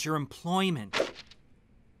terminate your employment.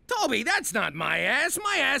 Toby, that's not my ass.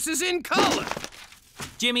 My ass is in color.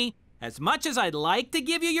 Jimmy, as much as I'd like to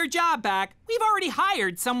give you your job back, we've already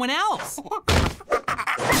hired someone else.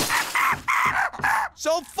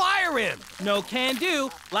 So fire him! No can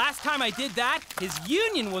do. Last time I did that, his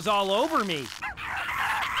union was all over me.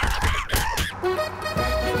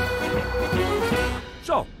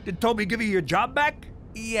 So, did Toby give you your job back?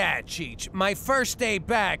 Yeah, Cheech. My first day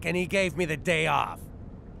back, and he gave me the day off.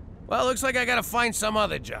 Well, looks like I gotta find some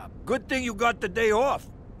other job. Good thing you got the day off.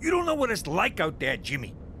 You don't know what it's like out there,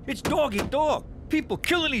 Jimmy. It's dog-eat-dog. People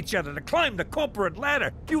killing each other to climb the corporate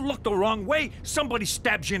ladder. You look the wrong way, somebody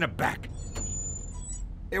stabs you in the back.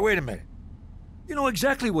 Hey, wait a minute. You know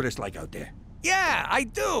exactly what it's like out there. Yeah, I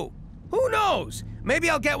do. Who knows? Maybe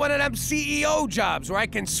I'll get one of them CEO jobs where I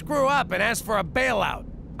can screw up and ask for a bailout.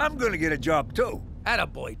 I'm gonna get a job, too.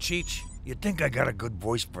 Attaboy, Cheech. You think I got a good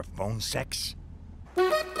voice for phone sex?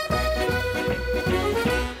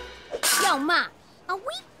 Yo, Ma, are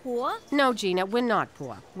we poor? No, Gina, we're not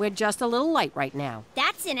poor. We're just a little light right now.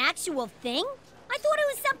 That's an actual thing? I thought it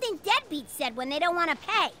was something deadbeats said when they don't want to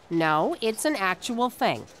pay. No, it's an actual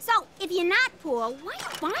thing. So, if you're not poor, why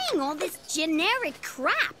are you buying all this generic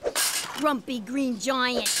crap? Grumpy green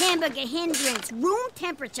giant, hamburger hindrance, room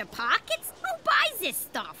temperature pockets? Who buys this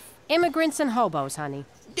stuff? Immigrants and hobos, honey.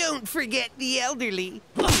 Don't forget the elderly.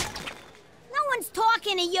 No one's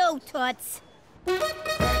talking to you, Toots.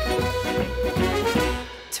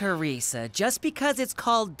 Theresa, just because it's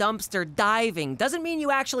called dumpster diving doesn't mean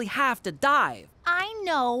you actually have to dive. I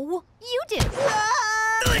know. You do.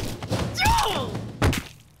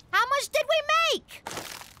 How much did we make?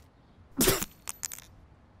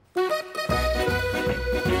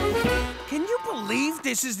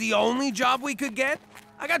 this is the only job we could get?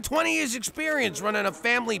 I got 20 years experience running a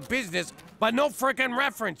family business, but no frickin'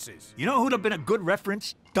 references. You know who'd have been a good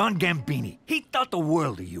reference? Don Gambini. He thought the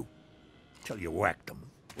world of you. Till you whacked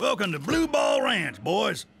him. Welcome to Blue Ball Ranch,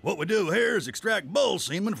 boys. What we do here is extract bull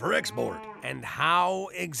semen for export. And how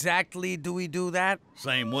exactly do we do that?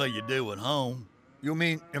 Same way you do at home. You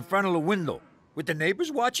mean in front of the window, with the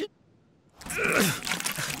neighbors watching?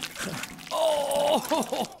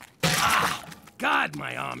 Oh! Ah, God,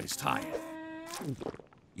 my arm is tired.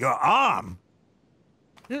 Your arm?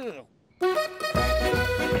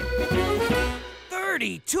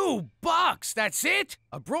 32 bucks, that's it?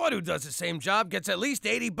 A broad who does the same job gets at least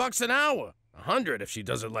 80 bucks an hour. 100 if she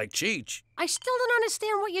does it like Cheech. I still don't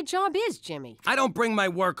understand what your job is, Jimmy. I don't bring my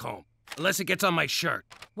work home, unless it gets on my shirt.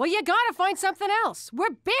 Well, you gotta find something else. We're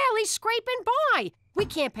barely scraping by. We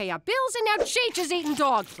can't pay our bills, and now Cheech is eating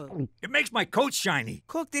dog food. It makes my coat shiny.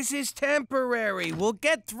 Cook, this is temporary. We'll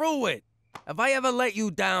get through it. Have I ever let you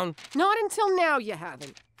down? Not until now you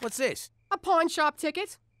haven't. What's this? A pawn shop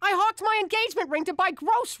ticket. I hawked my engagement ring to buy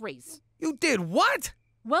groceries. You did what?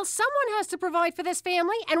 Well, someone has to provide for this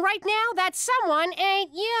family, and right now, that someone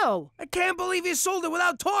ain't you. I can't believe you sold it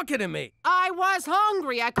without talking to me. I was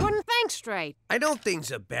hungry. I couldn't think straight. I know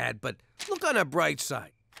things are bad, but look on the bright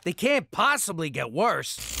side. They can't possibly get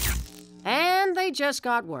worse. And they just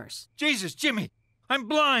got worse. Jesus, Jimmy, I'm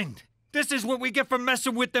blind. This is what we get for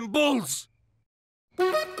messing with them bulls.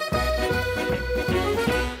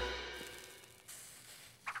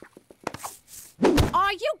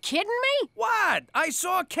 Are you kidding me? What? I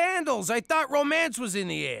saw candles. I thought romance was in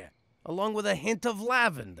the air, along with a hint of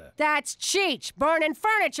lavender. That's Cheech, burning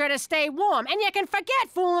furniture to stay warm, and you can forget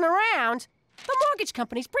fooling around. The mortgage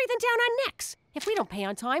company's breathing down our necks. If we don't pay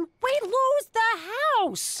on time, we lose the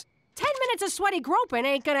house. 10 minutes of sweaty groping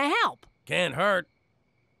ain't gonna help. Can't hurt.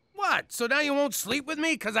 What? So now you won't sleep with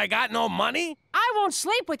me because I got no money? I won't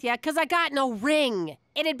sleep with you because I got no ring.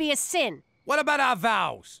 It'd be a sin. What about our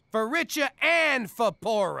vows? For richer and for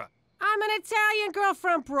poorer? I'm an Italian girl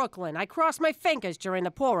from Brooklyn. I cross my fingers during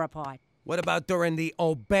the poorer part. What about during the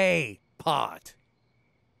obey part?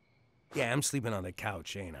 Yeah, I'm sleeping on the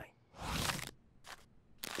couch, ain't I?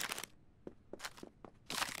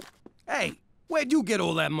 Hey, where'd you get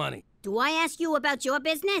all that money? Do I ask you about your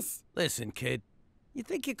business? Listen, kid, you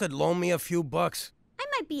think you could loan me a few bucks? I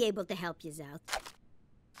might be able to help you out.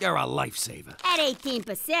 You're a lifesaver. At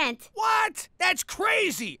 18%. What? That's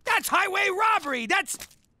crazy! That's highway robbery! That's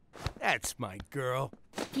my girl.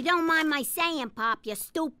 If you don't mind my saying, Pop, you're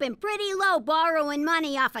stooping pretty low borrowing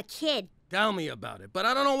money off a kid. Tell me about it, but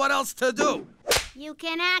I don't know what else to do. You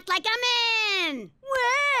can act like a man!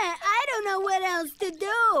 Well, I don't know what else to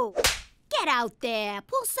do. Get out there,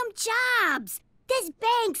 pull some jobs. There's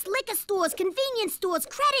banks, liquor stores, convenience stores,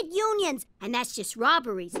 credit unions, and that's just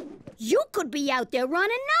robberies. You could be out there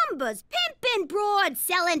running numbers, pimping broad,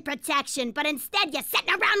 selling protection, but instead you're sitting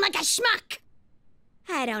around like a schmuck.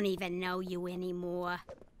 I don't even know you anymore.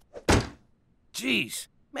 Jeez,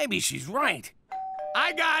 maybe she's right.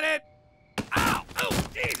 I got it! Ow! Oh,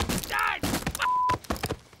 Jesus!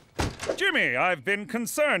 Jimmy, I've been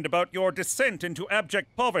concerned about your descent into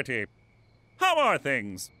abject poverty. How are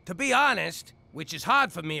things? To be honest, which is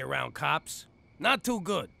hard for me around cops, not too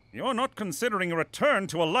good. You're not considering a return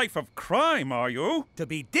to a life of crime, are you? To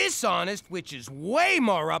be dishonest, which is way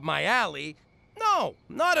more up my alley, no,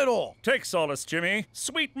 not at all. Take solace, Jimmy.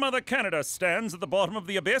 Sweet Mother Canada stands at the bottom of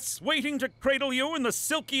the abyss, waiting to cradle you in the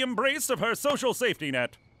silky embrace of her social safety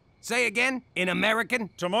net. Say again, in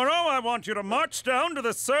American? Tomorrow, I want you to march down to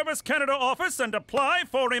the Service Canada office and apply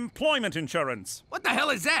for employment insurance. What the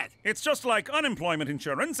hell is that? It's just like unemployment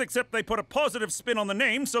insurance, except they put a positive spin on the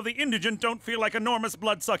name so the indigent don't feel like enormous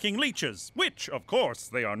blood-sucking leeches, which, of course,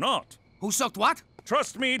 they are not. Who sucked what?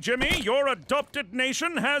 Trust me, Jimmy, your adopted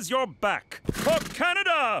nation has your back. For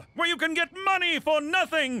Canada, where you can get money for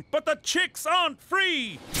nothing, but the chicks aren't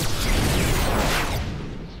free.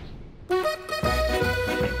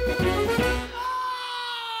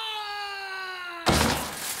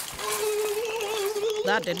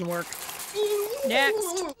 That didn't work.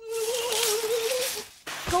 Next.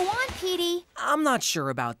 Go on, Petey. I'm not sure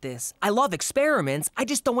about this. I love experiments. I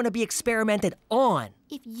just don't want to be experimented on.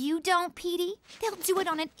 If you don't, Petey, they'll do it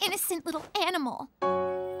on an innocent little animal.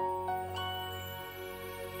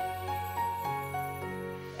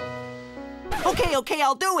 Okay,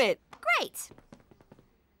 I'll do it. Great.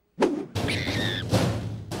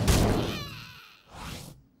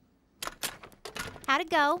 How'd it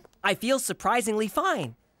go? I feel surprisingly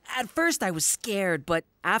fine. At first, I was scared, but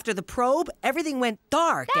after the probe, everything went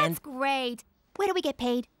dark That's great. Where do we get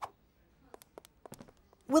paid?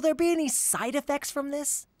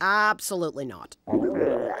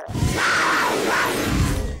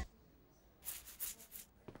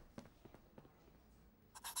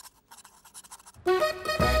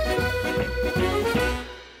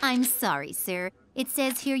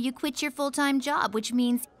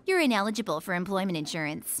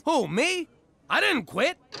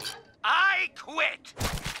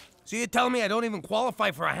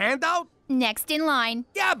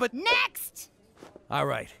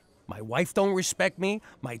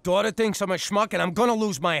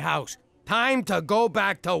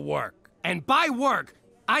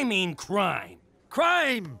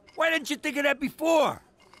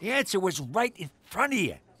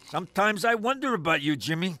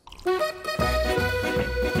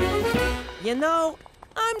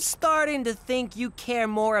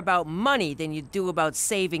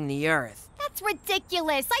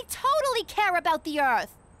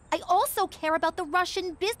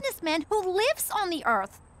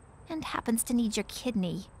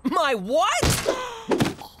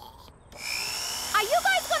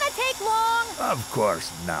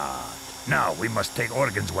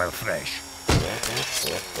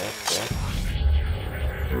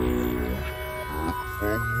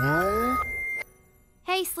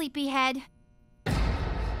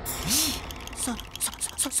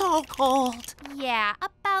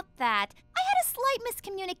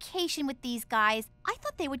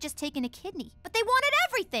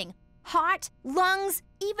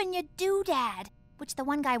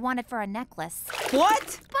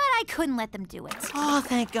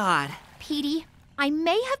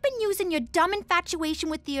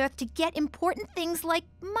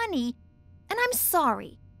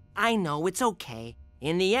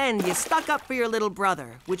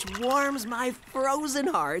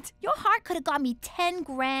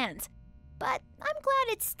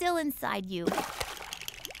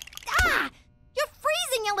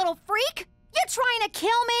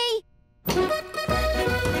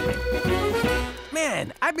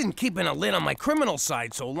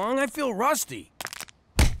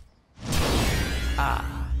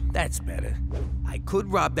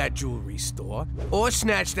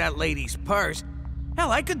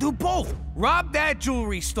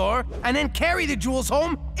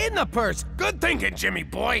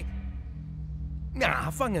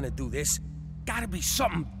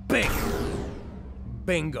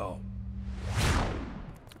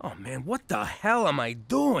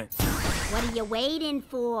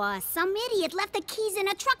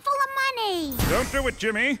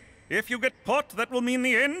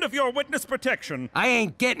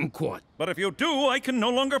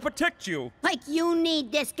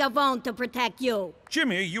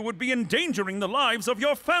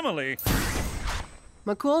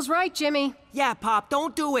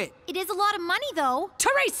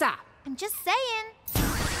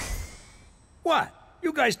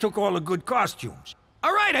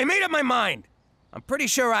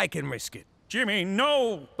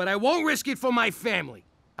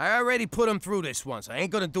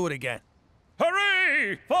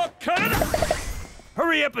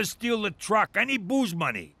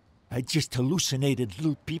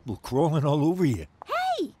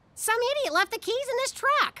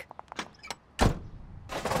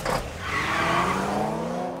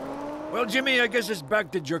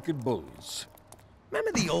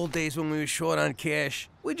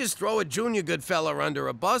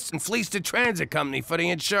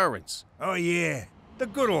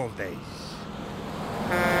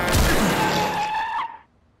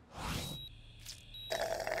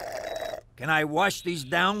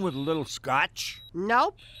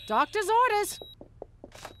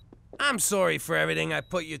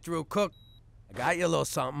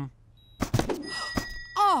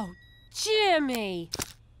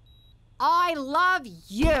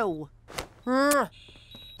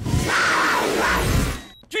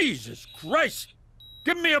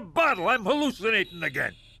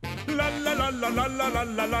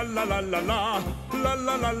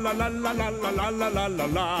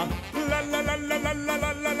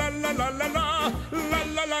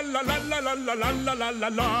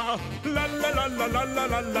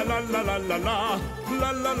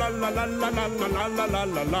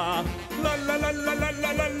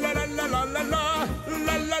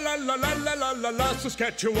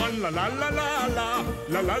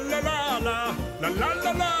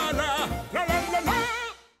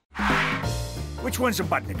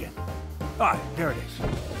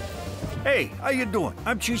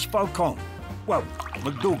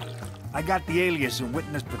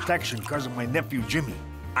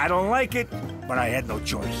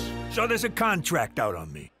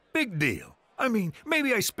 I mean,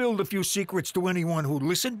 maybe I spilled a few secrets to anyone who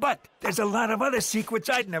listened, but there's a lot of other secrets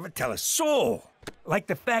I'd never tell a soul. Like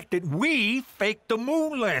the fact that we faked the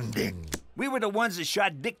moon landing. We were the ones that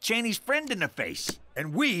shot Dick Cheney's friend in the face.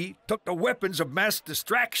 And we took the weapons of mass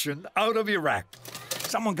distraction out of Iraq.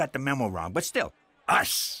 Someone got the memo wrong, but still,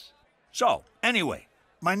 us. So, anyway,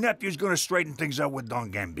 my nephew's gonna straighten things out with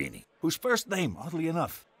Don Gambini, whose first name, oddly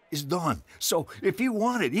enough, is Don. So, if he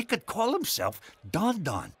wanted, he could call himself Don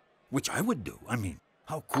Don, which I would do. I mean,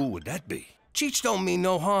 how cool would that be? Cheech don't mean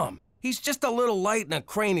no harm. He's just a little light in the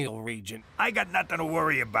cranial region. I got nothing to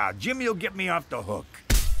worry about. Jimmy'll get me off the hook.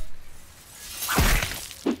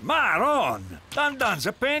 Maron! Don Don's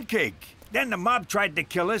a pancake. Then the mob tried to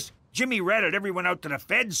kill us. Jimmy ratted everyone out to the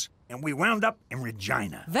feds, and we wound up in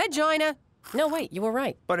Regina. Vagina? No, wait, you were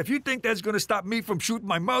right. But if you think that's gonna stop me from shooting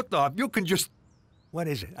my mouth off, you can just... What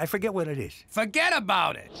is it? I forget what it is. Forget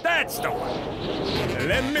about it. That's the one.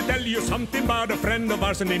 Let me tell you something about a friend of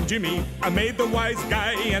ours named Jimmy. I made the wise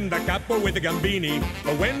guy and the capo with the Gambini.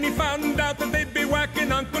 But when he found out that they'd be whacking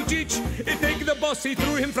Uncle Cheech, he'd take the boss, he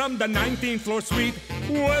threw him from the 19th floor suite.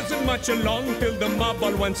 Wasn't much along till the mob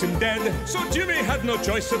all wants him dead. So Jimmy had no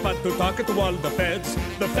choice but to talk to all the feds.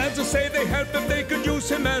 The feds will say they help if they could use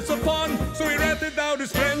him as a pawn. So he ratted out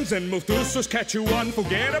his friends and moved to Saskatchewan.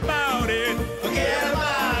 Forget about it. Forget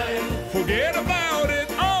about it. Forget about it.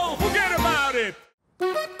 Oh, forget about it.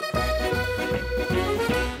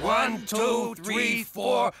 1, 2, 3,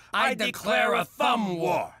 4. I declare a thumb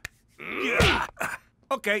war. Yeah.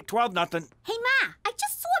 Okay, 12-0. Hey, Ma, I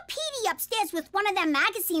just saw Petey upstairs with one of them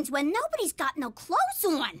magazines where nobody's got no clothes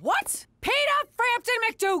on. What? Peter Frampton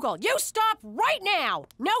McDougal, you stop right now!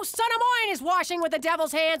 No son of mine is washing with the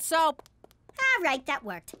devil's hand soap. All right, that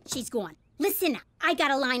worked. She's gone. Listen, I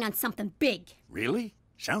got a line on something big. Really?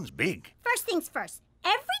 Sounds big. First things first.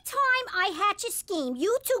 Every time I hatch a scheme,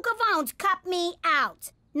 you two gavones cut me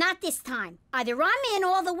out. Not this time. Either I'm in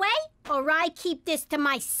all the way, or I keep this to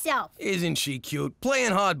myself. Isn't she cute?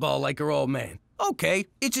 Playing hardball like her old man. Okay,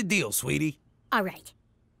 it's a deal, sweetie. All right.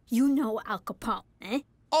 You know Al Capone, eh?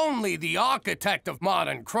 Only the architect of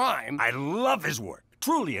modern crime. I love his work.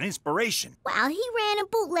 Truly an inspiration. Well, he ran a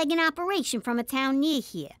bootlegging operation from a town near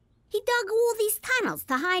here. He dug all these tunnels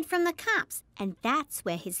to hide from the cops, and that's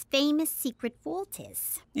where his famous secret vault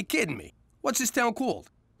is. You kidding me? What's this town called?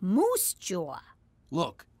 Moose Jaw.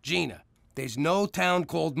 Look, Gina, there's no town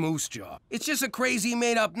called Moose Jaw. It's just a crazy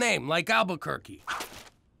made-up name, like Albuquerque.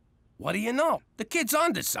 What do you know? The kid's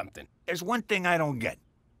onto something. There's one thing I don't get.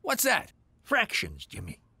 What's that? Fractions,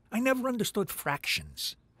 Jimmy. I never understood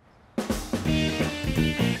fractions.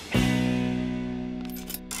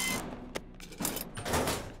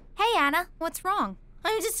 Hey, Anna, what's wrong?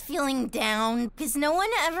 I'm just feeling down because no one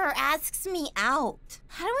ever asks me out.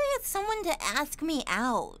 How do I get someone to ask me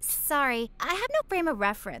out? Sorry, I have no frame of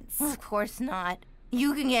reference. Of course not.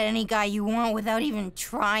 You can get any guy you want without even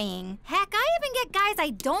trying. Heck, I even get guys I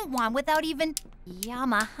don't want without even...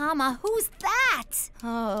 Yamahama, who's that?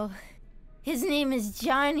 Oh, his name is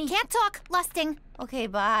Johnny. Can't talk, lusting. Okay,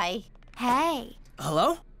 bye. Hey.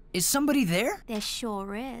 Hello? Is somebody there? There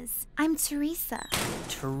sure is. I'm Theresa.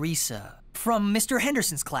 Theresa. From Mr.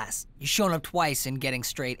 Henderson's class. You've shown up twice and getting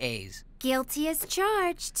straight A's. Guilty as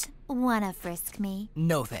charged. Wanna frisk me?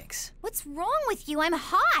 No thanks. What's wrong with you? I'm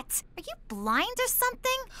hot. Are you blind or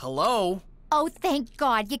something? Hello? Oh, thank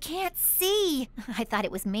God, you can't see. I thought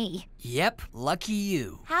it was me. Yep, lucky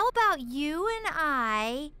you. How about you and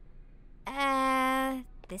I...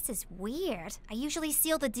 This is weird. I usually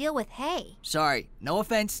seal the deal with hey. Sorry, no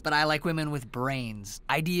offense, but I like women with brains.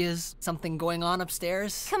 Ideas? Something going on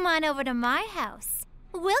upstairs? Come on over to my house.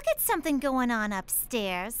 We'll get something going on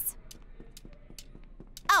upstairs.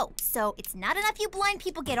 Oh, so it's not enough you blind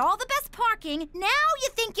people get all the best parking. Now you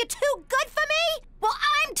think you're too good for me? Well,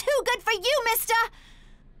 I'm too good for you, mister!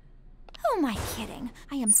 Who am I kidding?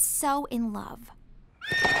 I am so in love.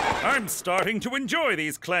 I'm starting to enjoy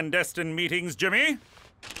these clandestine meetings, Jimmy.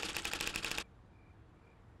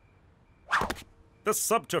 The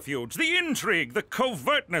subterfuge, the intrigue, the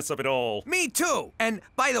covertness of it all. Me too. And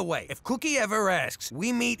by the way, if Cookie ever asks,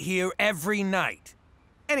 we meet here every night.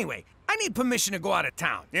 Anyway, I need permission to go out of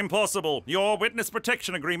town. Impossible. Your witness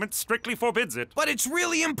protection agreement strictly forbids it. But it's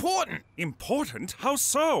really important. Important? How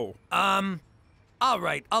so? All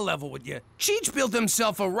right, I'll level with you. Cheech built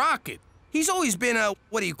himself a rocket. He's always been a,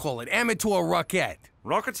 amateur rocket.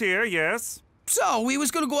 Rocketeer, yes. So, we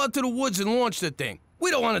was gonna go out to the woods and launch the thing. We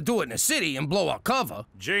don't want to do it in the city and blow our cover.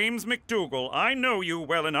 James McDougal, I know you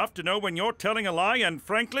well enough to know when you're telling a lie, and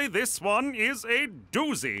frankly, this one is a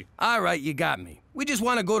doozy. All right, you got me. We just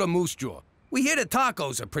want to go to Moose Jaw. We hear the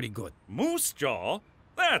tacos are pretty good. Moose Jaw?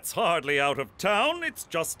 That's hardly out of town. It's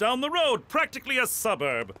just down the road, practically a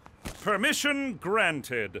suburb. Permission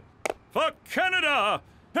granted. For Canada!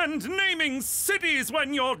 And naming cities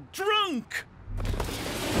when you're drunk!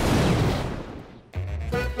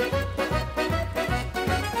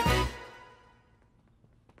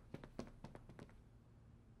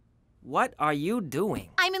 What are you doing?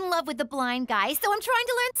 I'm in love with the blind guy, so I'm trying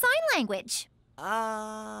to learn sign language.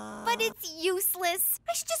 But it's useless.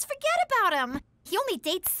 I should just forget about him. He only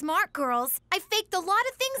dates smart girls. I faked a lot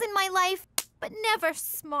of things in my life, but never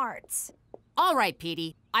smart. All right,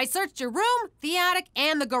 Petey. I searched your room, the attic,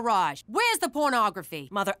 and the garage. Where's the pornography?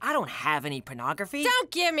 Mother, I don't have any pornography.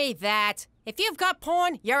 Don't give me that. If you've got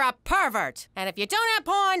porn, you're a pervert. And if you don't have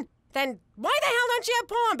porn, then why the hell don't you have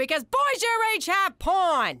porn? Because boys your age have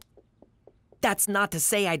porn. That's not to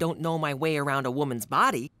say I don't know my way around a woman's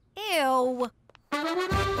body. Ew.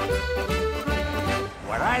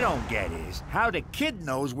 What I don't get is how the kid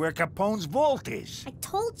knows where Capone's vault is. I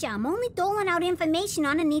told you, I'm only doling out information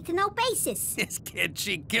on a need-to-know basis. This kid,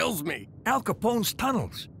 she kills me. Al Capone's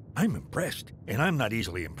tunnels. I'm impressed, and I'm not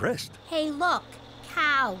easily impressed. Hey, look,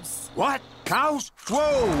 cows. What? Cows?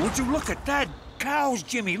 Whoa, would you look at that? Cows,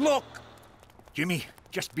 Jimmy, look! Jimmy,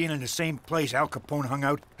 just being in the same place Al Capone hung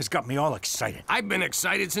out has got me all excited. I've been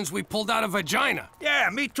excited since we pulled out a vagina. Yeah,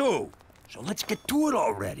 me too. So let's get to it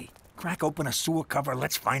already. Crack open a sewer cover,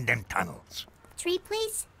 let's find them tunnels. Tree,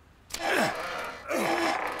 please. All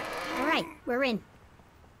right, we're in.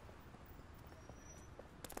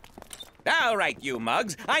 All right, you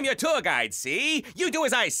mugs. I'm your tour guide, see? You do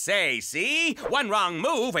as I say, see? One wrong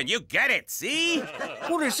move and you get it, see?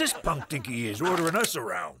 Who does this punk think he is, ordering us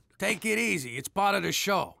around? Take it easy. It's part of the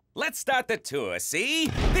show. Let's start the tour, see?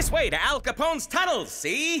 This way to Al Capone's tunnels,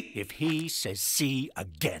 see? If he says see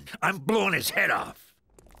again, I'm blowing his head off.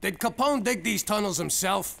 Did Capone dig these tunnels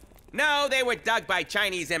himself? No, they were dug by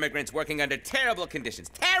Chinese immigrants working under terrible conditions.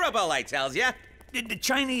 Terrible, I tells ya. Did the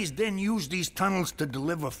Chinese then use these tunnels to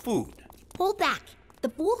deliver food? Pull back. The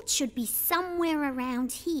vault should be somewhere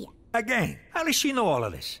around here. Again, how does she know all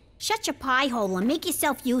of this? Shut your pie hole and make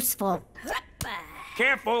yourself useful.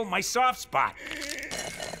 Careful, my soft spot.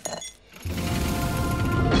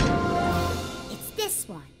 It's this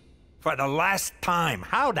one. For the last time,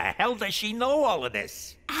 how the hell does she know all of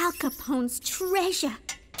this? Al Capone's treasure.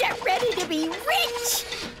 Get ready to be rich!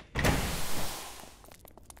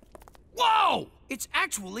 Whoa! It's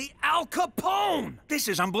actually Al Capone! This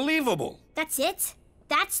is unbelievable. That's it?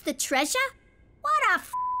 That's the treasure? What a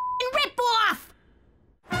f***ing rip-off!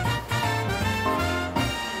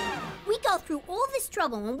 We go through all this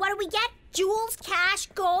trouble, and what do we get? Jewels, cash,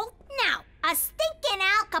 gold? No, a stinking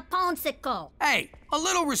Al Capone-sicle. Hey, a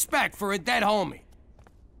little respect for a dead homie.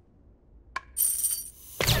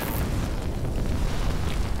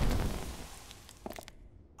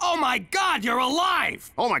 Oh my God, you're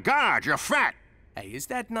alive! Oh my God, you're fat! Hey, is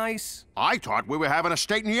that nice? I thought we were having a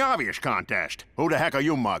stating the obvious contest. Who the heck are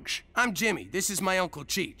you mugs? I'm Jimmy. This is my Uncle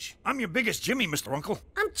Cheech. I'm your biggest Jimmy, Mr. Uncle.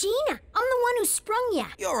 I'm Gina. I'm the one who sprung ya.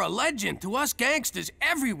 You're a legend to us gangsters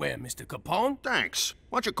everywhere, Mr. Capone. Thanks.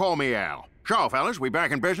 Why don't you call me Al? So, fellas, we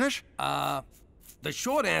back in business? The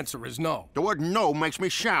short answer is no. The word no makes me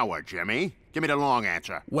sour, Jimmy. Give me the long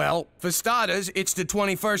answer. Well, for starters, it's the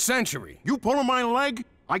 21st century. You pulling my leg?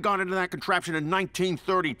 I got into that contraption in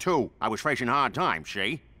 1932. I was facing hard times,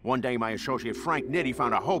 see? One day, my associate Frank Nitti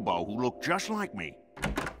found a hobo who looked just like me.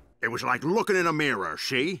 It was like looking in a mirror,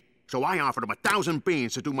 see? So I offered him 1,000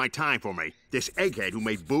 beans to do my time for me. This egghead who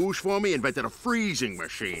made booze for me invented a freezing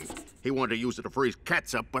machine. He wanted to use it to freeze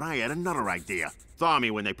ketchup, but I had another idea. Thaw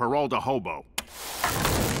me when they paroled a hobo.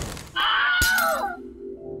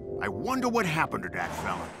 I wonder what happened to that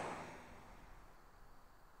fella.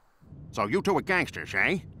 So you two are gangsters,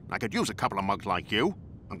 eh? I could use a couple of mugs like you.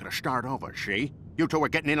 I'm gonna start over, see? You two are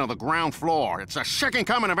getting in on the ground floor. It's the second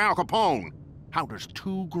coming of Al Capone. How does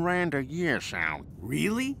 $2 grand a year sound?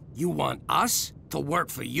 Really? You want us to work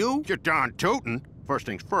for you? You're darn tootin'. First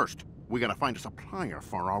things first, we gotta find a supplier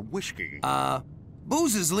for our whiskey.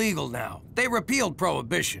 Booze is legal now. They repealed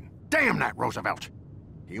Prohibition. Damn that, Roosevelt!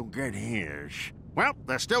 You get his. Well,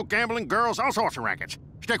 there's still gambling, girls, all sorts of rackets.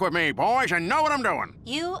 Stick with me, boys, and know what I'm doing.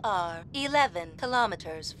 You are 11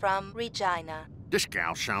 kilometers from Regina. This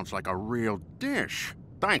gal sounds like a real dish.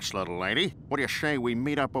 Thanks, little lady. What do you say we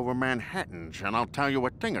meet up over Manhattan's, and I'll tell you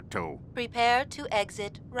a thing or two? Prepare to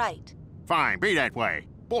exit right. Fine, be that way.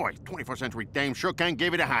 Boy, 21st century dame sure can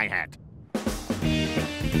give you the hi-hat.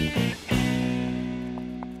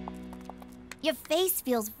 Your face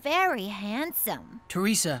feels very handsome.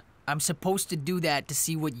 Theresa, I'm supposed to do that to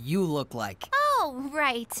see what you look like. Oh,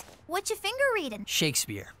 right. What's your finger reading?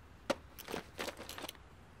 Shakespeare.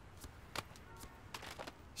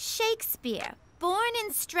 Shakespeare, born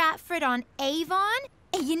in Stratford-on-Avon.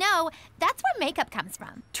 You know, that's where makeup comes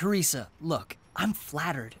from. Theresa, look, I'm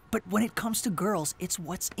flattered, but when it comes to girls, it's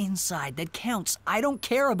what's inside that counts. I don't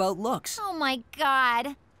care about looks. Oh my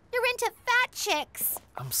God. You're into fat chicks.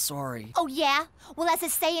 I'm sorry. Oh yeah? Well, as the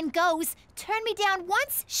saying goes, turn me down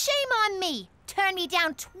once, shame on me. Turn me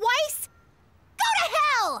down twice, go to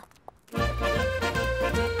hell!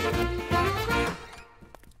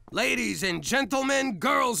 Ladies and gentlemen,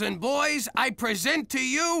 girls and boys, I present to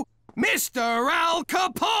you Mr. Al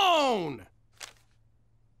Capone!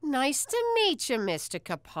 Nice to meet you, Mr.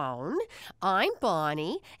 Capone. I'm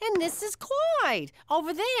Bonnie, and this is Clyde.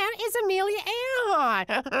 Over there is Amelia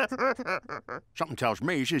Earhart. Something tells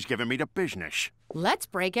me she's giving me the business. Let's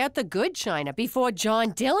break out the good china before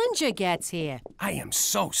John Dillinger gets here. I am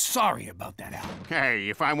so sorry about that, Al. Hey,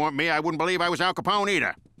 if I weren't me, I wouldn't believe I was Al Capone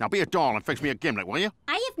either. Now be a doll and fix me a gimlet, will you?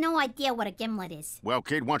 I have no idea what a gimlet is. Well,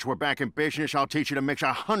 kid, once we're back in business, I'll teach you to mix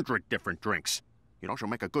 100 different drinks. You know, she'll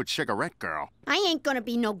make a good cigarette girl. I ain't gonna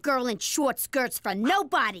be no girl in short skirts for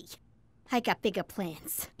nobody. I got bigger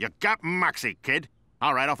plans. You got moxie, kid.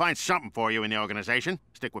 All right, I'll find something for you in the organization.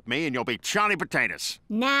 Stick with me and you'll be Charlie Potatoes.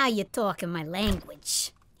 Now you're talking my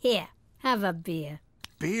language. Here, have a beer.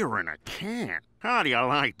 Beer in a can? How do you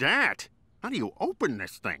like that? How do you open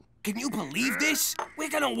this thing? Can you believe this?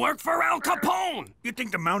 We're gonna work for Al Capone! You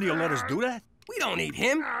think the Mountie will let us do that? We don't need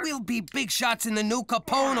him. We'll be big shots in the new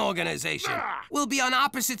Capone organization. We'll be on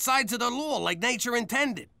opposite sides of the law like nature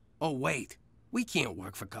intended. Oh, wait. We can't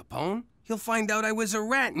work for Capone. He'll find out I was a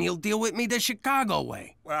rat and he'll deal with me the Chicago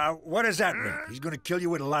way. What does that mean? He's gonna kill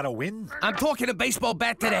you with a lot of wind? I'm talking a baseball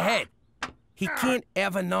bat to the head. He can't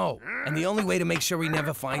ever know. And the only way to make sure he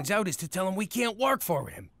never finds out is to tell him we can't work for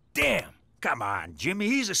him. Damn. Come on, Jimmy.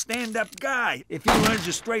 He's a stand-up guy. If he learns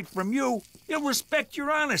it straight from you, he'll respect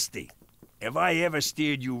your honesty. Have I ever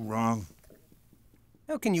steered you wrong?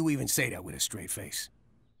 How can you even say that with a straight face?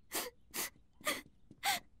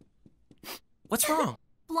 What's wrong?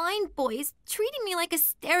 Blind boy's treating me like a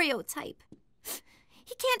stereotype.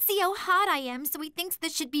 He can't see how hot I am, so he thinks there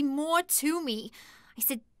should be more to me. I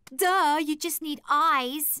said, duh, you just need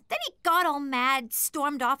eyes. Then he got all mad,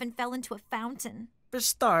 stormed off, and fell into a fountain. For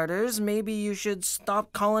starters, maybe you should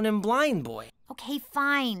stop calling him Blind Boy. Okay,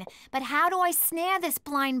 fine. But how do I snare this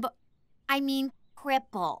blind boy? I mean,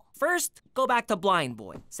 cripple. First, go back to Blind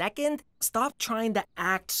Boy. Second, stop trying to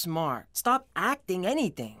act smart. Stop acting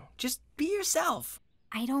anything. Just be yourself.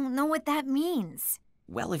 I don't know what that means.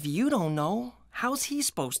 Well, if you don't know, how's he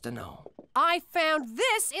supposed to know? I found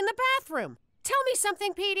this in the bathroom. Tell me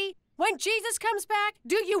something, Petey. When Jesus comes back,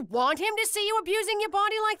 do you want him to see you abusing your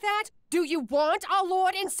body like that? Do you want our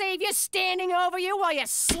Lord and Savior standing over you while you're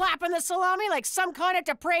slapping the salami like some kind of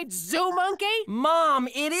depraved zoo monkey? Mom,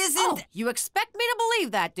 it isn't... Oh, you expect me to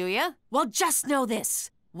believe that, do you? Well, just know this.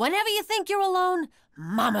 Whenever you think you're alone,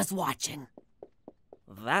 Mama's watching.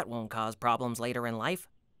 That won't cause problems later in life.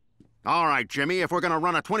 All right, Jimmy, if we're gonna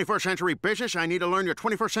run a 21st century business, I need to learn your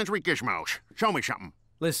 21st century gizmos. Show me something.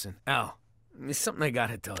 Listen, Al, there's something I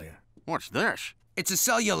gotta tell you. What's this? It's a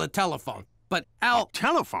cellular telephone, but Al... A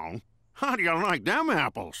telephone? How do you like them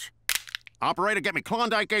apples? Operator, get me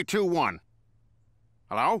Klondike 821.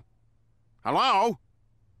 Hello? Hello?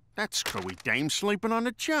 That screwy dame sleeping on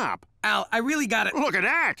the job. Al, I really gotta... Look at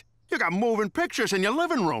that! You got moving pictures in your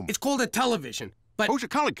living room. It's called a television, but... Who's the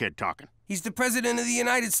colored kid talking? He's the President of the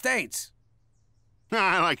United States.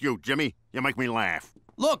 I like you, Jimmy. You make me laugh.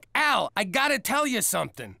 Look, Al, I gotta tell you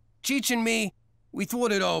something. Cheech and me, we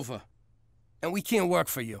thought it over. And we can't work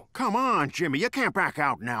for you. Come on, Jimmy. You can't back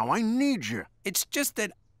out now. I need you. It's just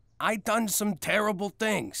that I done some terrible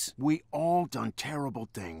things. We all done terrible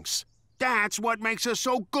things. That's what makes us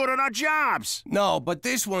so good at our jobs. No, but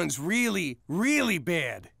this one's really, really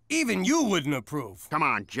bad. Even you wouldn't approve. Come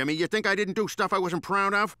on, Jimmy. You think I didn't do stuff I wasn't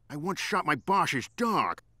proud of? I once shot my boss's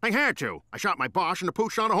dog. I had to. I shot my boss and the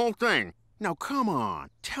pooch on the whole thing. Now, come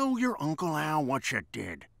on. Tell your Uncle Al what you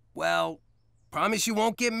did. Well, promise you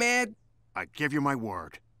won't get mad? I give you my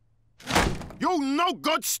word. You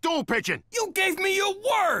no-good stool pigeon! You gave me your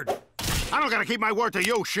word! I don't gotta keep my word to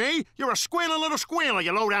you, she. You're a squealing little squealer,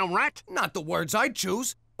 you low-down rat. Not the words I'd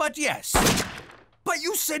choose, but yes. But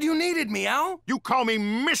you said you needed me, Al. You call me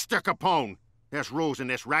Mr. Capone. There's rules in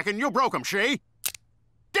this racket, and you broke them, she.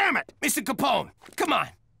 Damn it! Mr. Capone, come on.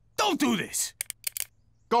 Don't do this.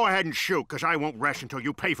 Go ahead and shoot, because I won't rest until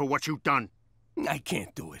you pay for what you've done. I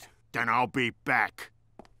can't do it. Then I'll be back.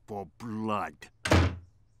 For blood.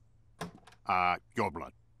 Your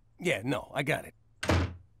blood. Yeah, no, I got it.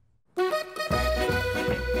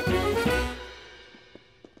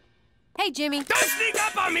 Hey, Jimmy. Don't sneak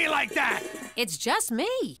up on me like that! It's just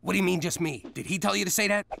me. What do you mean, just me? Did he tell you to say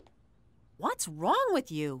that? What's wrong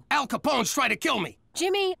with you? Al Capone's trying to kill me.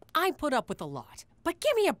 Jimmy, I put up with a lot. But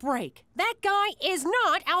give me a break. That guy is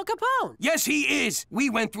not Al Capone. Yes, he is. We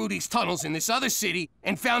went through these tunnels in this other city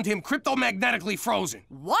and found him cryptomagnetically frozen.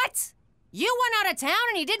 What? You went out of town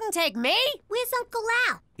and he didn't take me? Where's Uncle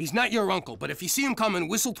Al? He's not your uncle, but if you see him coming,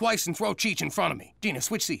 whistle twice and throw Cheech in front of me. Gina,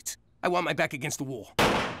 switch seats. I want my back against the wall.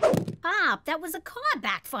 Pop, that was a car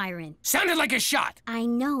backfiring. Sounded like a shot. I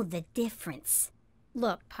know the difference.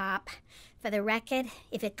 Look, Pop, for the record,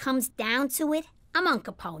 if it comes down to it, I'm on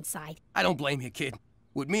Capone's side. I don't blame you, kid.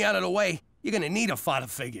 With me out of the way, you're gonna need a father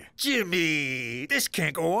figure. Jimmy, this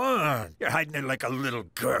can't go on. You're hiding it like a little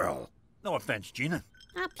girl. No offense, Gina.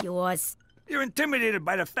 Up yours. You're intimidated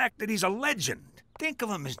by the fact that he's a legend. Think of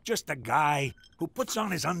him as just a guy who puts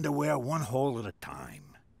on his underwear one hole at a time.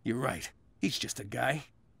 You're right. He's just a guy.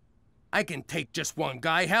 I can take just one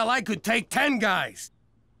guy. Hell, I could take 10 guys.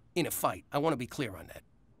 In a fight, I want to be clear on that.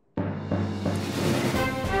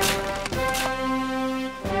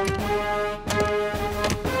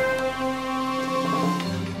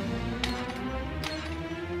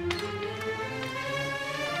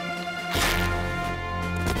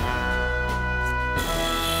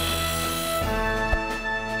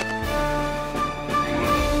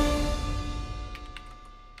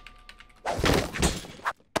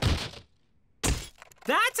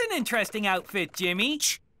 That's an interesting outfit, Jimmy.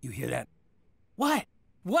 Shh. You hear that? What?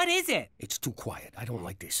 What is it? It's too quiet. I don't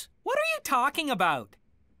like this. What are you talking about?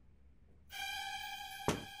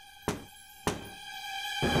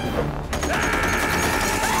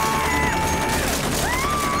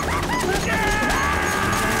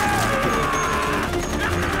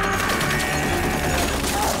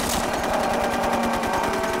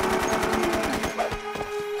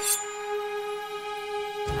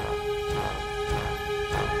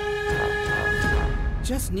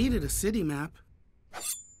 Just needed a city map.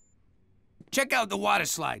 Check out the water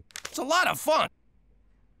slide. It's a lot of fun.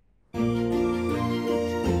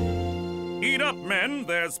 Eat up, men.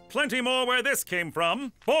 There's plenty more where this came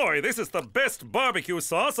from. Boy, this is the best barbecue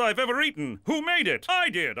sauce I've ever eaten. Who made it? I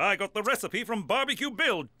did. I got the recipe from Barbecue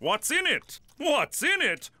Bill. What's in it? What's in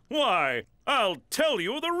it? Why, I'll tell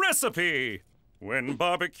you the recipe. When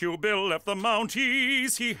Barbecue Bill left the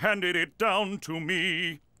Mounties, he handed it down to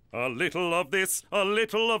me. A little of this, a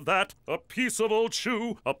little of that, a piece of old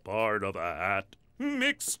shoe, a part of a hat.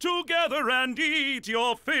 Mix together and eat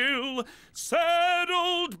your fill. Sad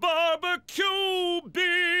old Barbecue Bill.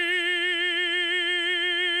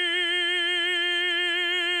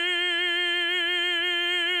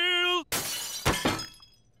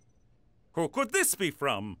 Who could this be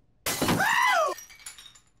from?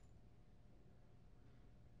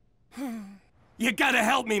 You gotta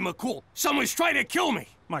help me, McCool. Someone's trying to kill me.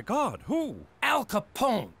 My God, who? Al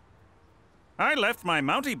Capone. I left my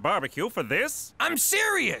Mountie barbecue for this? I'm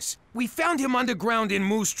serious. We found him underground in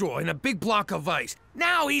Moose Jaw in a big block of ice.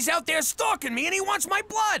 Now he's out there stalking me and he wants my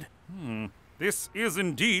blood. This is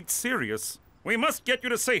indeed serious. We must get you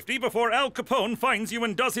to safety before Al Capone finds you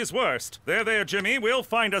and does his worst. There, Jimmy. We'll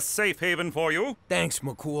find a safe haven for you. Thanks,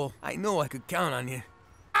 McCool. I know I could count on you.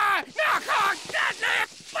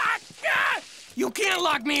 You can't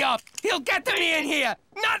lock me up! He'll get to me in here!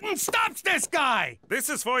 Nothing stops this guy! This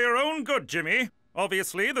is for your own good, Jimmy.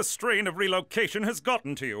 Obviously, the strain of relocation has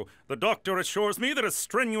gotten to you. The doctor assures me that a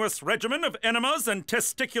strenuous regimen of enemas and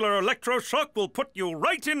testicular electroshock will put you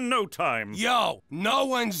right in no time. Yo, no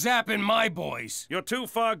one's zapping my boys. You're too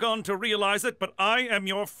far gone to realize it, but I am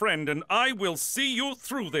your friend, and I will see you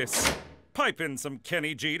through this. Pipe in some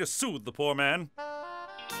Kenny G to soothe the poor man.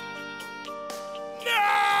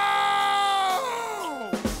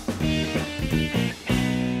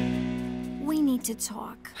 We need to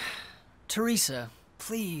talk. Theresa,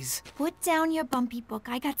 please. Put down your bumpy book.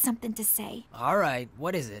 I got something to say. All right,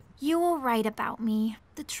 what is it? You were right about me.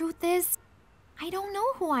 The truth is, I don't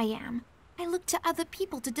know who I am. I look to other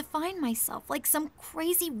people to define myself like some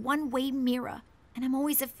crazy one-way mirror. And I'm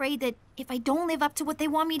always afraid that if I don't live up to what they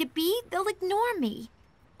want me to be, they'll ignore me.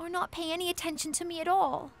 Or not pay any attention to me at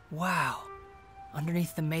all. Wow.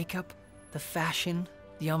 Underneath the makeup, the fashion,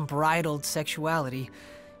 the unbridled sexuality,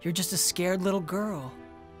 you're just a scared little girl.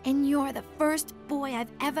 And you're the first boy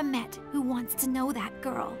I've ever met who wants to know that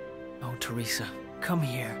girl. Oh, Theresa, come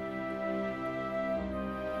here.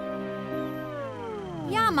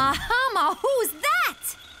 Yama Hama, who's that?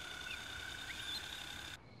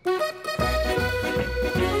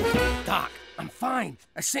 Doc, I'm fine.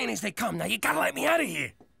 As sane as they come. Now you gotta let me out of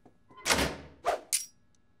here.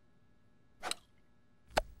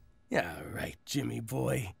 Yeah, all right, Jimmy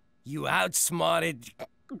boy. You outsmarted...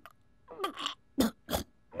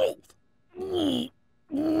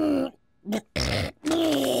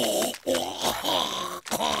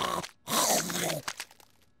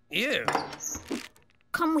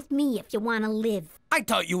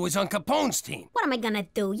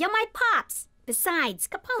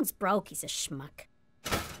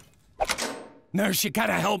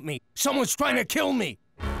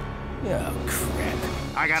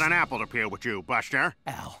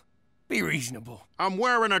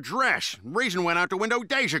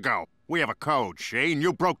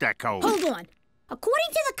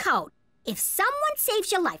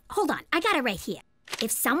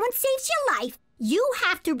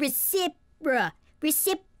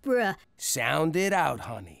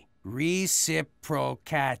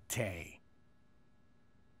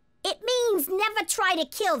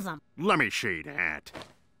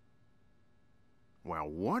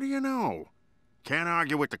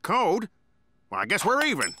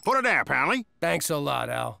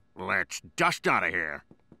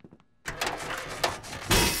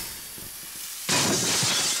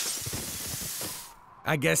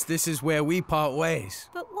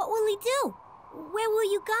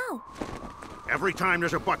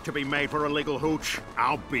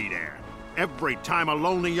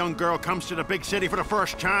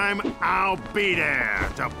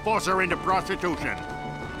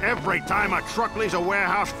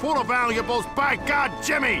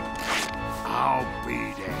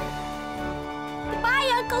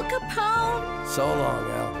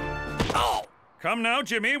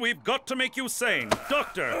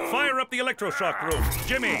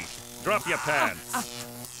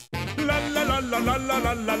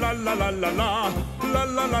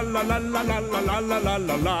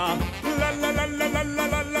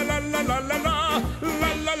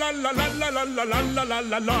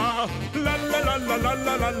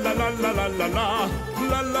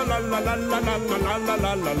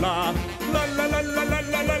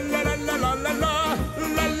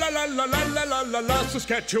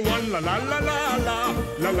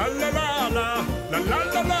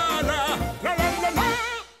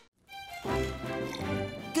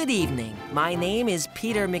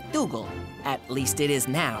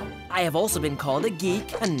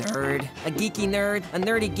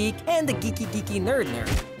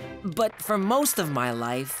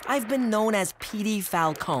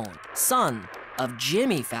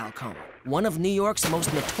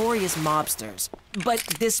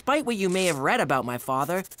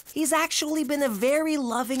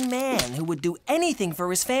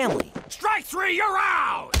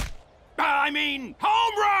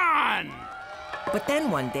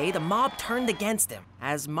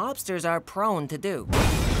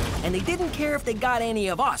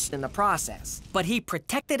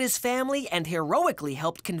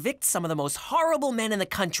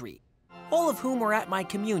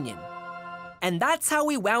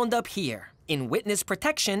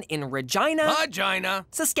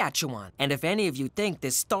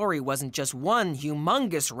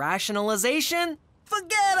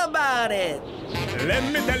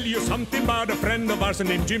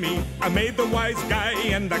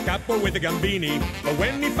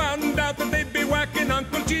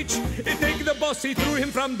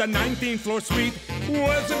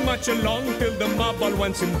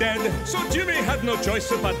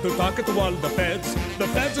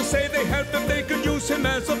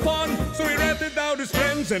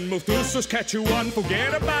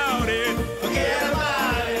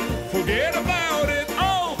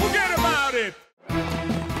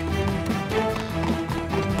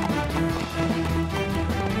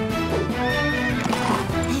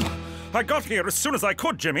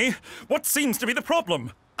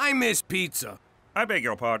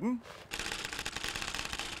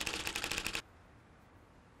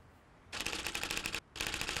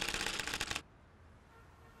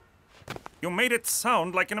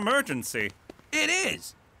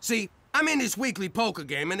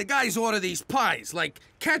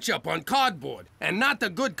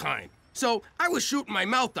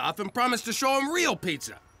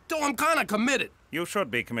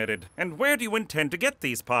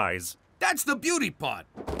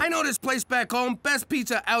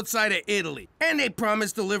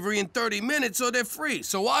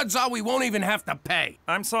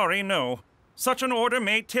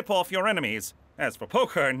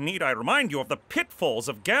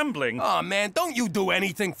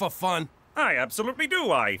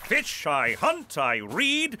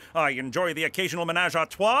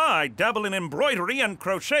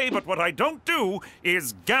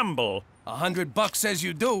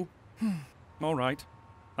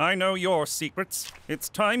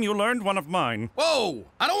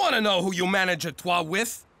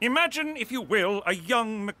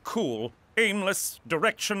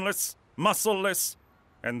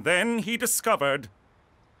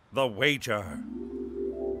 the wager.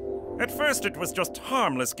 At first it was just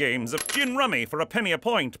harmless games of gin rummy for a penny a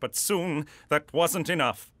point, but soon that wasn't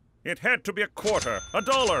enough. It had to be a quarter,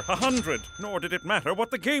 $1, $100, nor did it matter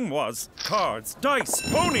what the game was. Cards, dice,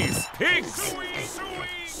 ponies, pigs!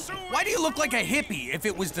 Why do you look like a hippie if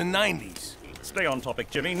it was the 90s? Stay on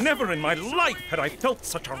topic, Jimmy. Never in my life had I felt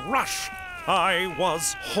such a rush. I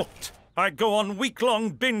was hooked. I'd go on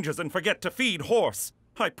week-long binges and forget to feed horse.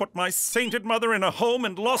 I put my sainted mother in a home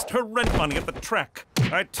and lost her rent money at the track.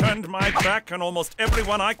 I turned my back on almost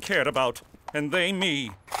everyone I cared about, and they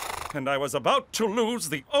me. And I was about to lose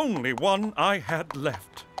the only one I had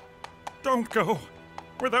left. Don't go.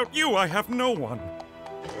 Without you, I have no one.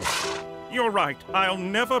 You're right. I'll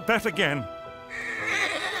never bet again.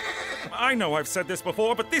 I know I've said this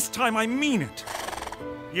before, but this time I mean it.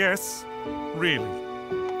 Yes, really.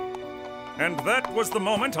 And that was the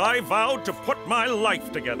moment I vowed to put my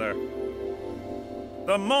life together.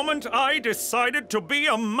 The moment I decided to be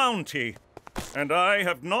a Mountie. And I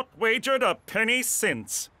have not wagered a penny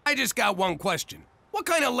since. I just got one question. What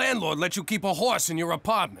kind of landlord lets you keep a horse in your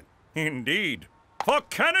apartment? Indeed. For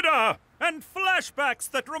Canada and flashbacks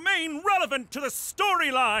that remain relevant to the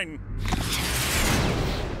storyline.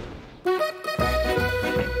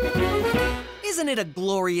 Isn't it a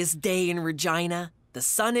glorious day in Regina? The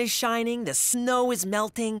sun is shining, the snow is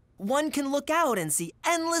melting. One can look out and see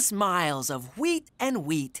endless miles of wheat and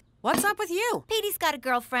wheat. What's up with you? Petey's got a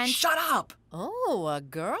girlfriend. Shut up! Oh, a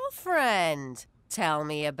girlfriend. Tell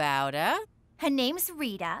me about her. Her name's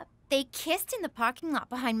Rita. They kissed in the parking lot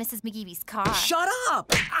behind Mrs. McGeevy's car. Shut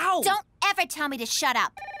up! Ow! Don't ever tell me to shut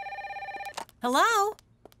up. Hello?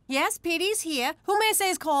 Yes, Petey's here. Who may I say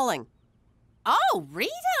is calling? Oh,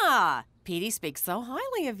 Rita! Petey speaks so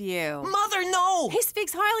highly of you. Mother, no! He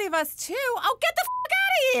speaks highly of us, too. Oh, get the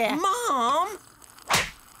f*** out of here! Mom!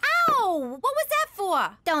 Ow! What was that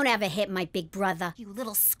for? Don't ever hit my big brother. You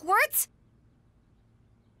little squirt.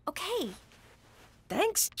 Okay.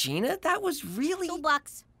 Thanks, Gina. That was really...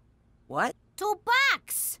 $2. What?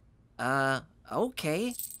 $2.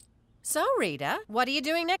 Okay. So, Rita, what are you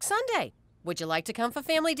doing next Sunday? Would you like to come for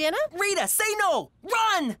family dinner? Rita, say no!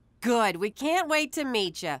 Run! Good. We can't wait to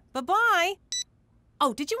meet you. Bye-bye.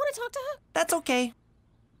 Oh, did you want to talk to her? That's okay.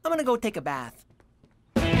 I'm gonna go take a bath.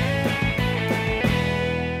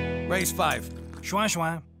 Raise 5. Schwan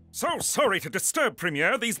schwan. So sorry to disturb,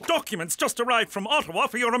 Premier. These documents just arrived from Ottawa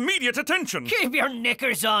for your immediate attention. Keep your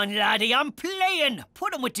knickers on, laddie. I'm playing.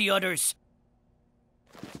 Put 'em with the others.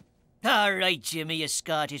 All right, Jimmy, you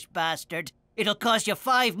Scottish bastard. It'll cost you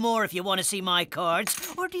 5 more if you want to see my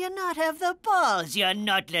cards. Or do you not have the balls, you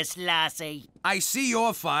nutless lassie? I see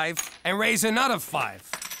your 5 and raise another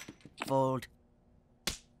 5. Fold.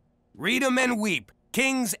 Read 'em and weep.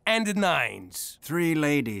 Kings and 9s. 3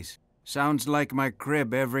 ladies. Sounds like my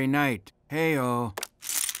crib every night. Hey-oh.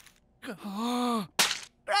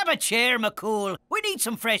 Grab a chair, McCool. We need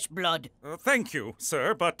some fresh blood. Thank you,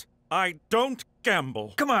 sir, but I don't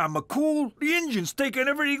gamble. Come on, McCool. The engine's taking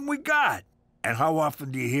everything we got. And how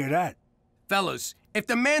often do you hear that? Fellas, if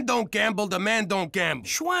the man don't gamble, the man don't gamble.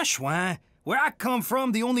 Schwa schwa. Where I come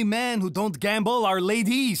from, the only men who don't gamble are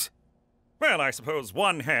ladies. Well, I suppose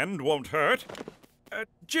one hand won't hurt.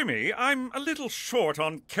 Jimmy, I'm a little short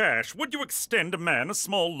on cash. Would you extend a man a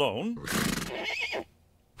small loan?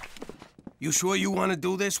 You sure you want to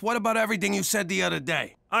do this? What about everything you said the other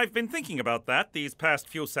day? I've been thinking about that these past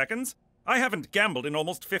few seconds. I haven't gambled in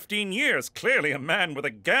almost 15 years. Clearly a man with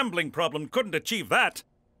a gambling problem couldn't achieve that.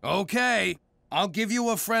 Okay, I'll give you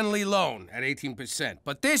a friendly loan at 18%,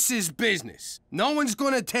 but this is business. No one's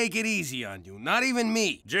gonna take it easy on you, not even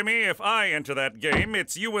me. Jimmy, if I enter that game,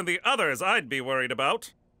 it's you and the others I'd be worried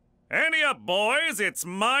about. Ante up, boys, it's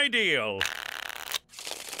my deal.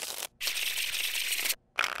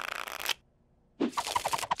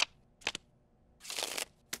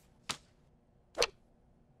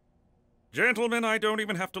 Gentlemen, I don't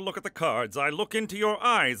even have to look at the cards. I look into your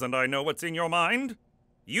eyes and I know what's in your mind.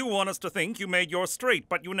 You want us to think you made your straight,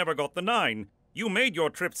 but you never got the 9. You made your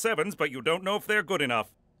trip 7s, but you don't know if they're good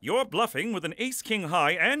enough. You're bluffing with an ace-king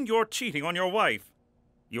high, and you're cheating on your wife.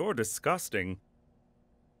 You're disgusting.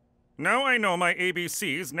 Now I know my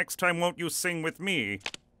ABCs. Next time won't you sing with me?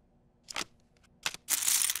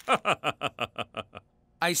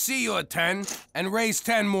 I see your 10, and raise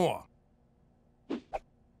 10 more.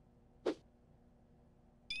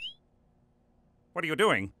 What are you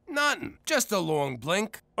doing? Nothing. Just a long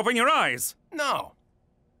blink. Open your eyes. No.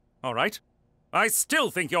 All right. I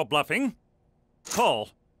still think you're bluffing. Call.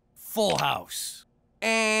 Full house.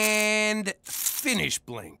 And finish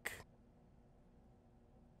blink.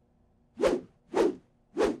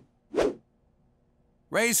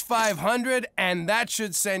 Raise 500, and that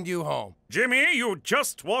should send you home. Jimmy, you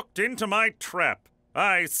just walked into my trap.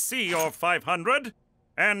 I see your 500,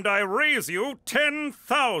 and I raise you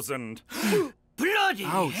 10,000. Bloody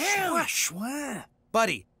Ouch. hell!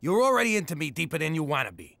 Buddy, you're already into me deeper than you want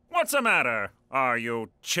to be. What's the matter? Are you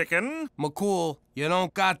chicken? McCool, you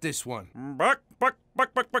don't got this one. Buck.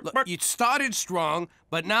 Look, you started strong,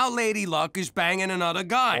 but now Lady Luck is banging another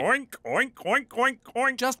guy. Oink, oink, oink, oink,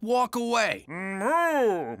 oink. Just walk away.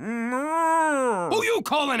 Moo, moo. Who you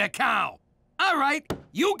calling a cow? All right,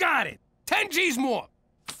 you got it. 10 G's more.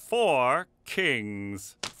 4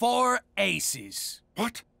 kings. 4 aces.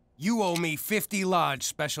 What? You owe me 50 large,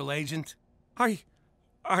 Special Agent. I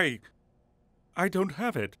don't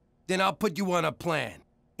have it. Then I'll put you on a plan.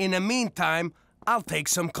 In the meantime, I'll take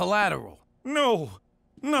some collateral. No,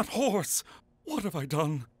 not horse. What have I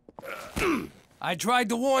done? I tried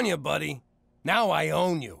to warn you, buddy. Now I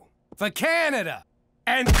own you. For Canada!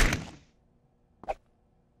 And...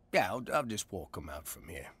 Yeah, I'll just walk him out from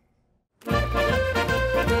here.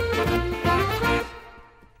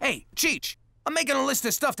 Hey, Cheech, I'm making a list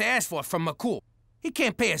of stuff to ask for from McCool. He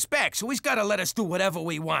can't pay us back, so he's gotta let us do whatever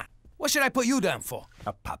we want. What should I put you down for?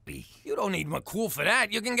 A puppy. You don't need McCool for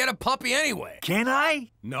that. You can get a puppy anyway. Can I?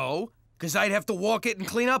 No, because I'd have to walk it and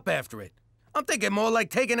clean up after it. I'm thinking more like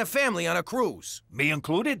taking a family on a cruise. Me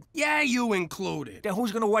included? Yeah, you included. Then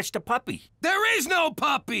who's gonna watch the puppy? There is no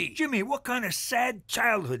puppy! Jimmy, what kind of sad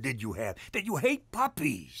childhood did you have that you hate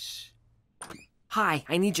puppies? Hi,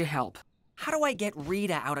 I need your help. How do I get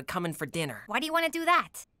Rita out of coming for dinner? Why do you want to do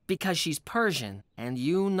that? Because she's Persian, and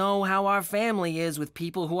you know how our family is with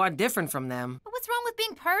people who are different from them. But what's wrong with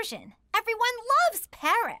being Persian? Everyone loves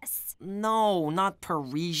Paris. No, not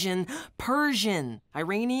Parisian. Persian.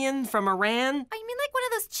 Iranian from Iran. Oh, you mean like one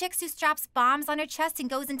of those chicks who straps bombs on her chest and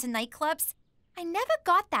goes into nightclubs? I never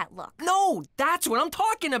got that look. No, that's what I'm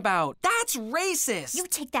talking about. That's racist. You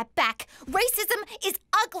take that back. Racism is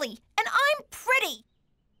ugly, and I'm pretty.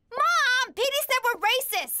 Mom, Petey said we're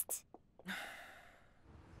racist.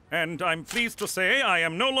 And I'm pleased to say I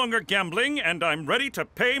am no longer gambling, and I'm ready to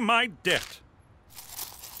pay my debt.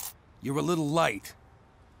 You're a little light.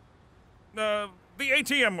 The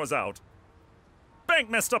ATM was out. Bank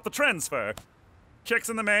messed up the transfer. Checks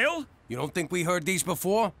in the mail? You don't think we heard these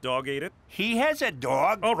before? Dog ate it. He has a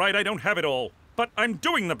dog. All right, I don't have it all, but I'm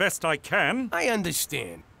doing the best I can. I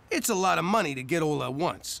understand. It's a lot of money to get all at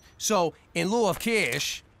once. So, in lieu of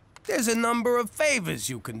cash, there's a number of favors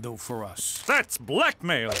you can do for us. That's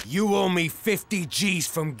blackmail. You owe me 50 G's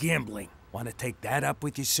from gambling. Want to take that up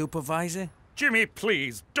with your supervisor? Jimmy,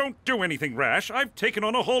 please, don't do anything rash. I've taken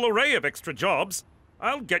on a whole array of extra jobs.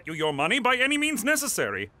 I'll get you your money by any means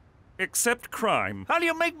necessary. Except crime. How do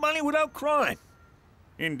you make money without crime?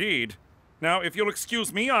 Indeed. Now, if you'll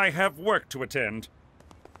excuse me, I have work to attend.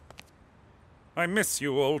 I miss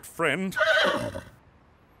you, old friend.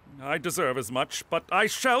 I deserve as much, but I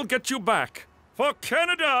shall get you back. For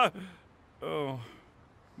Canada! Oh,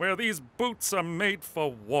 where these boots are made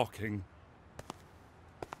for walking.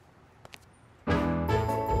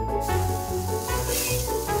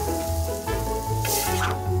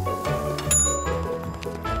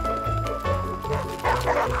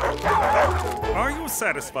 Are you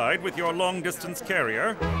satisfied with your long-distance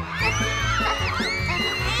carrier?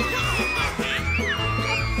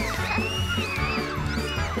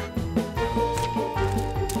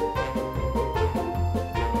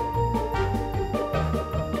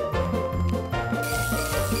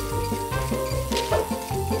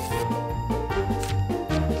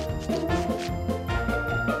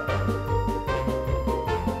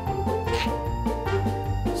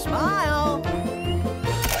 Smile!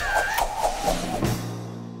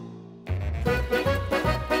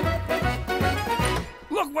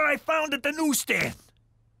 Look what I found at the newsstand.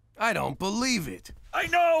 I don't believe it. I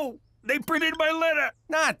know! They printed my letter!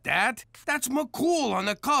 Not that. That's McCool on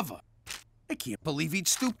the cover. I can't believe he'd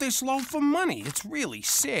stoop this low for money. It's really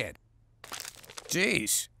sad.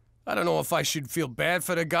 Jeez, I don't know if I should feel bad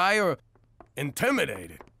for the guy or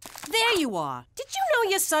intimidated. There you are. Did you know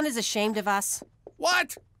your son is ashamed of us?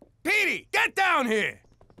 What? Petey, get down here!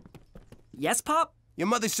 Yes, Pop? Your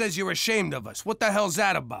mother says you're ashamed of us. What the hell's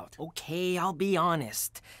that about? Okay, I'll be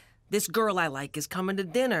honest. This girl I like is coming to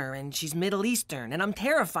dinner, and she's Middle Eastern, and I'm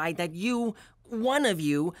terrified that you, one of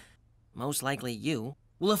you, most likely you,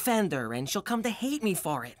 will offend her, and she'll come to hate me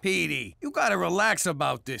for it. Petey, you gotta relax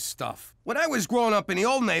about this stuff. When I was growing up in the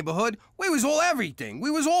old neighborhood, we was all everything.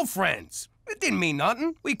 We was all friends. It didn't mean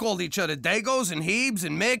nothing. We called each other Dagos and Heebs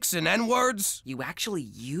and Micks and N-words. You actually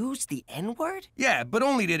used the N-word? Yeah, but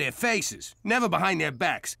only to their faces, never behind their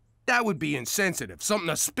backs. That would be insensitive, something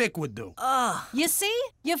a spick would do. You see?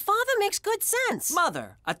 Your father makes good sense.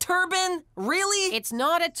 Mother, a turban? Really? It's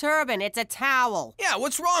not a turban, it's a towel. Yeah,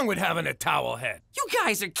 what's wrong with having a towel head? You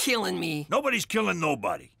guys are killing me. Nobody's killing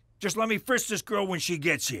nobody. Just let me frisk this girl when she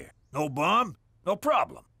gets here. No bomb, no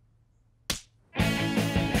problem.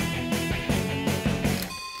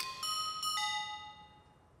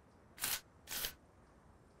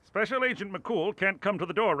 Special Agent McCool can't come to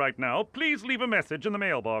the door right now. Please leave a message in the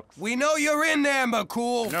mailbox. We know you're in there,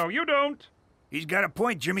 McCool. No, you don't. He's got a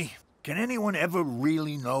point, Jimmy. Can anyone ever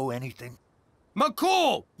really know anything?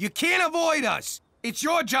 McCool, you can't avoid us. It's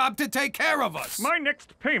your job to take care of us. My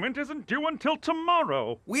next payment isn't due until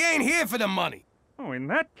tomorrow. We ain't here for the money. Oh, in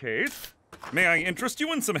that case, may I interest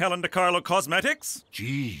you in some Helen DeCarlo cosmetics?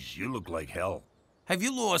 Jeez, you look like hell. Have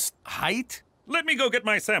you lost height? Let me go get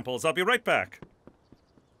my samples. I'll be right back.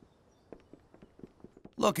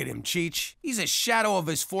 Look at him, Cheech. He's a shadow of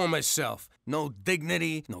his former self. No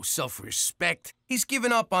dignity, no self-respect. He's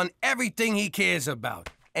given up on everything he cares about.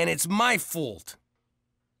 And it's my fault.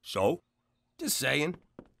 So? Just saying.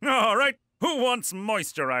 All right. Who wants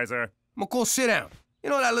moisturizer? McCool, sit down.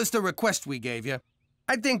 You know that list of requests we gave you?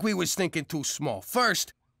 I think we was thinking too small.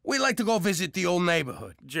 First, we'd like to go visit the old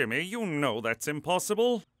neighborhood. Jimmy, you know that's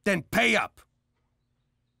impossible. Then pay up.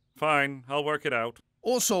 Fine, I'll work it out.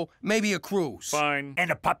 Also, maybe a cruise. Fine. And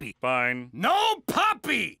a puppy. Fine. No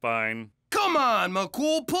puppy! Fine. Come on,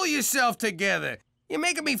 McCool, pull yourself together. You're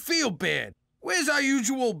making me feel bad. Where's our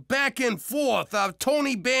usual back and forth, our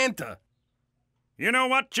Tony banter? You know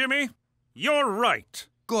what, Jimmy? You're right.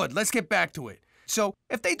 Good, let's get back to it. So,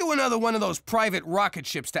 if they do another one of those private rocket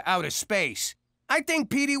ships to outer space, I think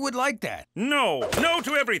Petey would like that. No. No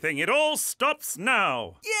to everything. It all stops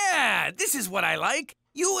now. Yeah, this is what I like.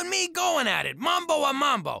 You and me going at it, mambo a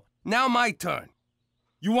mambo. Now my turn.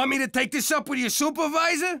 You want me to take this up with your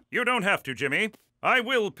supervisor? You don't have to, Jimmy. I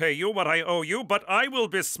will pay you what I owe you, but I will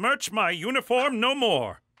besmirch my uniform no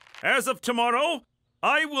more. As of tomorrow,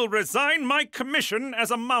 I will resign my commission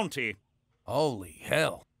as a Mountie. Holy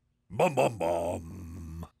hell. Bum, bum,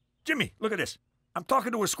 bum. Jimmy, look at this. I'm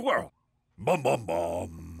talking to a squirrel. Bum, bum,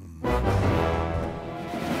 bum.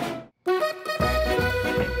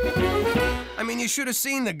 I mean, you should have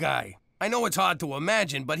seen the guy. I know it's hard to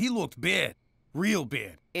imagine, but he looked bad. Real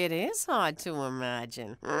bad. It is hard to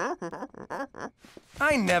imagine.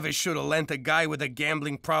 I never should have lent a guy with a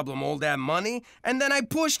gambling problem all that money, and then I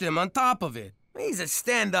pushed him on top of it. He's a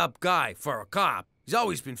stand-up guy for a cop. He's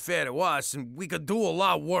always been fair to us, and we could do a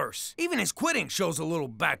lot worse. Even his quitting shows a little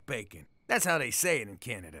backbacon. That's how they say it in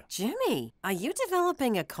Canada. Jimmy, are you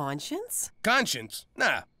developing a conscience? Conscience?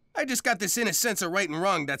 Nah. I just got this inner sense of right and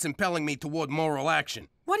wrong that's impelling me toward moral action.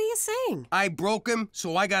 What are you saying? I broke him,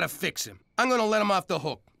 so I gotta fix him. I'm gonna let him off the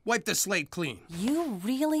hook. Wipe the slate clean. You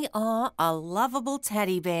really are a lovable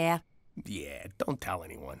teddy bear. Yeah, don't tell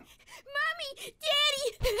anyone. Mommy!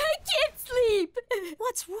 Daddy! I can't sleep!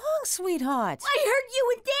 What's wrong, sweetheart? I heard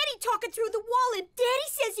you and Daddy talking through the wall, and Daddy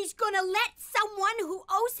says he's gonna let someone who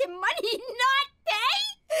owes him money not pay?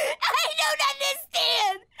 I don't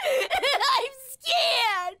understand! I'm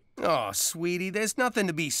scared! Oh, sweetie, there's nothing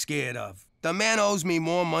to be scared of. The man owes me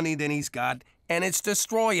more money than he's got, and it's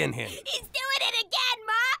destroying him. He's doing it again,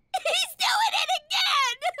 Ma! He's doing it again!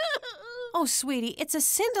 Oh, sweetie, it's a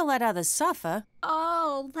sin to let others suffer.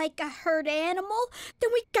 Oh, like a hurt animal? Then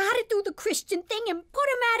we gotta do the Christian thing and put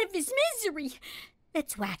him out of his misery.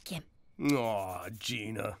 Let's whack him. Aw,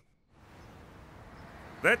 Gina.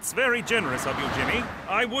 That's very generous of you, Jimmy.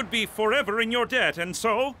 I would be forever in your debt, and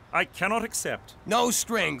so I cannot accept. No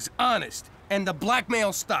strings, honest. And the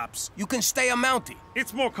blackmail stops. You can stay a Mountie.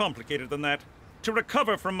 It's more complicated than that. To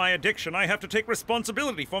recover from my addiction, I have to take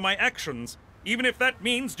responsibility for my actions, even if that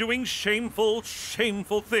means doing shameful,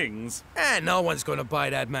 shameful things. No one's gonna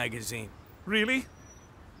buy that magazine. Really?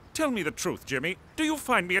 Tell me the truth, Jimmy. Do you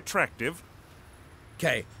find me attractive?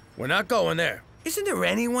 Okay, we're not going there. Isn't there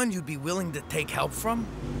anyone you'd be willing to take help from?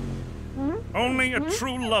 Only a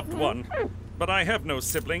true loved one. But I have no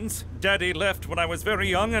siblings. Daddy left when I was very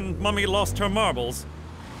young, and Mummy lost her marbles.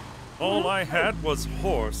 All I had was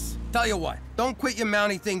horse. Tell you what, don't quit your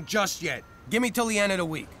Mountie thing just yet. Give me till the end of the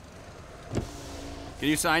week. Can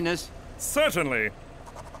you sign this? Certainly.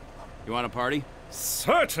 You want a party?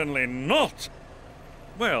 Certainly not.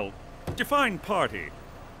 Well, define party.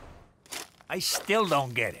 I still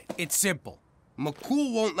don't get it. It's simple.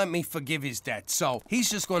 McCool won't let me forgive his debt, so he's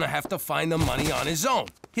just gonna have to find the money on his own.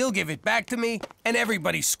 He'll give it back to me, and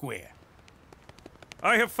everybody's square.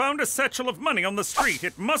 I have found a satchel of money on the street.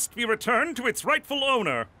 It must be returned to its rightful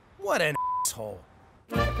owner. What an asshole.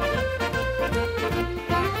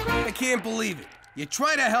 I can't believe it. You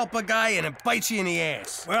try to help a guy and it bites you in the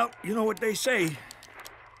ass. Well, you know what they say.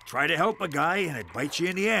 Try to help a guy and it bites you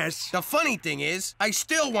in the ass. The funny thing is, I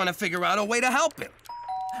still want to figure out a way to help him.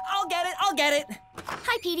 I'll get it.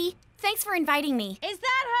 Hi, Petey. Thanks for inviting me. Is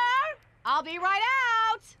that her? I'll be right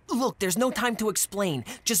out. Look, there's no time to explain.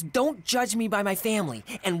 Just don't judge me by my family.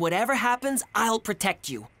 And whatever happens, I'll protect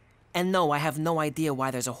you. And no, I have no idea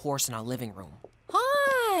why there's a horse in our living room.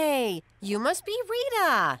 Hi, you must be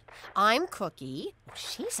Rita. I'm Cookie.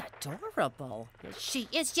 She's adorable. She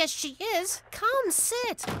is, yes, she is. Come,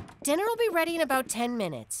 sit. Dinner will be ready in about 10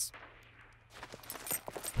 minutes.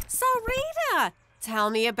 So, Rita, tell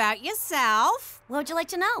me about yourself. What would you like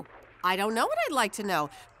to know? I don't know what I'd like to know.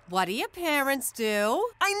 What do your parents do?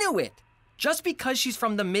 I knew it. Just because she's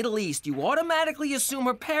from the Middle East, you automatically assume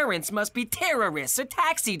her parents must be terrorists or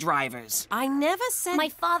taxi drivers. I never said... My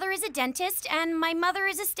father is a dentist, and my mother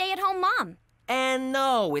is a stay-at-home mom. And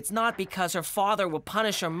no, it's not because her father will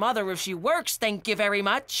punish her mother if she works, thank you very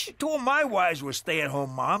much. 2 of my wives were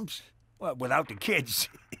stay-at-home moms. Well, without the kids.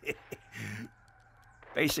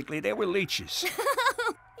 Basically, they were leeches.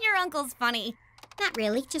 Your uncle's funny. Not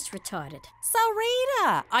really, just retarded. So,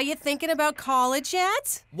 Rita, are you thinking about college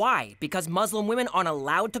yet? Why? Because Muslim women aren't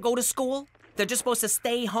allowed to go to school? They're just supposed to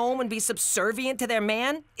stay home and be subservient to their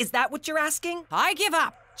man? Is that what you're asking? I give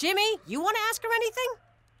up. Jimmy, you want to ask her anything?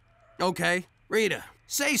 Okay, Rita,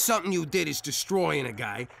 say something you did is destroying a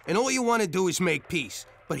guy, and all you want to do is make peace.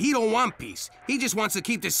 But he don't want peace. He just wants to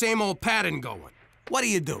keep the same old pattern going. What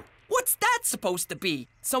do? What's that supposed to be?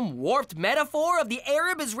 Some warped metaphor of the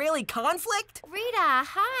Arab-Israeli conflict? Rita,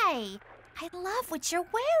 hi. I love what you're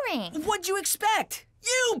wearing. What'd you expect?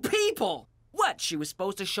 You people! What, she was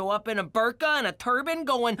supposed to show up in a burqa and a turban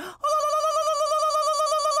going... Petey,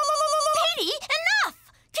 enough!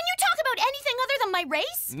 Can you talk about anything other than my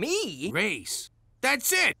race? Me? Race?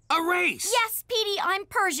 That's it, a race! Yes, Petey, I'm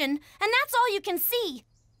Persian, and that's all you can see.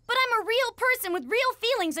 But I'm a real person with real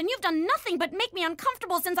feelings, and you've done nothing but make me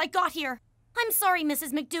uncomfortable since I got here. I'm sorry,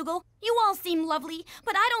 Mrs. McDougal. You all seem lovely,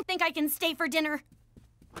 but I don't think I can stay for dinner.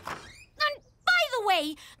 And by the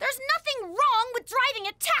way, there's nothing wrong with driving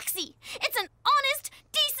a taxi. It's an honest,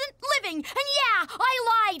 decent living. And yeah,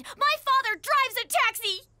 I lied. My father drives a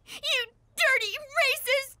taxi. You dirty,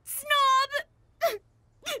 racist snob.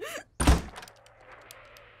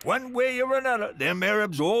 One way or another, them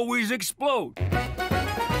Arabs always explode.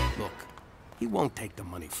 Look, he won't take the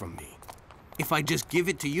money from me. If I just give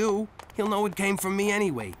it to you, he'll know it came from me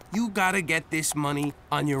anyway. You gotta get this money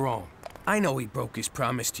on your own. I know he broke his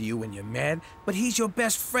promise to you and you're mad, but he's your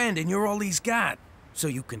best friend and you're all he's got. So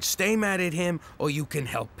you can stay mad at him or you can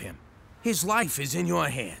help him. His life is in your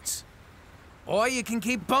hands. Or you can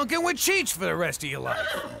keep bunking with Cheech for the rest of your life.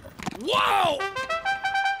 Whoa!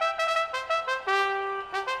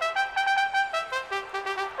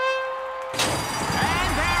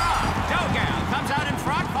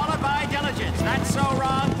 That's so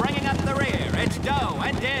wrong, bringing up the rear. It's dough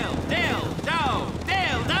and dill,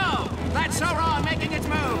 dough. That's so wrong, making its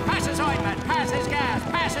move. Passes ointment, passes gas,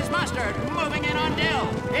 passes mustard, moving in on dill.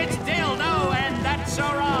 It's dill, dough, and that's so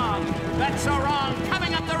wrong. That's so wrong,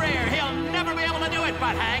 coming up the rear. He'll never be able to do it,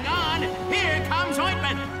 but hang on. Here comes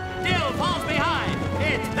ointment. Dill falls behind.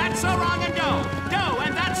 It's that's so wrong and dough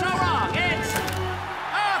and that's so wrong. It's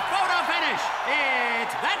a photo finish.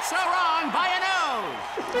 It's that's so wrong by a nose.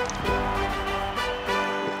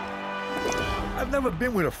 I've never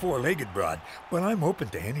been with a four-legged broad, but I'm open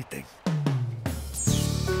to anything.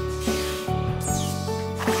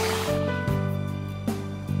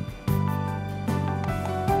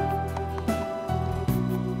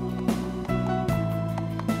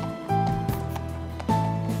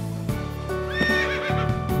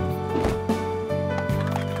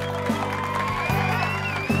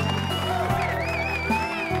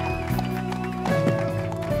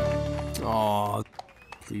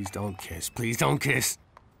 Please don't kiss. Please don't kiss.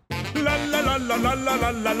 La la la la la la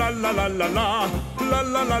la la la la la la la. La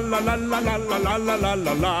la la la la la la la la la la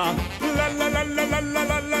la la. La la la la la la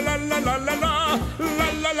la la la la la la la.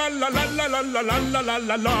 La la la la la la la la la la la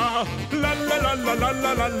la la. La la la la la la la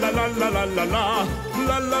la la la la la la.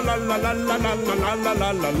 La la la la la la la la la la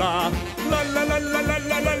la la la. La la la la la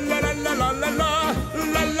la la la la la la la.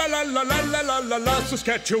 La la la la la la la la la.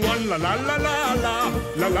 Saskatchewan la la la la la.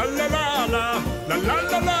 La la la la la. La la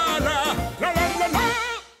la la la. La la la la.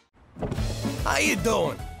 How you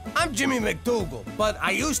doing? I'm Jimmy McDougal, but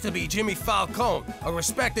I used to be Jimmy Falcone, a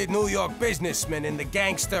respected New York businessman in the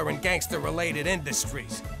gangster and gangster-related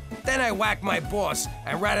industries. Then I whacked my boss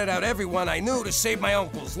and ratted out everyone I knew to save my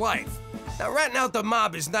uncle's life. Now, ratting out the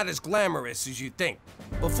mob is not as glamorous as you think.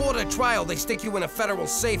 Before the trial, they stick you in a federal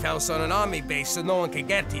safe house on an army base so no one can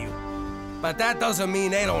get to you. But that doesn't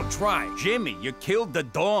mean they don't try. Jimmy, you killed the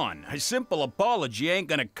Dawn. A simple apology ain't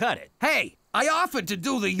gonna cut it. Hey, I offered to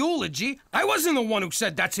do the eulogy. I wasn't the one who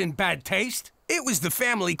said that's in bad taste. It was the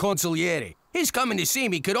family consigliere. His coming to see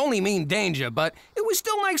me could only mean danger, but it was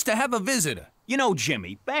still nice to have a visitor. You know,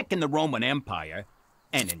 Jimmy, back in the Roman Empire,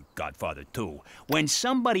 and in Godfather 2, when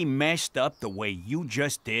somebody messed up the way you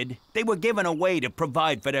just did, they were given a way to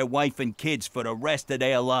provide for their wife and kids for the rest of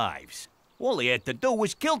their lives. All they had to do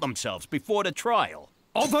was kill themselves before the trial.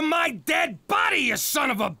 Over my dead body, you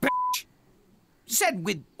son of a bitch! Said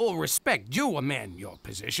with all respect, you a man in your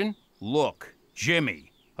position. Look,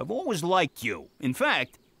 Jimmy, I've always liked you. In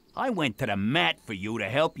fact, I went to the mat for you to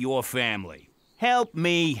help your family. Help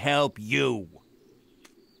me help you.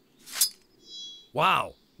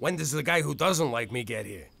 Wow, when does the guy who doesn't like me get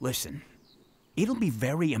here? Listen, it'll be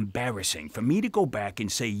very embarrassing for me to go back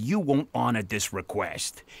and say you won't honor this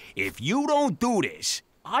request. If you don't do this,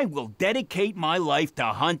 I will dedicate my life to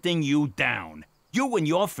hunting you down. You and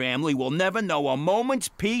your family will never know a moment's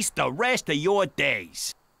peace the rest of your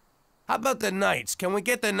days. How about the nights? Can we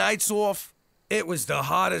get the nights off? It was the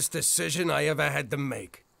hardest decision I ever had to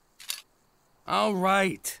make. All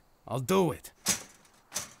right, I'll do it.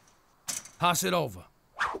 Pass it over.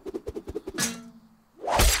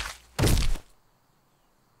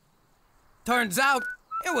 Turns out,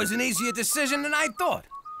 it was an easier decision than I thought.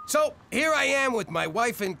 So, here I am with my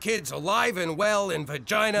wife and kids alive and well in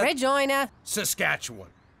Regina, Saskatchewan.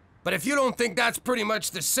 But if you don't think that's pretty much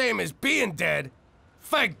the same as being dead,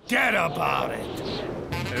 forget about it.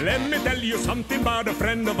 Let me tell you something about a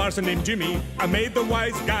friend of ours named Jimmy. I made the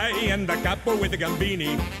wise guy and the capo with the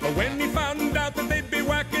gambini. But when he found out that they'd be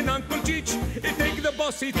whacking Uncle Cheech, he'd take the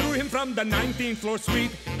boss, he threw him from the 19th floor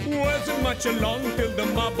suite. Wasn't much along till the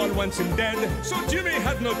mob all wants him dead. So Jimmy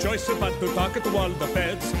had no choice but to talk to all the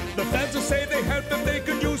feds. The feds will say they helped him, they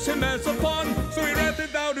could use him as a pawn. So he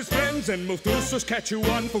ratted out his friends and moved to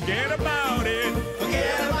Saskatchewan. Forget about it.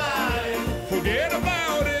 Forget about it. Forget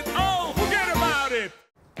about it. Oh, forget about it.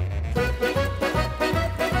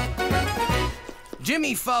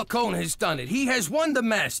 Jimmy Falcone has done it. He has won the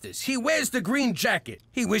Masters. He wears the green jacket.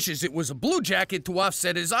 He wishes it was a blue jacket to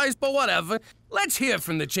offset his eyes, but whatever. Let's hear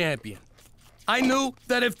from the champion. I knew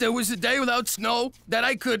that if there was a day without snow, that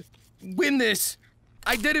I could win this.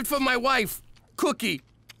 I did it for my wife, Cookie.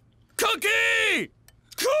 Cookie!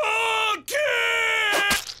 Cookie!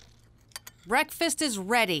 Breakfast is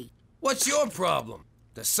ready. What's your problem?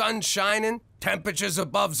 The sun's shining, temperatures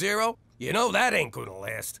above zero? You know that ain't gonna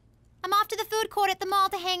last. I'm off to the food court at the mall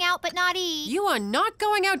to hang out but not eat. You are not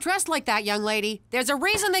going out dressed like that, young lady. There's a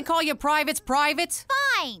reason they call you privates private.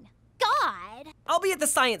 Fine. God. I'll be at the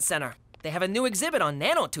Science Center. They have a new exhibit on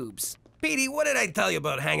nanotubes. Petey, what did I tell you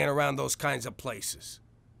about hanging around those kinds of places?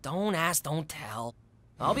 Don't ask, don't tell.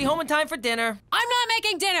 I'll be home in time for dinner. I'm not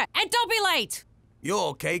making dinner, and don't be late. You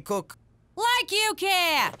okay, Cook? Like you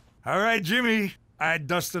care. All right, Jimmy. I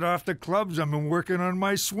dusted off the clubs. I've been working on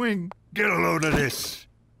my swing. Get a load of this.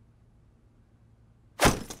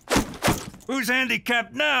 Who's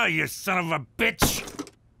handicapped now, you son of a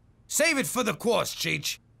bitch? Save it for the course,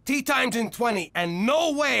 Cheech. Tea time's in 20, and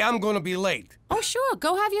no way I'm gonna be late. Oh, sure,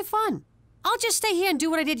 go have your fun. I'll just stay here and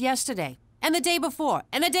do what I did yesterday, and the day before,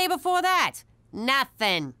 and the day before that.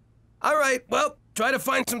 Nothing. All right, well, try to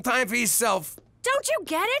find some time for yourself. Don't you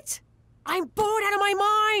get it? I'm bored out of my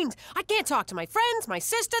mind. I can't talk to my friends, my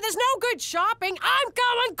sister. There's no good shopping. I'm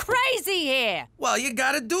going crazy here. Well, you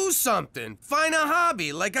gotta do something. Find a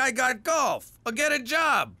hobby, like I got golf, or get a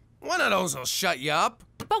job. One of those will shut you up.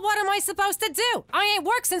 But what am I supposed to do? I ain't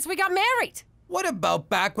worked since we got married. What about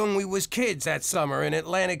back when we was kids that summer in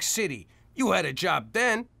Atlantic City? You had a job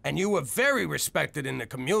then, and you were very respected in the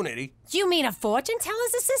community. You mean a fortune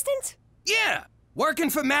teller's assistant? Yeah, working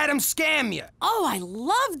for Madam Scamya. Oh, I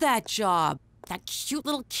love that job. That cute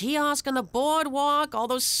little kiosk on the boardwalk, all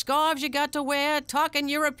those scarves you got to wear, talking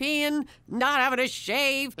European, not having to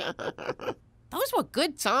shave. Those were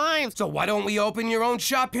good times. So why don't we open your own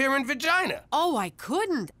shop here in Regina? Oh, I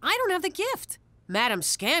couldn't. I don't have the gift. Madam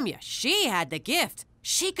Scamya, she had the gift.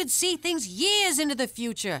 She could see things years into the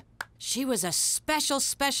future. She was a special,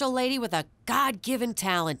 special lady with a God-given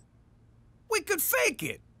talent. We could fake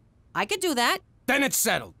it. I could do that. Then it's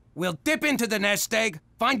settled. We'll dip into the nest egg,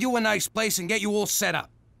 find you a nice place, and get you all set up.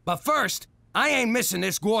 But first, I ain't missing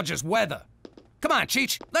this gorgeous weather. Come on,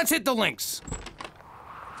 Cheech, let's hit the links.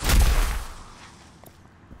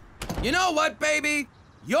 You know what, baby?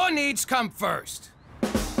 Your needs come first.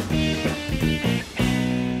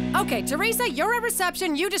 Okay, Theresa, you're at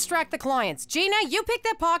reception. You distract the clients. Gina, you pick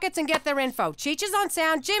their pockets and get their info. Cheech is on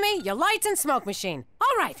sound. Jimmy, your lights and smoke machine.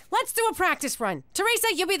 All right, let's do a practice run.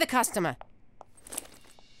 Theresa, you be the customer.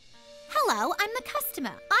 Hello, I'm the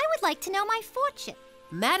customer. I would like to know my fortune.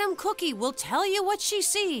 Madam Cookie will tell you what she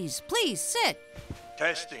sees. Please sit.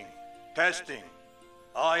 Testing. Testing.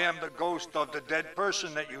 I am the ghost of the dead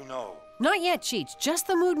person that you know. Not yet, Cheech. Just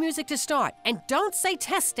the mood music to start. And don't say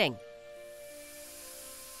testing.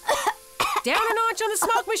 Down a notch on the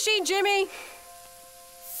smoke machine, Jimmy.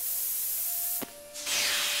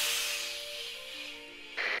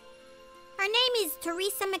 Her name is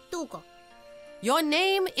Theresa McDougal. Your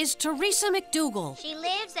name is Theresa McDougal. She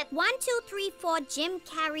lives at 1234 Jim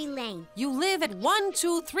Carrey Lane. You live at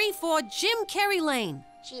 1234 Jim Carrey Lane.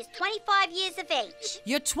 She is 25 years of age.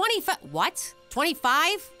 You're 25. What?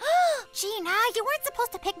 25? Gina, you weren't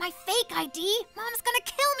supposed to pick my fake ID. Mom's gonna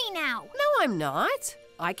kill me now. No, I'm not.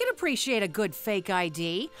 I can appreciate a good fake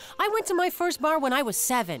ID. I went to my first bar when I was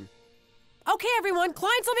 7. Okay, everyone,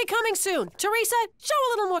 clients will be coming soon. Theresa, show a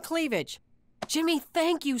little more cleavage. Jimmy,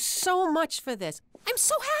 thank you so much for this. I'm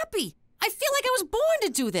so happy. I feel like I was born to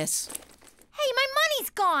do this. Hey, my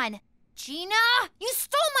money's gone. Gina, you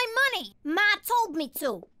stole my money. Ma told me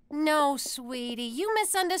to. No, sweetie, you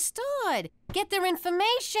misunderstood. Get their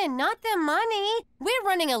information, not their money. We're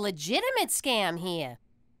running a legitimate scam here.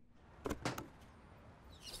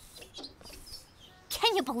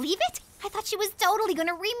 Can you believe it? I thought she was totally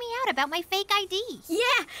gonna read me out about my fake ID.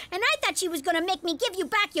 Yeah, and I thought she was gonna make me give you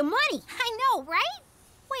back your money. I know, right?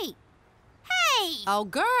 Wait. Hey! Oh,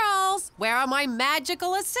 girls, where are my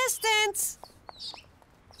magical assistants?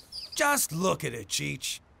 Just look at her,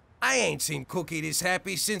 Cheech. I ain't seen Cookie this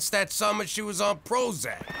happy since that summer she was on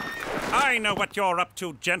Prozac. I know what you're up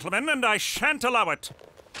to, gentlemen, and I shan't allow it.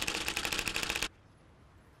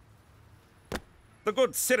 The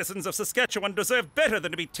good citizens of Saskatchewan deserve better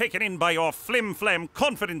than to be taken in by your flim-flam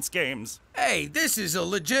confidence games. Hey, this is a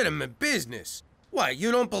legitimate business. Why,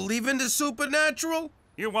 you don't believe in the supernatural?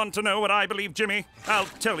 You want to know what I believe, Jimmy? I'll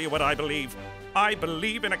tell you what I believe. I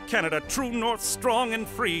believe in a Canada true north, strong and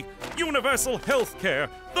free, universal health care,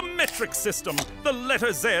 the metric system, the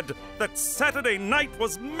letter Z, that Saturday night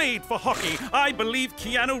was made for hockey. I believe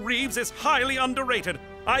Keanu Reeves is highly underrated.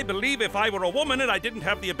 I believe if I were a woman and I didn't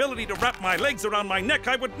have the ability to wrap my legs around my neck,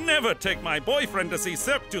 I would never take my boyfriend to see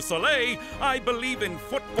Cirque du Soleil. I believe in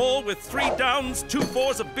football with 3 downs, 2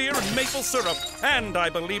 fours of beer and maple syrup. And I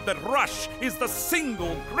believe that Rush is the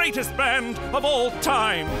single greatest band of all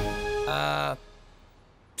time.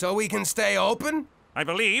 So we can stay open? I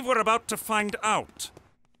believe we're about to find out.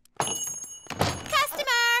 Customer!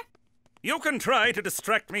 You can try to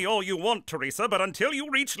distract me all you want, Theresa, but until you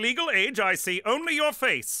reach legal age, I see only your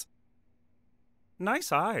face.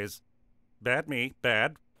 Nice eyes. Bad me,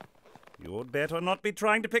 bad. You'd better not be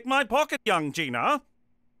trying to pick my pocket, young Gina.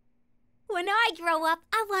 When I grow up,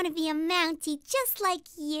 I want to be a Mountie just like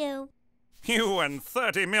you. You and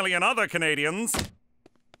 30 million other Canadians.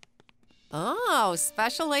 Oh,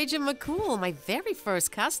 Special Agent McCool, my very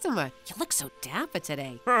first customer. You look so dapper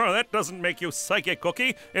today. Oh, that doesn't make you psychic,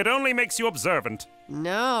 Cookie. It only makes you observant.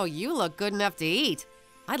 No, you look good enough to eat.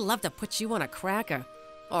 I'd love to put you on a cracker.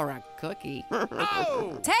 Or a cookie.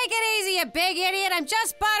 Oh! Take it easy, you big idiot. I'm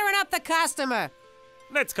just buttering up the customer.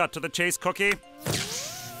 Let's cut to the chase, Cookie.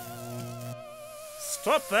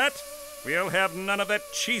 Stop that. We'll have none of that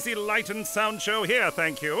cheesy light and sound show here,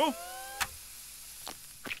 thank you.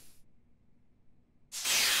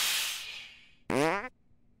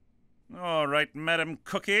 All right, Madam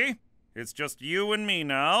Cookie. It's just you and me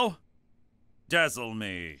now. Dazzle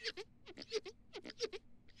me.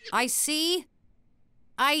 I see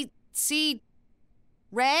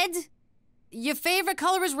red. Your favorite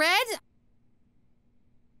color is red?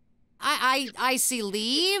 I see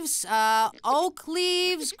leaves, oak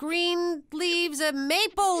leaves, green leaves, a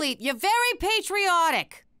maple leaf. You're very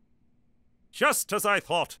patriotic. Just as I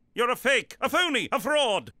thought. You're a fake, a phony, a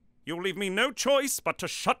fraud. You'll leave me no choice but to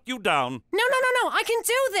shut you down. No, I can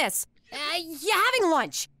do this. You're having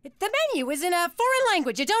lunch. The menu is in a foreign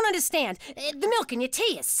language you don't understand. The milk in your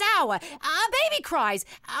tea is sour. A baby cries.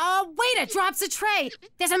 A waiter drops a tray.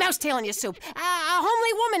 There's a mouse tail in your soup. A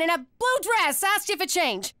homely woman in a blue dress asks you for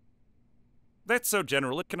change. That's so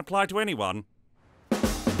general it can apply to anyone.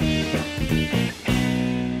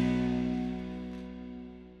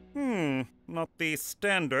 Not the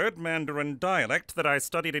standard Mandarin dialect that I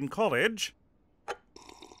studied in college.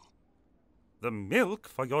 The milk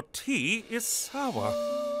for your tea is sour.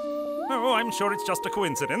 Oh, I'm sure it's just a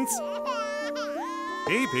coincidence.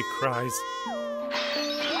 Baby cries.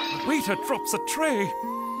 The waiter drops a tray.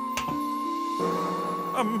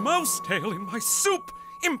 A mouse tail in my soup!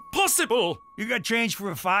 Impossible! You got change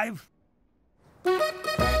for a 5?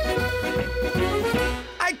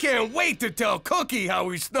 I can't wait to tell Cookie how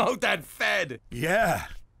we snowed that Fed. Yeah.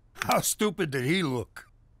 How stupid did he look?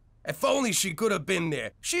 If only she could have been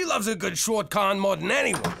there. She loves a good short con more than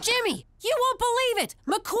anyone. Jimmy, you won't believe it!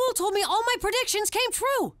 McCool told me all my predictions came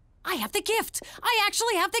true! I have the gift! I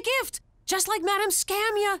actually have the gift! Just like Madame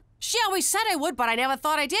Scamia. She always said I would, but I never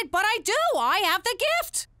thought I did. But I do! I have the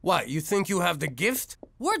gift! What, you think you have the gift?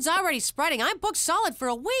 Word's already spreading. I'm booked solid for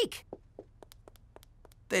a week.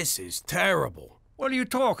 This is terrible. What are you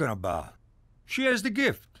talking about? She has the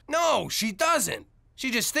gift. No, she doesn't. She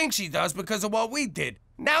just thinks she does because of what we did.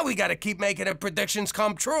 Now we gotta keep making her predictions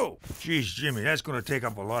come true. Jeez, Jimmy, that's gonna take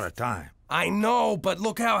up a lot of time. I know, but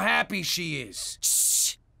look how happy she is.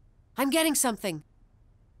 Shh! I'm getting something.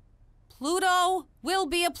 Pluto will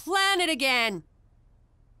be a planet again.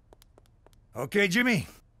 Okay, Jimmy,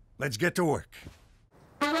 let's get to work.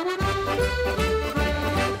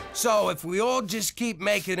 So if we all just keep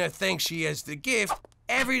making her think she has the gift,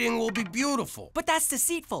 everything will be beautiful. But that's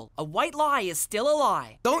deceitful. A white lie is still a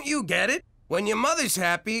lie. Don't you get it? When your mother's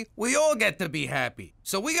happy, we all get to be happy.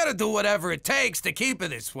 So we gotta do whatever it takes to keep her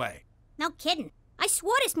this way. No kidding. I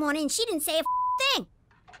swore this morning and she didn't say a thing.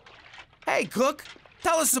 Hey, Cook,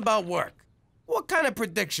 tell us about work. What kind of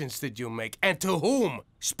predictions did you make, and to whom,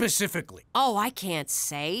 specifically? Oh, I can't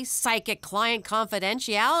say. Psychic client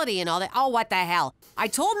confidentiality and all that. Oh, what the hell. I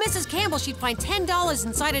told Mrs. Campbell she'd find $10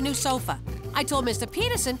 inside a new sofa. I told Mr.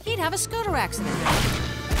 Peterson he'd have a scooter accident.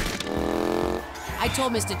 I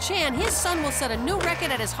told Mr. Chan his son will set a new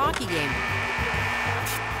record at his hockey game.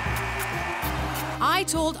 I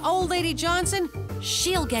told old lady Johnson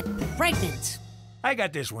she'll get pregnant. I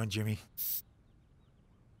got this one, Jimmy.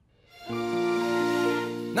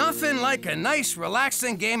 Nothing like a nice,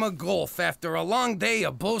 relaxing game of golf after a long day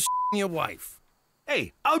of bullshitting your wife.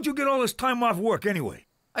 Hey, how'd you get all this time off work anyway?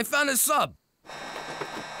 I found a sub.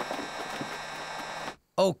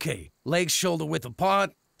 Okay, legs shoulder width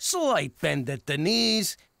apart, slight bend at the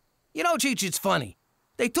knees. You know, Cheech, it's funny.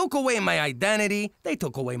 They took away my identity, they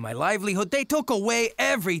took away my livelihood, they took away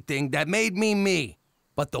everything that made me me.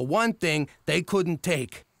 But the one thing they couldn't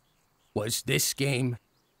take was this game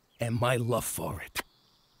and my love for it.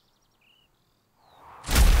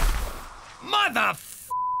 Mother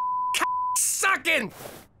sucking!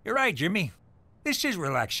 You're right, Jimmy. This is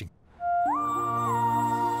relaxing.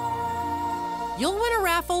 You'll win a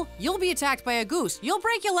raffle, you'll be attacked by a goose, you'll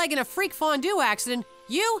break your leg in a freak fondue accident,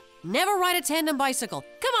 you never ride a tandem bicycle.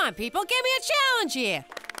 Come on, people, give me a challenge here.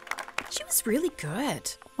 She was really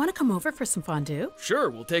good. Want to come over for some fondue? Sure,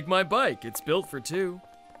 we'll take my bike. It's built for 2.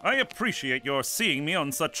 I appreciate your seeing me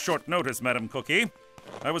on such short notice, Madam Cookie.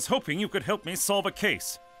 I was hoping you could help me solve a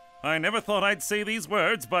case. I never thought I'd say these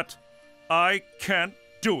words, but I can't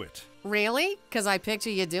do it. Really? Because I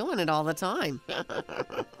picture you doing it all the time.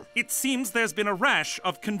 It seems there's been a rash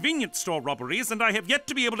of convenience store robberies, and I have yet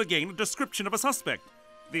to be able to gain a description of a suspect.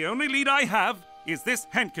 The only lead I have is this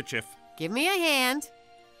handkerchief. Give me a hand.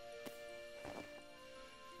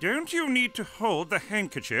 Don't you need to hold the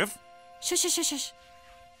handkerchief? Shush, shush, shush, shush.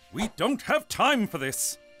 We don't have time for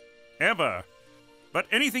this. Ever. But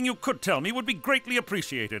anything you could tell me would be greatly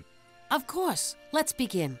appreciated. Of course. Let's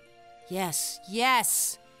begin. Yes,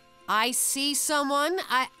 yes. I see someone,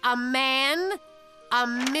 a man, a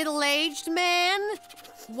middle-aged man,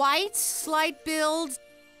 white, slight build,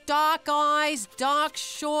 dark eyes, dark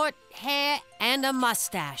short hair, and a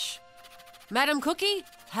mustache. Madam Cookie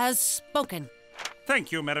has spoken.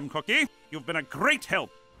 Thank you, Madam Cookie. You've been a great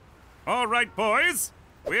help. All right, boys.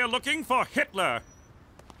 We're looking for Hitler.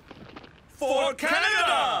 For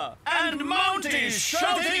Canada! And Mounties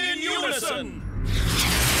shouting in unison!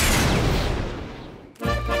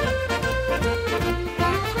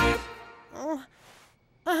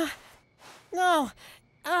 No.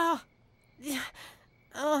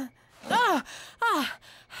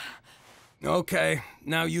 Okay,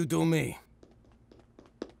 now you do me.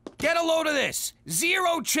 Get a load of this.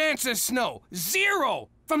 0 chance of snow. 0!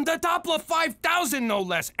 From the Doppler 5000, no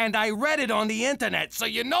less. And I read it on the internet, so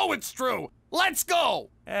you know it's true. Let's go!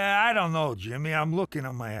 I don't know, Jimmy. I'm looking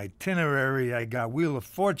at my itinerary. I got Wheel of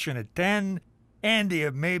Fortune at 10, Andy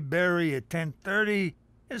at Mayberry at 10:30,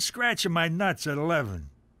 and scratching my nuts at 11.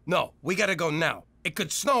 No, we gotta go now. It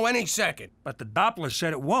could snow any second. But the Doppler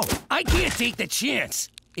said it won't. I can't take the chance.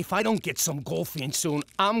 If I don't get some golf in soon,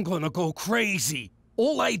 I'm gonna go crazy.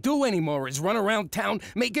 All I do anymore is run around town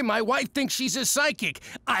making my wife think she's a psychic.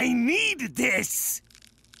 I need this!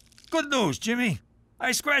 Good news, Jimmy.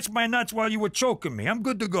 I scratched my nuts while you were choking me. I'm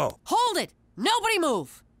good to go. Hold it! Nobody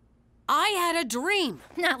move! I had a dream.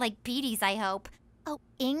 Not like Petey's, I hope. Oh,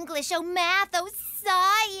 English, oh, math, oh,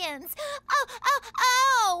 science.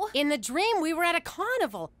 Oh! In the dream, we were at a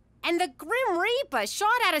carnival, and the Grim Reaper shot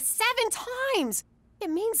at us 7 times. It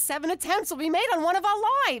means 7 attempts will be made on one of our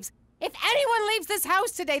lives. If anyone leaves this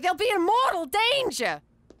house today, they'll be in mortal danger.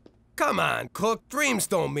 Come on, Cook. Dreams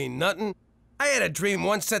don't mean nothing. I had a dream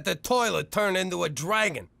once that the toilet turned into a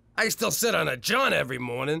dragon. I still sit on a john every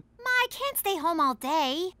morning. Ma, I can't stay home all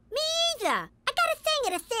day. Me either. I got a thing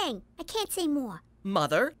and a thing. I can't say more.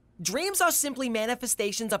 Mother, dreams are simply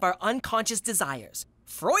manifestations of our unconscious desires.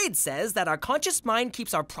 Freud says that our conscious mind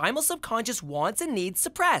keeps our primal subconscious wants and needs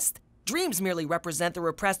suppressed. Dreams merely represent the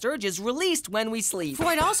repressed urges released when we sleep.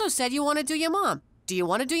 Freud also said you want to do your mom. Do you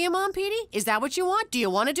want to do your mom, Petey? Is that what you want? Do you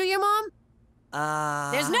want to do your mom?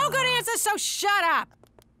 There's no good answer, so shut up.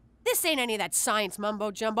 This ain't any of that science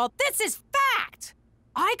mumbo-jumbo. This is fact.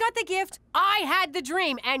 I got the gift, I had the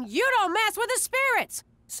dream, and you don't mess with the spirits.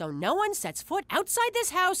 So no one sets foot outside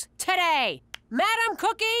this house today. Madam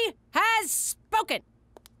Cookie has spoken.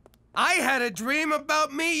 I had a dream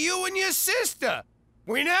about me, you, and your sister.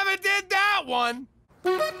 We never did that one.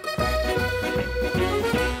 Pops,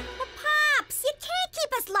 you can't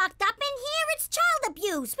keep us locked up in here. It's child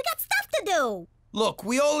abuse. We got stuff to do. Look,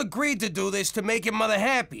 we all agreed to do this to make your mother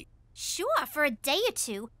happy. Sure, for a day or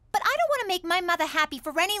two, but I don't want to make my mother happy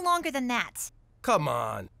for any longer than that. Come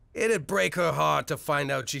on. It'd break her heart to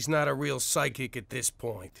find out she's not a real psychic at this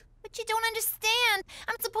point. But you don't understand.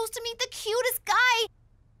 I'm supposed to meet the cutest guy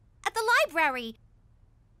at the library,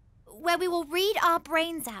 where we will read our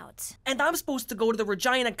brains out. And I'm supposed to go to the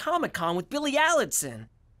Regina Comic-Con with Billy Allenson.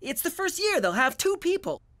 It's the first year they'll have 2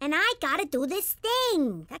 people. And I gotta do this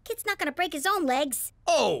thing. That kid's not gonna break his own legs.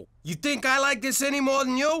 Oh, you think I like this any more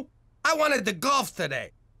than you? I wanted to golf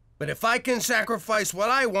today. But if I can sacrifice what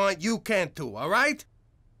I want, you can too, all right?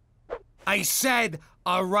 I said,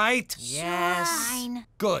 all right? Yes. Fine.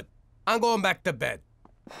 Good. I'm going back to bed.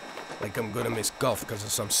 Like I'm gonna miss golf because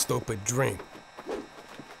of some stupid dream.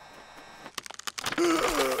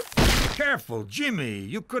 Careful, Jimmy.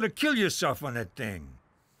 You could have killed yourself on that thing.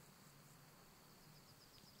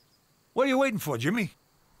 What are you waiting for, Jimmy?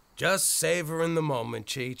 Just savoring the moment,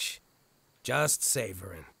 Cheech. Just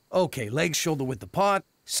savoring. Okay, leg shoulder width apart,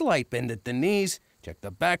 slight bend at the knees, check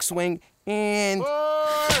the backswing, and...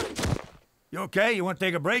 You okay? You want to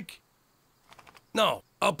take a break? No,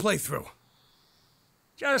 I'll play through.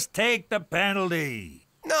 Just take the penalty.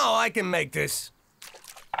 No, I can make this.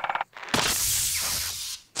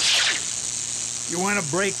 You want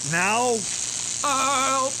to break now?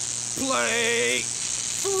 I'll play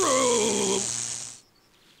through.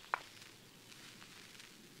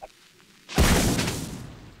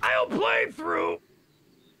 I'll play through.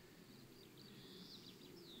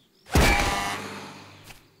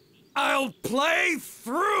 I'll play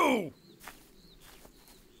through.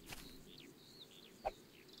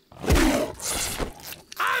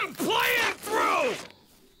 I'm playing through.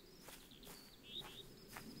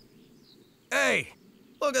 Hey,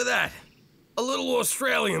 look at that. A little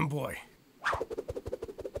Australian boy.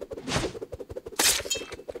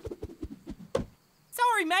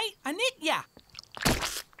 Sorry, mate. I nicked ya.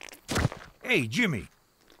 Hey, Jimmy.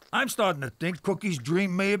 I'm starting to think Cookie's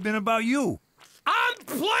dream may have been about you. I'm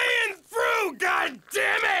playing through, God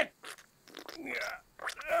damn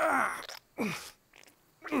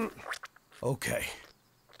it! Okay.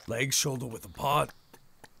 Legs shoulder width apart.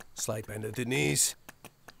 Slight bend at the knees.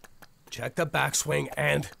 Check the backswing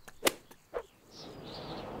and...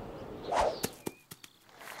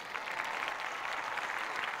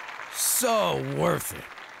 So worth it.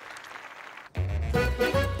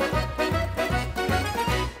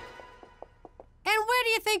 And where do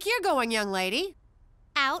you think you're going, young lady?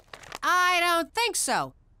 Out. I don't think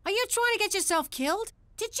so. Are you trying to get yourself killed?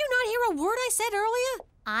 Did you not hear a word I said earlier?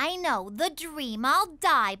 I know, the dream, I'll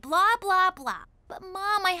die, blah, blah, blah. But,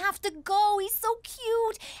 Mom, I have to go. He's so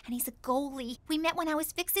cute. And he's a goalie. We met when I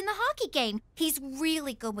was fixing the hockey game. He's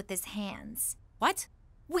really good with his hands. What?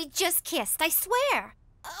 We just kissed, I swear.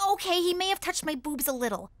 Okay, he may have touched my boobs a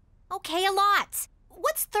little. Okay, a lot.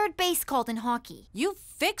 What's third base called in hockey? You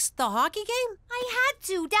fixed the hockey game? I had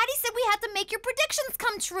to. Daddy said we had to make your predictions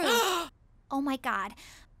come true. Oh, my God.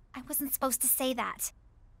 I wasn't supposed to say that.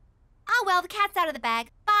 Oh, well, the cat's out of the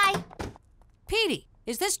bag. Bye. Petey,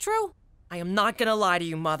 is this true? I am not gonna lie to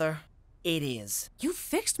you, Mother. It is. You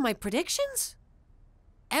fixed my predictions?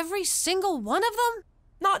 Every single one of them?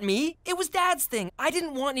 Not me. It was Dad's thing. I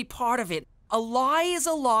didn't want any part of it. A lie is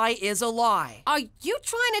a lie is a lie. Are you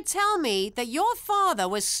trying to tell me that your father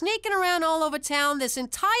was sneaking around all over town this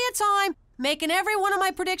entire time, making every one of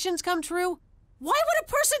my predictions come true? Why would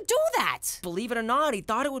a person do that? Believe it or not, he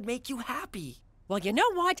thought it would make you happy. Well, you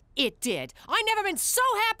know what? It did. I never been so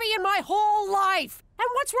happy in my whole life. And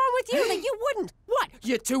what's wrong with you that you wouldn't? What,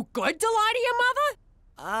 you too good to lie to your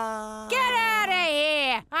mother? Get out of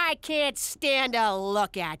here! I can't stand to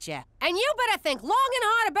look at you. And you better think long and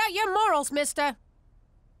hard about your morals, mister.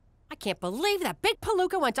 I can't believe that big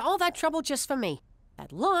palooka went to all that trouble just for me.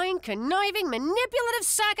 That lying, conniving, manipulative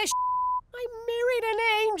sack of I married an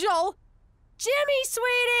angel. Jimmy,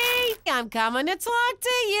 sweetie! I'm coming to talk to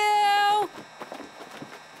you.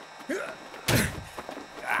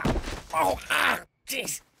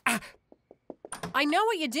 Jeez. I know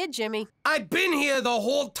what you did, Jimmy. I've been here the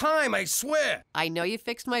whole time, I swear. I know you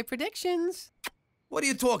fixed my predictions. What are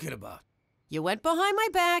you talking about? You went behind my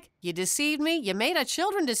back, you deceived me, you made our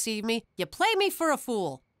children deceive me, you played me for a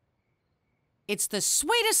fool. It's the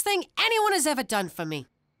sweetest thing anyone has ever done for me.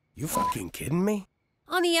 You fucking kidding me?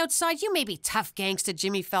 On the outside, you may be tough gangster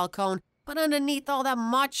Jimmy Falcone, but underneath all that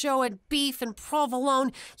macho and beef and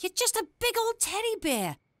provolone, you're just a big old teddy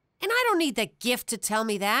bear. And I don't need the gift to tell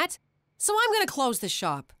me that. So I'm gonna close the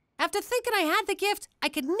shop. After thinking I had the gift, I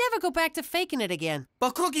could never go back to faking it again.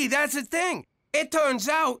 But Cookie, that's the thing. It turns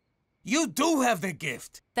out you do have the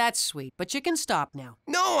gift. That's sweet, but you can stop now.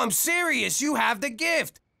 No, I'm serious. You have the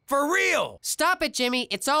gift. For real. Stop it, Jimmy.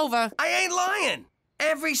 It's over. I ain't lying.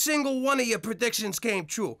 Every single one of your predictions came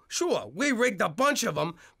true. Sure, we rigged a bunch of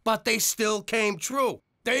them, but they still came true.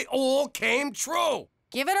 They all came true.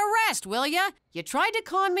 Give it a rest, will ya? You tried to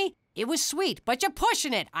con me. It was sweet, but you're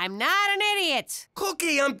pushing it. I'm not an idiot.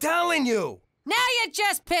 Cookie, I'm telling you. Now you're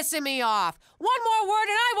just pissing me off. One more word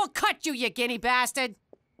and I will cut you, you guinea bastard.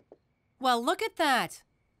 Well, look at that.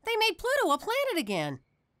 They made Pluto a planet again.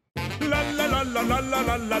 La la la la la la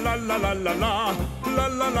la la la la la la. La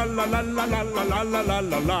la la la la la la la la la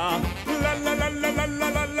la la. La la la la la la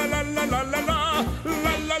la la la la la la.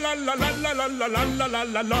 La la la la la la la la la la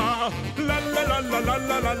la la. La la la la la la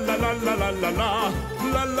la la la la la la.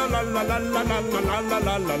 La la la la la la la la la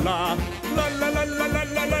la la la. La la la la la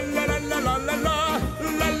la la la la la la la.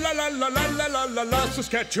 La la la la la la la la la.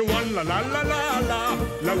 Saskatchewan la la la la la.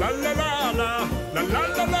 La la la la la.